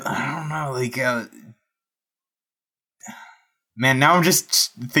 I don't know. Like, man, now I'm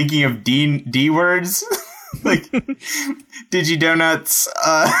just thinking of D words, like Digi Donuts.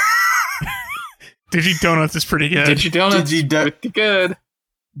 Digi Donuts is pretty good. Digidonuts, pretty good.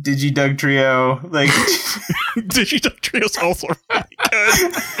 Digi Doug Trio, like Digi Trio is also pretty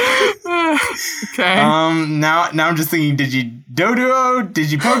good. Okay. Now I'm just thinking Digi Doduo,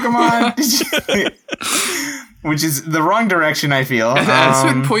 Digi Pokemon, which is the wrong direction. I feel. At a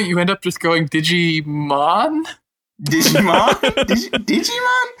certain point, you end up just going Digimon. Digimon,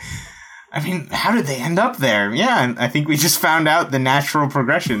 Digimon. I mean, how did they end up there? Yeah, I think we just found out the natural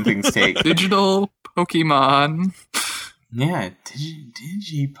progression things take. Digital Pokemon. Yeah,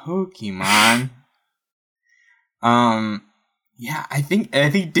 Digi Pokemon. Yeah, I think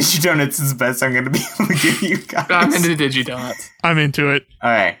Digi Donuts is the best I'm gonna be able to give you guys. I'm into Digidonuts. I'm into it.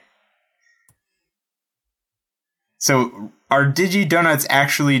 Alright. So, are Digi Donuts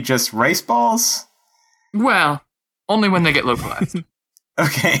actually just rice balls? Well, only when they get localized.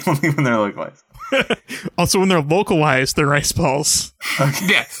 Okay, only when they're localized. Also, when they're localized, they're rice balls. Okay.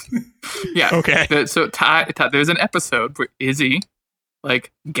 Yes. Yeah. Okay. So there's an episode where Izzy,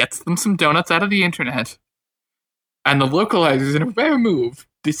 gets them some donuts out of the internet, and the localizers, in a rare move,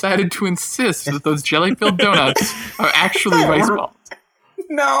 decided to insist that those jelly-filled donuts are actually rice balls.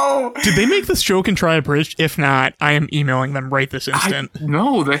 No! Did they make this joke and try abridged? If not, I am emailing them right this instant.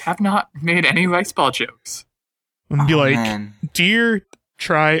 No, they have not made any rice ball jokes. And be like, man. dear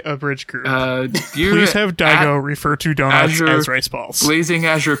try abridged group, Dear please have Daigo refer to donuts Azure as rice balls. Blazing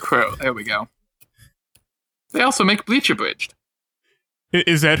Azure Crow. There we go. They also make Bleach abridged.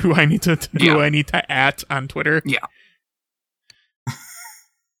 Is that who I need to Yeah. who I need to at on Twitter? Yeah.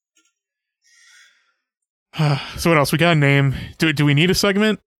 So what else? We got a name. Do we need a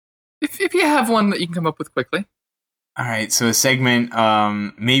segment? If you have one that you can come up with quickly. Alright, so a segment,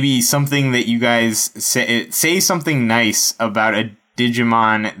 maybe something that you guys say something nice about a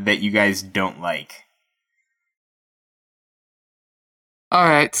Digimon that you guys don't like.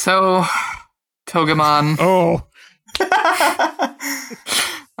 Alright, so Togemon. Oh,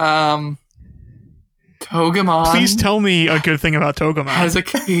 Togemon please tell me a good thing about Togemon. has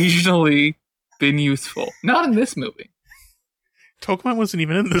occasionally been useful. Not in this movie. Togemon wasn't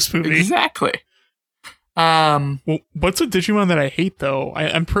even in this movie. Exactly. Well, what's a Digimon that I hate though?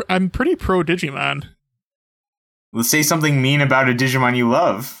 I'm pretty pro Digimon. Let's say something mean about a Digimon you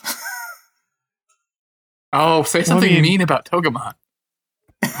love. Oh, say something mean- mean about Togemon.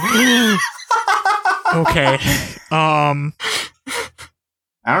 Okay. I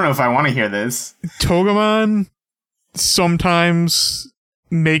don't know if I want to hear this. Togemon sometimes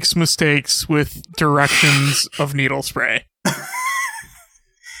makes mistakes with directions of needle spray.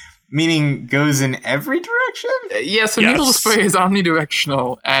 Meaning goes in every direction? Yeah, so Yes. needle spray is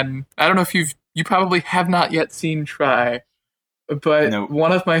omnidirectional, and I don't know if you probably have not yet seen Try, but Nope.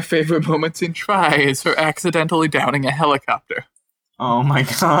 one of my favorite moments in Try is her accidentally downing a helicopter, Oh my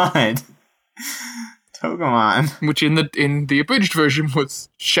god. Togemon. which in the abridged version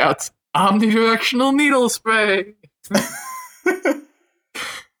shouts omnidirectional needle spray,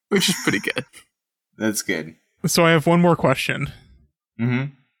 which is pretty good. That's good. So I have one more question.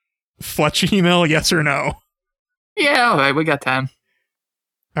 Mm-hmm. Fletch email, yes or no? Yeah, all right, we got time.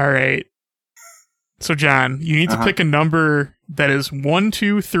 All right. So, John, you need to Uh-huh. pick a number that is 1,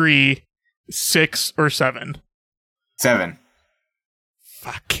 2, 3, 6, or 7. 7.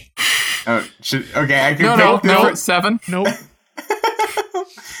 Fuck. Oh, okay, I can No, pick the- 7. Nope.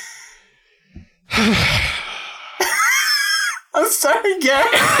 I'm sorry, Gary.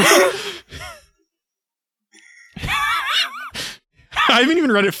 I haven't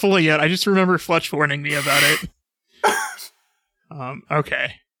even read it fully yet. I just remember Fletch warning me about it.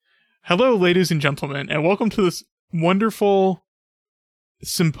 Okay. Hello, ladies and gentlemen, and welcome to this wonderful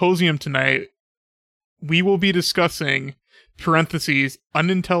symposium tonight. We will be discussing parentheses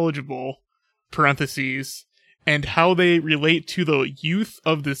unintelligible parentheses and how they relate to the youth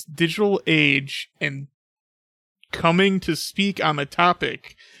of this digital age, and coming to speak on the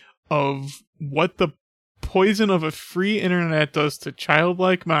topic of what the poison of a free internet does to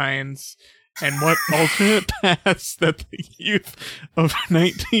childlike minds, and what alternate paths that the youth of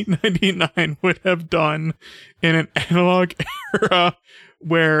 1999 would have done in an analog era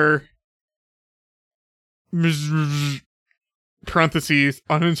where parentheses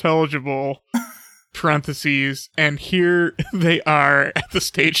unintelligible parentheses, and here they are at the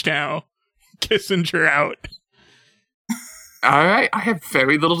stage now. Kissinger out. All right, I have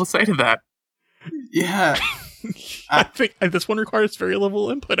very little to say to that. Yeah. I think this one requires very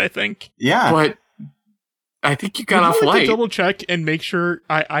little input, I think. Yeah. But I think you got Would off you like to light. double check and make sure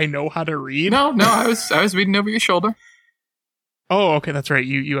I know how to read? No, I was reading over your shoulder. Oh, okay, that's right.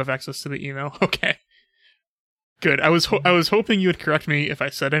 You have access to the email. Okay. Good. I was hoping you would correct me if I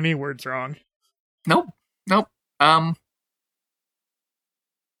said any words wrong. Nope.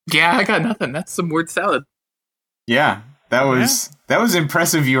 Yeah, I got nothing. That's some word salad. Yeah. That was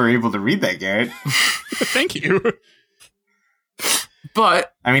impressive you were able to read that, Garrett. Thank you.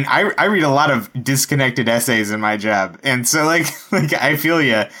 But I mean, I read a lot of disconnected essays in my job, and so like I feel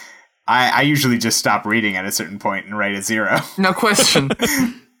you. I usually just stop reading at a certain point and write a 0. no question.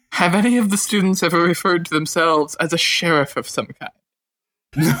 Have any of the students ever referred to themselves as a sheriff of some kind?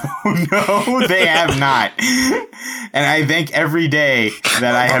 No, they have not. And I thank every day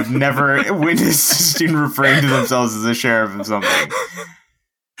that I have never witnessed a student referring to themselves as a sheriff of something.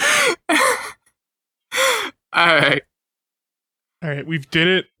 All right. All right, we've did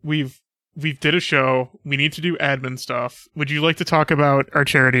it. We've did a show. We need to do admin stuff. Would you like to talk about our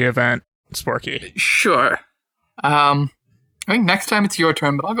charity event, Sporky? Sure. I think next time it's your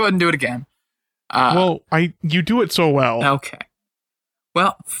turn, but I'll go ahead and do it again. Well, you do it so well. Okay.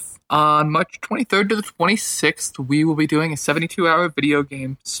 Well, on March 23rd to the 26th, we will be doing a 72-hour video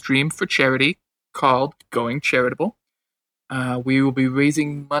game stream for charity called Going Charitable. We will be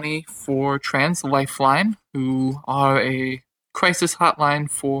raising money for Trans Lifeline, who are a crisis hotline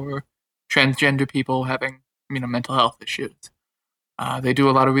for transgender people having, mental health issues. They do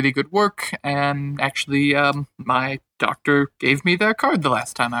a lot of really good work, and actually, my doctor gave me their card the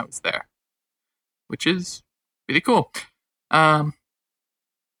last time I was there, which is really cool.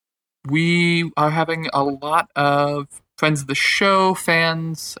 We are having a lot of friends of the show,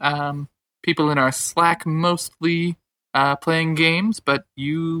 fans, people in our Slack mostly playing games, but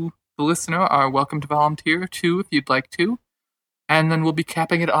you, the listener, are welcome to volunteer too if you'd like to. And then we'll be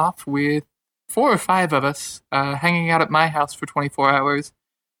capping it off with 4 or 5 of us hanging out at my house for 24 hours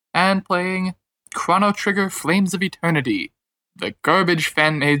and playing Chrono Trigger Flames of Eternity, the garbage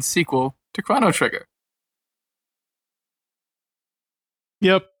fan-made sequel to Chrono Trigger.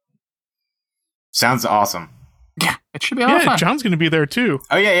 Yep. Sounds awesome. Yeah, it should be a lot of Yeah, fun. John's going to be there too.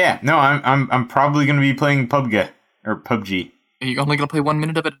 Oh yeah. No, I'm probably going to be playing PUBG or PUBG. Are you only going to play 1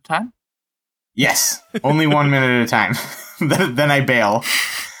 minute of it at a time? Yes, only 1 minute at a time. Then I bail.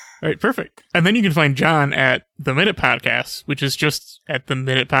 All right, perfect. And then you can find John at The Minute Podcast, which is just at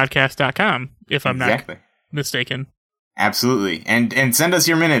theminutepodcast.com, if I'm Exactly. not mistaken. Absolutely. And send us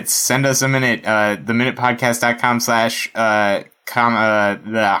your minutes. Send us a minute.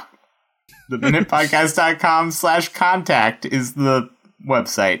 theminutepodcast.com/theminutepodcast.com/contact is the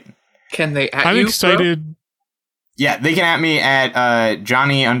website. Can they at I'm you, excited. Yeah, they can at me at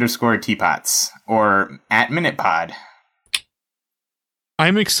Johnny_teapots or at MinutePod.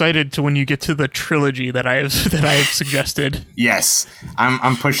 I'm excited to when you get to the trilogy that I have suggested. Yes,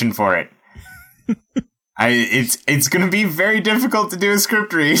 I'm pushing for it. It's going to be very difficult to do a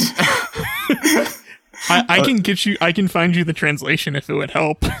script read. I can find you the translation if it would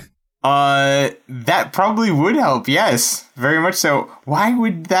help. That probably would help. Yes, very much so. Why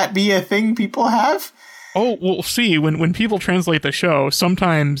would that be a thing people have? Oh, well, see, when people translate the show,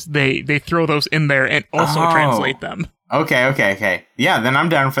 sometimes they throw those in there and also translate them. Okay. Yeah, then I'm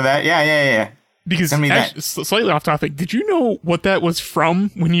down for that. Yeah. Because Send me that. Slightly off topic, did you know what that was from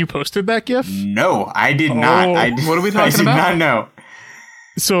when you posted that GIF? No, I did not. What are we talking I did about? not know.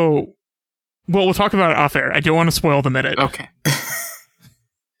 So, well, we'll talk about it off air. I don't want to spoil the minute. Okay.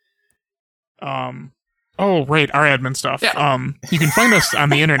 Oh, right, our admin stuff. Yeah. You can find us on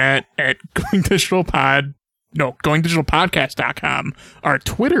the internet at goingdigitalpodcast.com. Our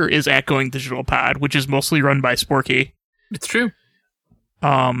Twitter is at goingdigitalpod, which is mostly run by Sporky. It's true.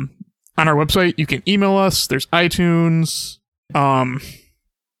 On our website, you can email us. There's iTunes.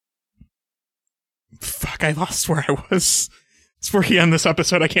 Fuck, I lost where I was. Sporky on this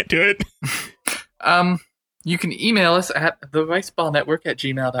episode, I can't do it. You can email us at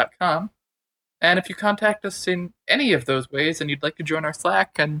theviceballnetwork@gmail.com. And if you contact us in any of those ways and you'd like to join our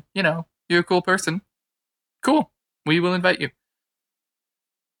Slack and, you're a cool person, cool. We will invite you.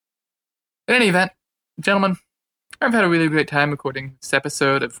 In any event, gentlemen, I've had a really great time recording this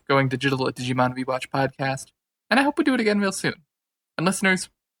episode of Going Digital, a Digimon Rewatch podcast, and I hope we do it again real soon. And listeners,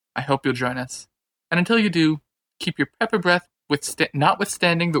 I hope you'll join us. And until you do, keep your pepper breath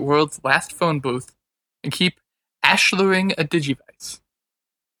notwithstanding the world's last phone booth, and keep ashlering a Digivice.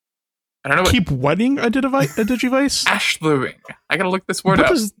 I don't know what... Keep wedding a Digivice? Ashlering. I gotta look this word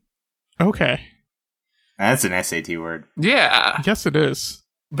up. Okay. That's an SAT word. Yeah. Yes, it is.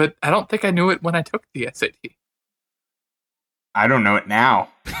 But I don't think I knew it when I took the SAT. I don't know it now.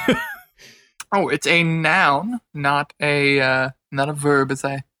 Oh, it's a noun, not a verb, as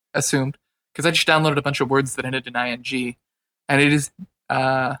I assumed. Because I just downloaded a bunch of words that ended in ing. And it is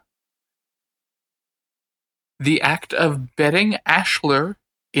the act of bedding ashlar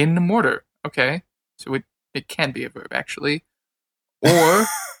in mortar. Okay, so it can be a verb, actually. Or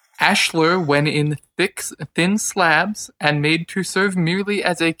ashlar when in thin slabs and made to serve merely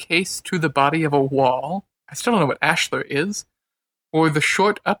as a case to the body of a wall. I still don't know what ashlar is. Or the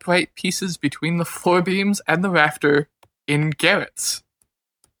short upright pieces between the floor beams and the rafter in garrets.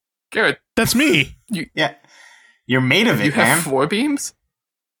 Garrett. That's me. Yeah. You're made of it, You have man. floor beams?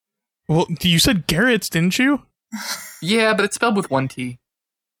 Well, you said Garrett's, didn't you? Yeah, but it's spelled with one T.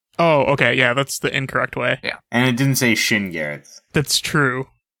 Oh, okay. Yeah, that's the incorrect way. Yeah. And it didn't say Shin Garrett's. That's true.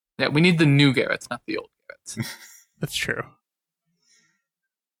 Yeah, we need the new Garretts, not the old Garretts. That's true.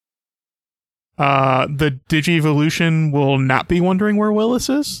 The Digivolution will not be wondering where Willis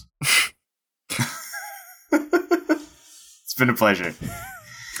is. It's been a pleasure.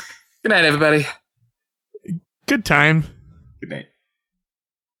 Good night, everybody. Good time. Good night.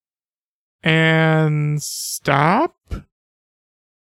 And stop.